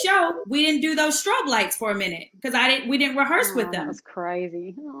after that show, we didn't do those strobe lights for a minute because we didn't rehearse with them. That's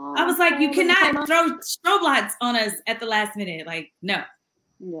crazy. I was like, you cannot throw strobe lights on us at the last minute. Like, no.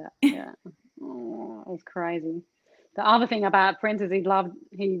 Yeah. Oh, it was crazy. The other thing about Prince is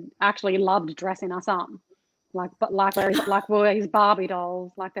he actually loved dressing us up. Like we're his Barbie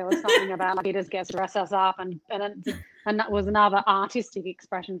dolls. Like there was something about like he just gets to dress us up, and that was another artistic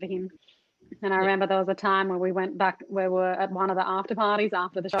expression for him. And I remember there was a time where we went back, we were at one of the after parties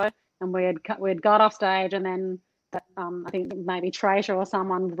after the show, and we had got off stage, and then I think maybe Tracia or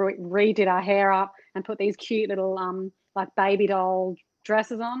someone redid our hair up and put these cute little like baby doll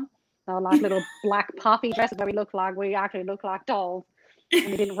dresses on. They were like little black puffy dresses where we actually looked like dolls. And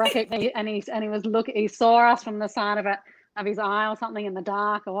he didn't recognize, and he saw us from the side of his eye or something in the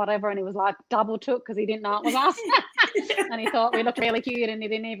dark or whatever, and he was like double took because he didn't know it was us. And he thought we looked really cute, and he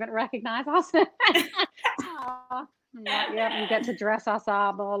didn't even recognize us. You get to dress us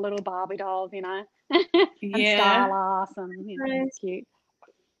up, all little Barbie dolls, and style us, and it's cute.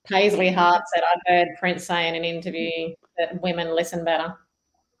 Paisley Hart said, I heard Prince say in an interview that women listen better.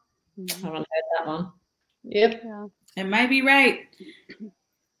 I haven't heard that one. Yep. Yeah. It might be right.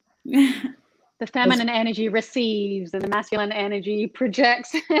 The feminine energy receives and the masculine energy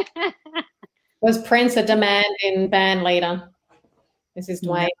projects. Was Prince a demanding band leader? This is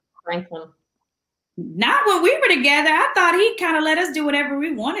Dwayne Franklin. Not when we were together. I thought he kind of let us do whatever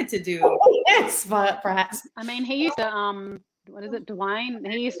we wanted to do. Yes, but perhaps. I mean, he used to, what is it, Dwayne?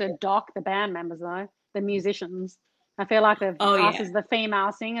 He used to dock the band members, though, the musicians. I feel like us as the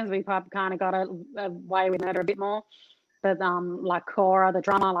female singers, we probably kind of got away with it a bit more. But like Cora, the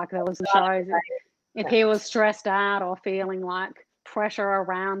drummer, like there was some shows. If he was stressed out or feeling like pressure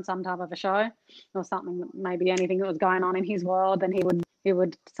around some type of a show or something, maybe anything that was going on in his world, then he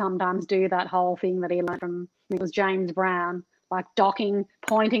would sometimes do that whole thing that he learned from, it was James Brown, like docking,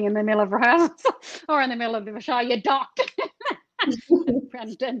 pointing in the middle of rehearsals or in the middle of the show, you docked.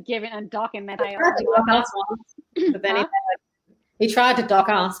 and docking that day. But then he tried to dock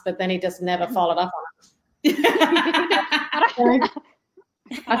us, but then he just never followed up on it.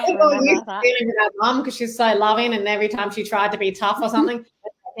 I think what we used to dealing with our mum because she's so loving, and every time she tried to be tough or something,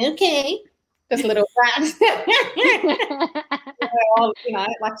 okay, just little rats.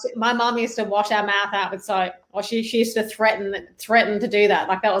 Like my mum used to wash our mouth out with soap, or she used to threaten to do that.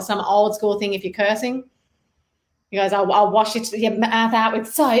 Like that was some old school thing. If you're cursing, he goes, "I'll wash your mouth out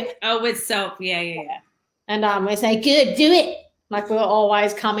with soap." Oh, with soap, yeah. And we say, "Good, do it." Like we were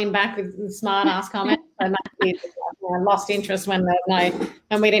always coming back with smart ass comments. So lost interest when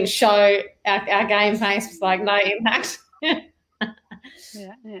we didn't show our game face was like no impact.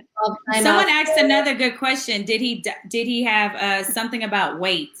 Yeah. Someone asked another good question. Did he have something about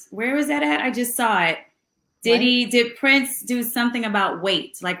weight? Where was that at? I just saw it. Did Prince do something about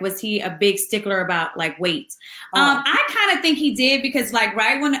weight? Like, was he a big stickler about like weight? I kind of think he did, because like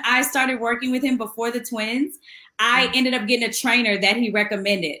right when I started working with him before the Twins, I ended up getting a trainer that he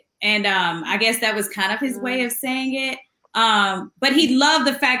recommended. And I guess that was kind of his way of saying it. But he loved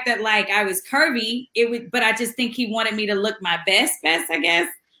the fact that like I was curvy. But I just think he wanted me to look my best, I guess.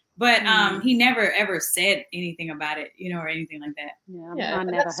 But he never ever said anything about it, or anything like that. Yeah, I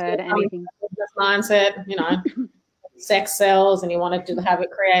never heard anything. Mindset, sex sells, and he wanted to have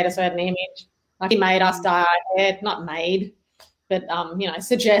it create a certain image. Like he made us dye our hair, not made, but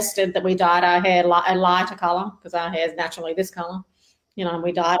suggested that we dyed our hair a lighter color, because our hair is naturally this color. And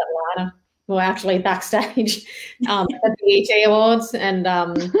we dyed it lighter. We were actually backstage at the BET Awards, and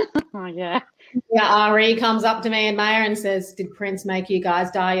Ari comes up to me and Maya and says, "Did Prince make you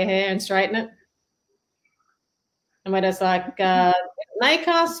guys dye your hair and straighten it?" And we're just like, make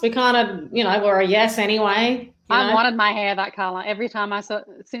us. We kind of, we're a yes anyway. I wanted my hair that color every time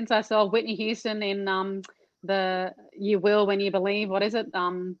since I saw Whitney Houston in the "You Will When You Believe." What is it?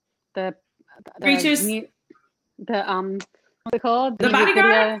 The Preachers. What's it called? The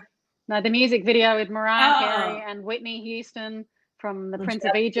Bodyguard. No, the music video with Mariah Carey and Whitney Houston from The Prince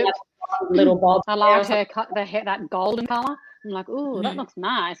of Egypt. Little bob. I liked her cut the hair that golden color. I'm like, ooh, that looks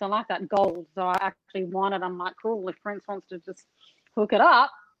nice. I like that gold. So I actually wanted. I'm like, cool. If Prince wants to just hook it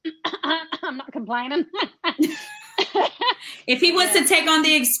up, I'm not complaining. If he wants to take on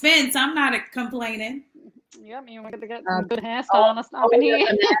the expense, I'm not complaining. Yep, you want to get some good hairstylists up in here.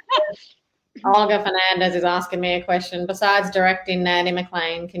 Olga Fernandez is asking me a question. Besides directing Nandy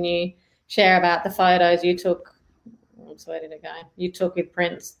McLean, can you share about the photos you took? Where did it go? You took with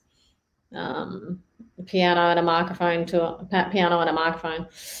Prince, piano and a microphone.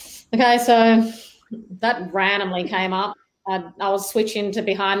 Okay, so that randomly came up. I was switching to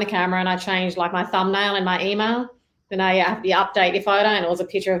behind the camera, and I changed like my thumbnail in my email. Then you update your photo, and it was a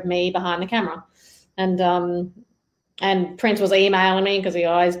picture of me behind the camera, and Prince was emailing me because he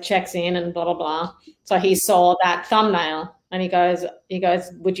always checks in and blah, blah, blah. So he saw that thumbnail and he goes,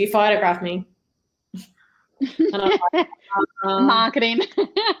 "Would you photograph me?" And I was like, marketing.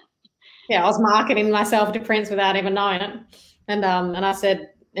 Yeah, I was marketing myself to Prince without even knowing it. And I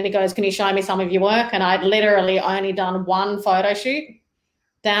said, and he goes, "Can you show me some of your work?" And I'd literally only done one photo shoot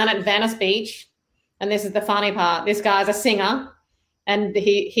down at Venice Beach. And this is the funny part. This guy's a singer, and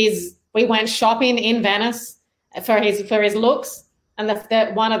we went shopping in Venice for his looks, and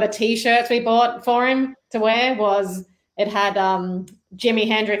one of the T-shirts we bought for him to wear had Jimi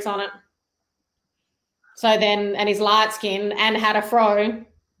Hendrix on it. So then, and he's light skin and had a fro,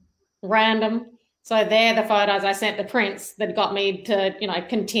 random. So they're the photos I sent to Prince that got me to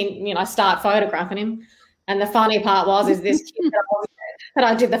continue start photographing him. And the funny part is this kid that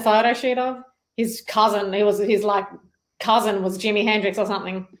I did the photo shoot of, his cousin. His cousin was Jimi Hendrix or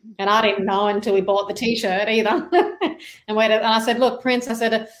something, and I didn't know until we bought the T-shirt either. and I said, "Look, Prince," I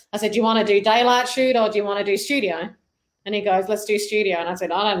said, "Do you want to do daylight shoot or do you want to do studio?" And he goes, "Let's do studio." And I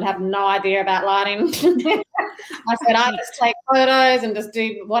said, "I don't have no idea about lighting." I said, "I just take photos and just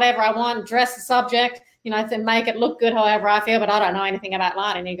do whatever I want, dress the subject, to make it look good however I feel, but I don't know anything about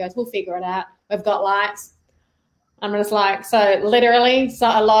lighting." And he goes, "We'll figure it out. We've got lights." I'm just like, so literally,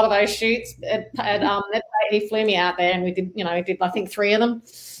 a lot of those shoots, he flew me out there, and we did I think 3 of them,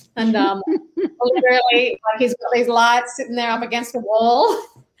 and literally, like he's got these lights sitting there up against the wall,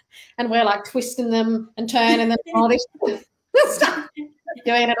 and we're like twisting them and turning them, and all this stuff,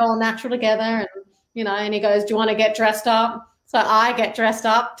 doing it all natural together, and and he goes, "Do you want to get dressed up?" So I get dressed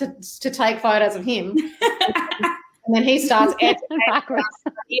up to take photos of him, and then he starts educating.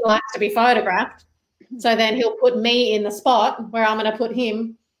 He likes to be photographed. So then he'll put me in the spot where I'm going to put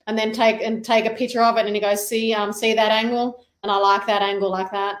him, and then take a picture of it. And he goes, see that angle? And I like that angle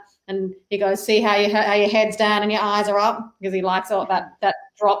like that. And he goes, "See how your head's down and your eyes are up?" Because he likes all that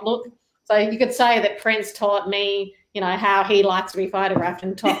drop look. So you could say that Prince taught me, how he likes to be photographed,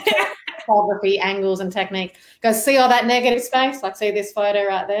 and taught photography, angles and technique. Goes, "See all that negative space? Like, see this photo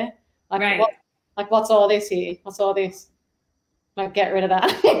right there? Like, right. What's all this here? What's all this? Like, get rid of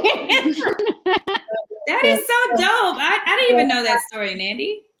that." That is so dope. I didn't even know that story,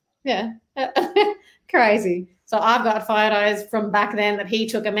 Nandy. Yeah. Crazy. So I've got photos from back then that he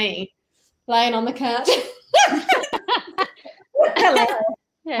took of me laying on the couch.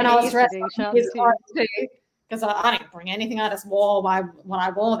 Yeah, and I was dressed do up shots his too. eyes too, because I didn't bring anything. I just wore what I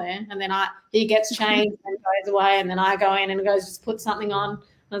wore there, and then he gets changed and goes away, and then I go in and goes just put something on.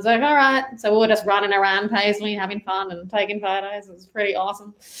 I was like, all right. So we were just running around Paisley, having fun and taking photos. It was pretty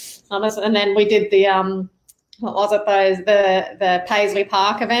awesome. And then we did the what was it? The Paisley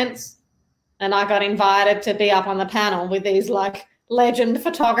Park events, and I got invited to be up on the panel with these like legend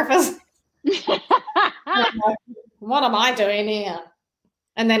photographers. I'm like, what am I doing here?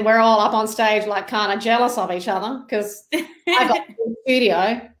 And then we're all up on stage like kind of jealous of each other because I got the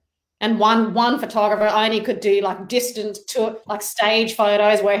studio and one photographer only could do like distant to like stage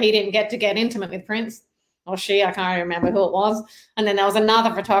photos where he didn't get to get intimate with Prince or she, I can't remember who it was. And then there was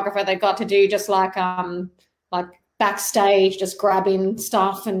another photographer that got to do just like backstage, just grabbing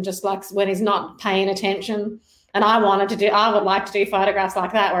stuff and just like when he's not paying attention. And I would like to do photographs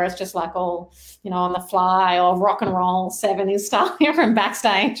like that where it's just like all, on the fly or rock and roll 70s stuff from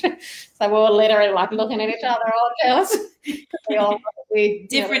backstage. So we were literally like looking at each other all jealous. We all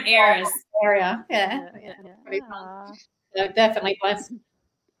different eras. Area. Yeah. Pretty fun. So definitely blessed.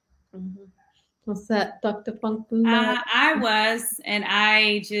 Mm-hmm. What's that, Dr. Funk? I was, and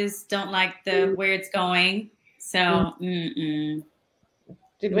I just don't like where it's going. So, Did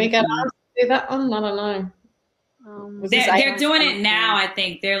we get asked to do that one? I don't know. They're doing it now, I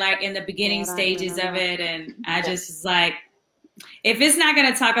think. They're like in the beginning stages of it, and I just was like, if it's not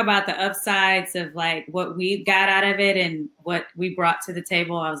going to talk about the upsides of like what we got out of it and what we brought to the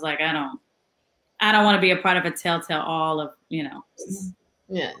table, I was like, I don't want to be a part of a telltale all of, Yeah.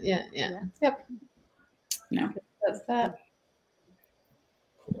 Yep. No. That's that.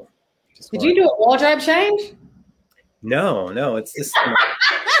 Did you do a wardrobe change? No, it's this.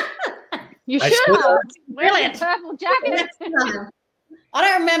 You should have. Really, a purple jacket. I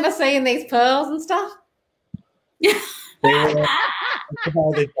don't remember seeing these pearls and stuff. They were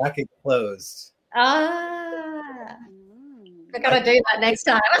all the jacket closed. I gotta do that next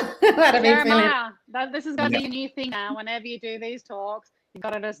time. That'll be Jeremiah, this is going to be a new thing now. Whenever you do these talks, you've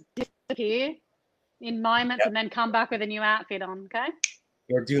got to just disappear in moments and then come back with a new outfit on. Okay?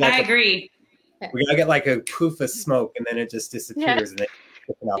 Or do I agree. We gotta get like a poof of smoke, and then it just disappears, and then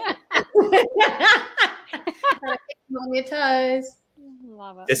on your toes.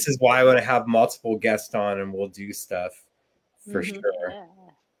 Love it. This is why I want to have multiple guests on, and we'll do stuff for sure. Yeah.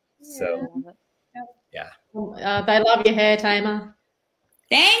 So, They love your hair, Tamar.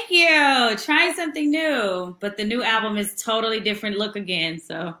 Thank you. Trying something new, but the new album is totally different look again.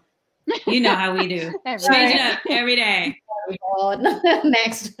 So, you know how we do. Change it up every day.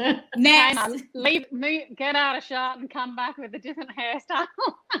 Next. Get out a shot and come back with a different hairstyle.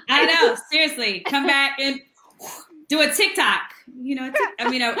 I know. Seriously, come back and do a TikTok.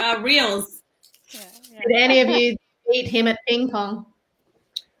 Reels. Did any of you beat him at ping pong?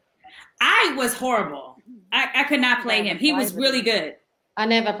 I was horrible. I could not play him. He was really good. I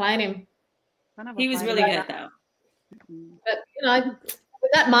never played him. He was really good though. But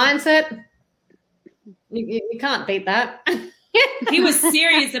with that mindset, you can't beat that. He was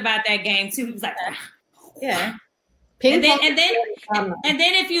serious about that game too. He was like, yeah. And then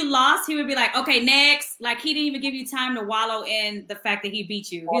if you lost, he would be like, okay, next. Like he didn't even give you time to wallow in the fact that he beat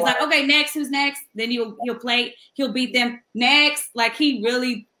you. He was like, okay, next, who's next? Then he'll beat them next. Like he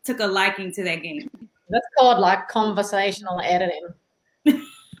really took a liking to that game. That's called like conversational editing.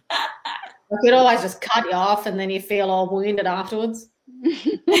 Like it always just cut you off, and then you feel all wounded afterwards.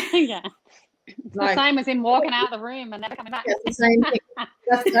 Yeah. It's the same as him walking out the room and never coming back. It's the same thing.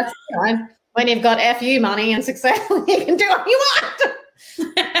 That's fine. When you've got FU money and success, you can do what you want.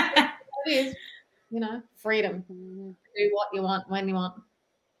 It is, freedom. Do what you want when you want.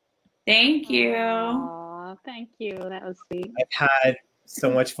 Thank you. Aww, thank you. That was sweet. I've had so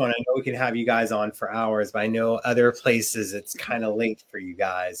much fun. I know we can have you guys on for hours, but I know other places it's kind of late for you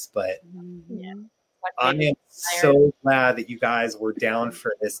guys. But I am so glad that you guys were down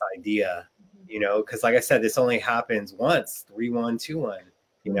for this idea. Because like I said, this only happens once, 3-1,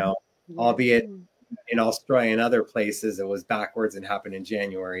 2-1, albeit in Australia and other places, it was backwards and happened in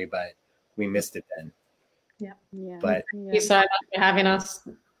January, but we missed it then. Yeah. But thank you so much for having us,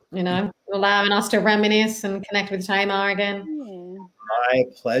 allowing us to reminisce and connect with Tamar again. Yeah. My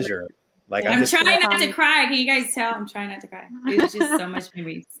pleasure. Like I'm trying not to cry. Can you guys tell? I'm trying not to cry. It's just so much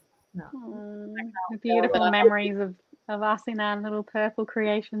memories. The beautiful memories of us in our little purple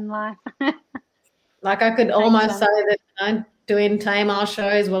creation life. Like I could almost say that doing Tamar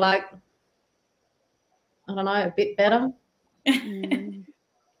shows were like I don't know, a bit better. Mm.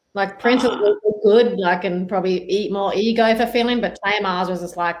 Like Prince was good, like, and probably eat more ego fulfilling, but Tamar's was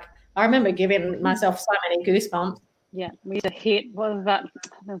just like, I remember giving myself so many goosebumps. Yeah, we used to hit. What was that?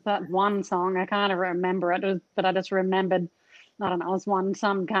 There's that one song. I can't remember it, but I just remembered. I don't know. It was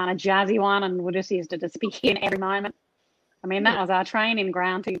some kind of jazzy one, and we just used to just be hitting every moment. I mean, that was our training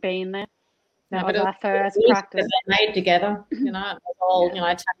ground to be in there. That was our first practice. They made together, you know, it was all, you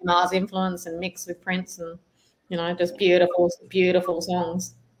know, Tamar's influence and mixed with Prince, and you know, just beautiful, beautiful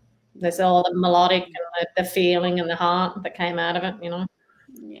songs. There's all the melodic and the feeling and the heart that came out of it, you know.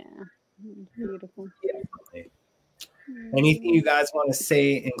 Yeah, beautiful. Anything you guys want to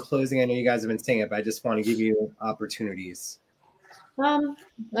say in closing? I know you guys have been saying it, but I just want to give you opportunities.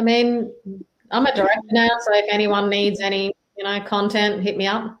 I mean, I'm a director now, so if anyone needs any, you know, content, hit me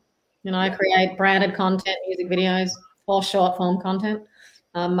up. You know, I create branded content, music videos, or short form content.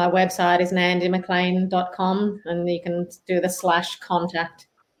 My website is nandymclean.com, and you can do the /contact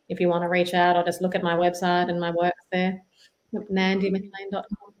if you want to reach out, or just look at my website and my work's there.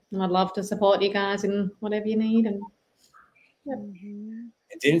 nandymclean.com. And I'd love to support you guys in whatever you need. And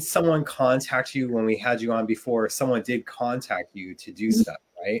didn't someone contact you when we had you on before? Someone did contact you to do stuff,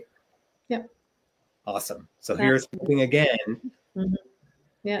 right? Yep. Awesome. So here's hoping again.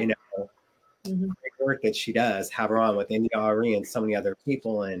 Yeah. You know, great work that she does. Have her on with India Ari and so many other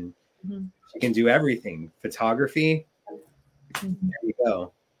people, and she can do everything. Photography. There you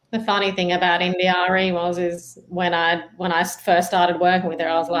go. The funny thing about India Ari is when I first started working with her,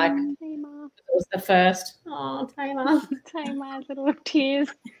 I was like, it was the first. Oh, Tamar. Tamar's little tears.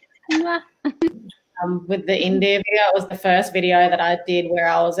 With the India video, it was the first video that I did where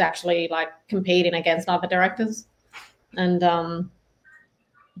I was actually like competing against other directors, and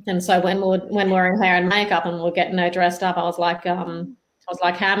so when we were in hair and makeup and we were getting her dressed up, I was like, how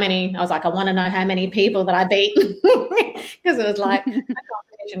many? I was like, I want to know how many people that I beat, because it was like a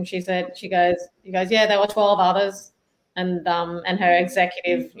competition. She goes, yeah, there were 12 others. And her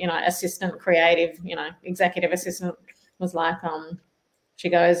executive, you know, assistant, creative, you know, executive assistant was like, she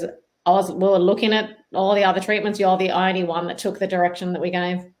goes, we were looking at all the other treatments. You're the only one that took the direction that we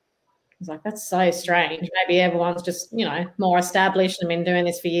gave. I was like, that's so strange. Maybe everyone's just, you know, more established and been doing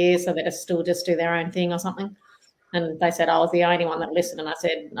this for years, so they still just do their own thing or something. And they said I was the only one that listened. And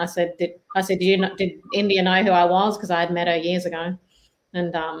I said, did India know who I was? Because I had met her years ago.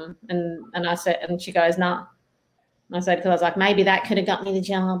 And I said, and she goes, nah. I said, because I was like, maybe that could have got me the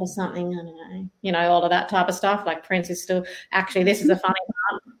job or something. I don't know. You know, all of that type of stuff. Like Prince is still, actually, this is a funny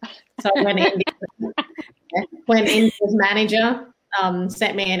part. So when India's manager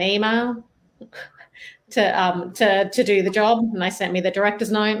sent me an email to do the job, and they sent me the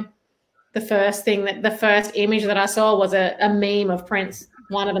director's note, the first image that I saw was a meme of Prince.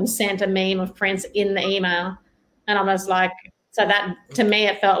 One of them sent a meme of Prince in the email. And I was like, so that, to me,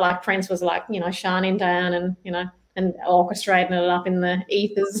 it felt like Prince was like, you know, shining down and, you know, and orchestrating it up in the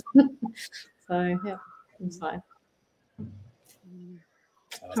ethers. So, yeah, it's like.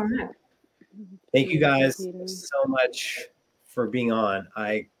 Awesome. All right. Thank you guys so much for being on.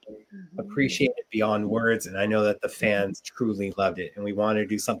 I appreciate it beyond words, and I know that the fans truly loved it, and we wanted to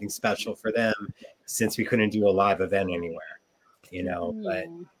do something special for them since we couldn't do a live event anywhere, you know. But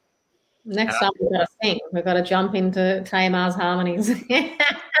next time we've got to sing. We've got to jump into Tamar's harmonies.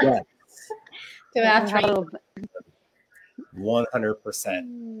 Yeah. To our trail.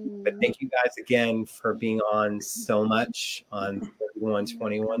 100%. But thank you guys again for being on so much on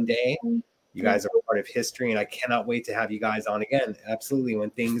 3121 Day. You guys are part of history, and I cannot wait to have you guys on again. Absolutely. When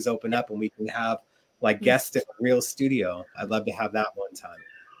things open up and we can have like guests in a real studio, I'd love to have that one time.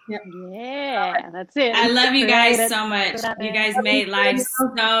 Yep. Yeah, that's it. I love you guys so much. You guys made life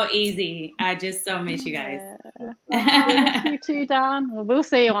so easy. I just so miss you guys. Yeah. You too, Don. Well, we'll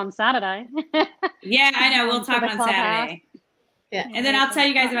see you on Saturday. Yeah, I know. We'll talk on Saturday. Yeah. And then I'll tell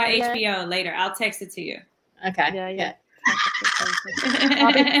you guys about HBO later. I'll text it to you. Okay. Yeah.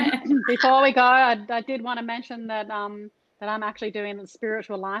 Before we go, I did want to mention that that I'm actually doing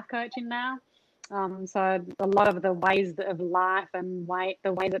spiritual life coaching now. So a lot of the ways of life and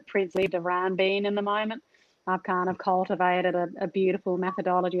the way that Prince lived around being in the moment, I've kind of cultivated a beautiful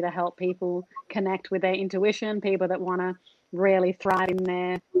methodology to help people connect with their intuition, people that want to really thrive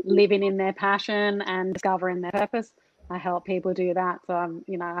in living in their passion and discovering their purpose. I help people do that. So,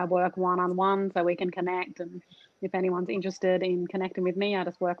 you know, I work one-on-one so we can connect. And if anyone's interested in connecting with me, I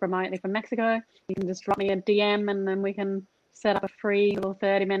just work remotely from Mexico. You can just drop me a DM and then we can set up a free little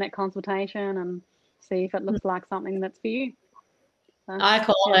 30-minute consultation and see if it looks like something that's for you. So, I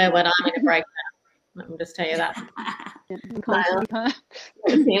call her when I'm in a breakdown. Let me just tell you that.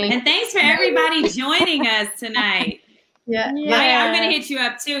 And thanks for everybody joining us tonight. Yeah. Maya, I'm going to hit you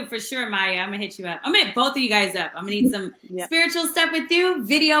up too, for sure, Maya. I'm going to hit you up. I'm going to hit both of you guys up. I'm going to need some spiritual stuff with you,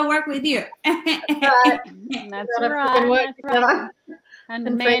 video work with you. That's right.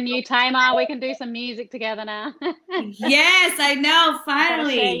 And me and you, Tamar, we can do some music together now. Yes, I know.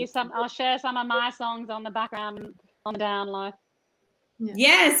 Finally. I'll share some of my songs on the background, on the down low.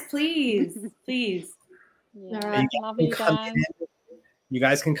 Yes, please. Please. All right. Love you guys. You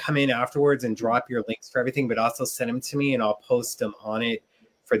guys can come in afterwards and drop your links for everything, but also send them to me and I'll post them on it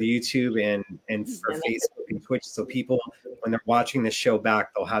for the YouTube and for Facebook and Twitch. So people, when they're watching the show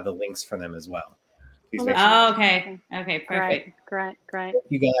back, they'll have the links for them as well. Okay. Okay, perfect. Great. Thank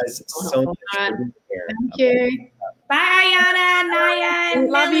you guys so much for being here. Thank you. Bye, Ayana, Naya, and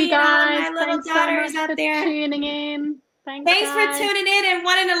love Lily, you guys. my little Thanks daughters so much out there. Tuning in. Thanks for tuning in and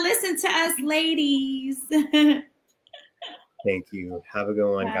wanting to listen to us, ladies. Thank you. Have a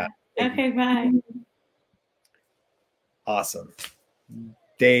good one, guys. Okay, bye. Awesome.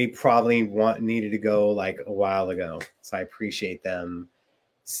 They probably needed to go like a while ago, so I appreciate them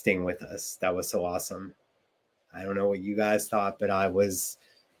staying with us. That was so awesome. I don't know what you guys thought, but I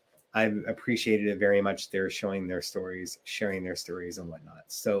appreciated it very much. They're showing their stories, sharing their stories and whatnot.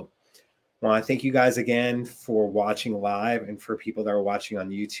 So I want to thank you guys again for watching live, and for people that are watching on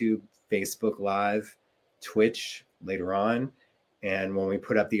YouTube, Facebook Live, Twitch later on, and when we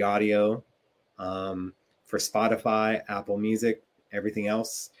put up the audio for Spotify, Apple Music, everything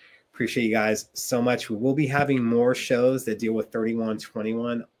else. Appreciate you guys so much. We will be having more shows that deal with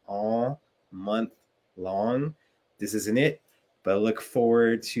 3121 all month long. This isn't it, but look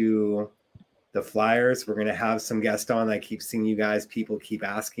forward to the flyers. We're going to have some guests on. I keep seeing you guys, people keep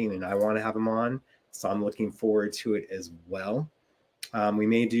asking, and I want to have them on. So I'm looking forward to it as well. We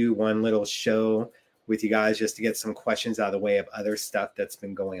may do one little show with you guys just to get some questions out of the way of other stuff that's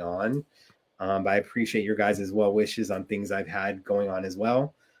been going on. But I appreciate your guys' well wishes on things I've had going on as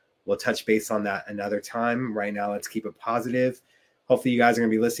well. We'll touch base on that another time. Right now, let's keep it positive. Hopefully you guys are going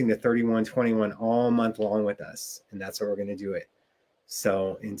to be listening to 3121 all month long with us. And that's what we're going to do it.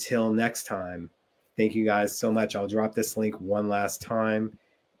 So until next time, thank you guys so much. I'll drop this link one last time.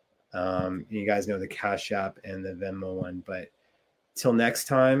 You guys know the Cash App and the Venmo one. But till next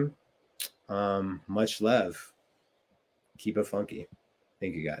time, much love. Keep it funky.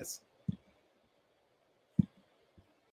 Thank you guys.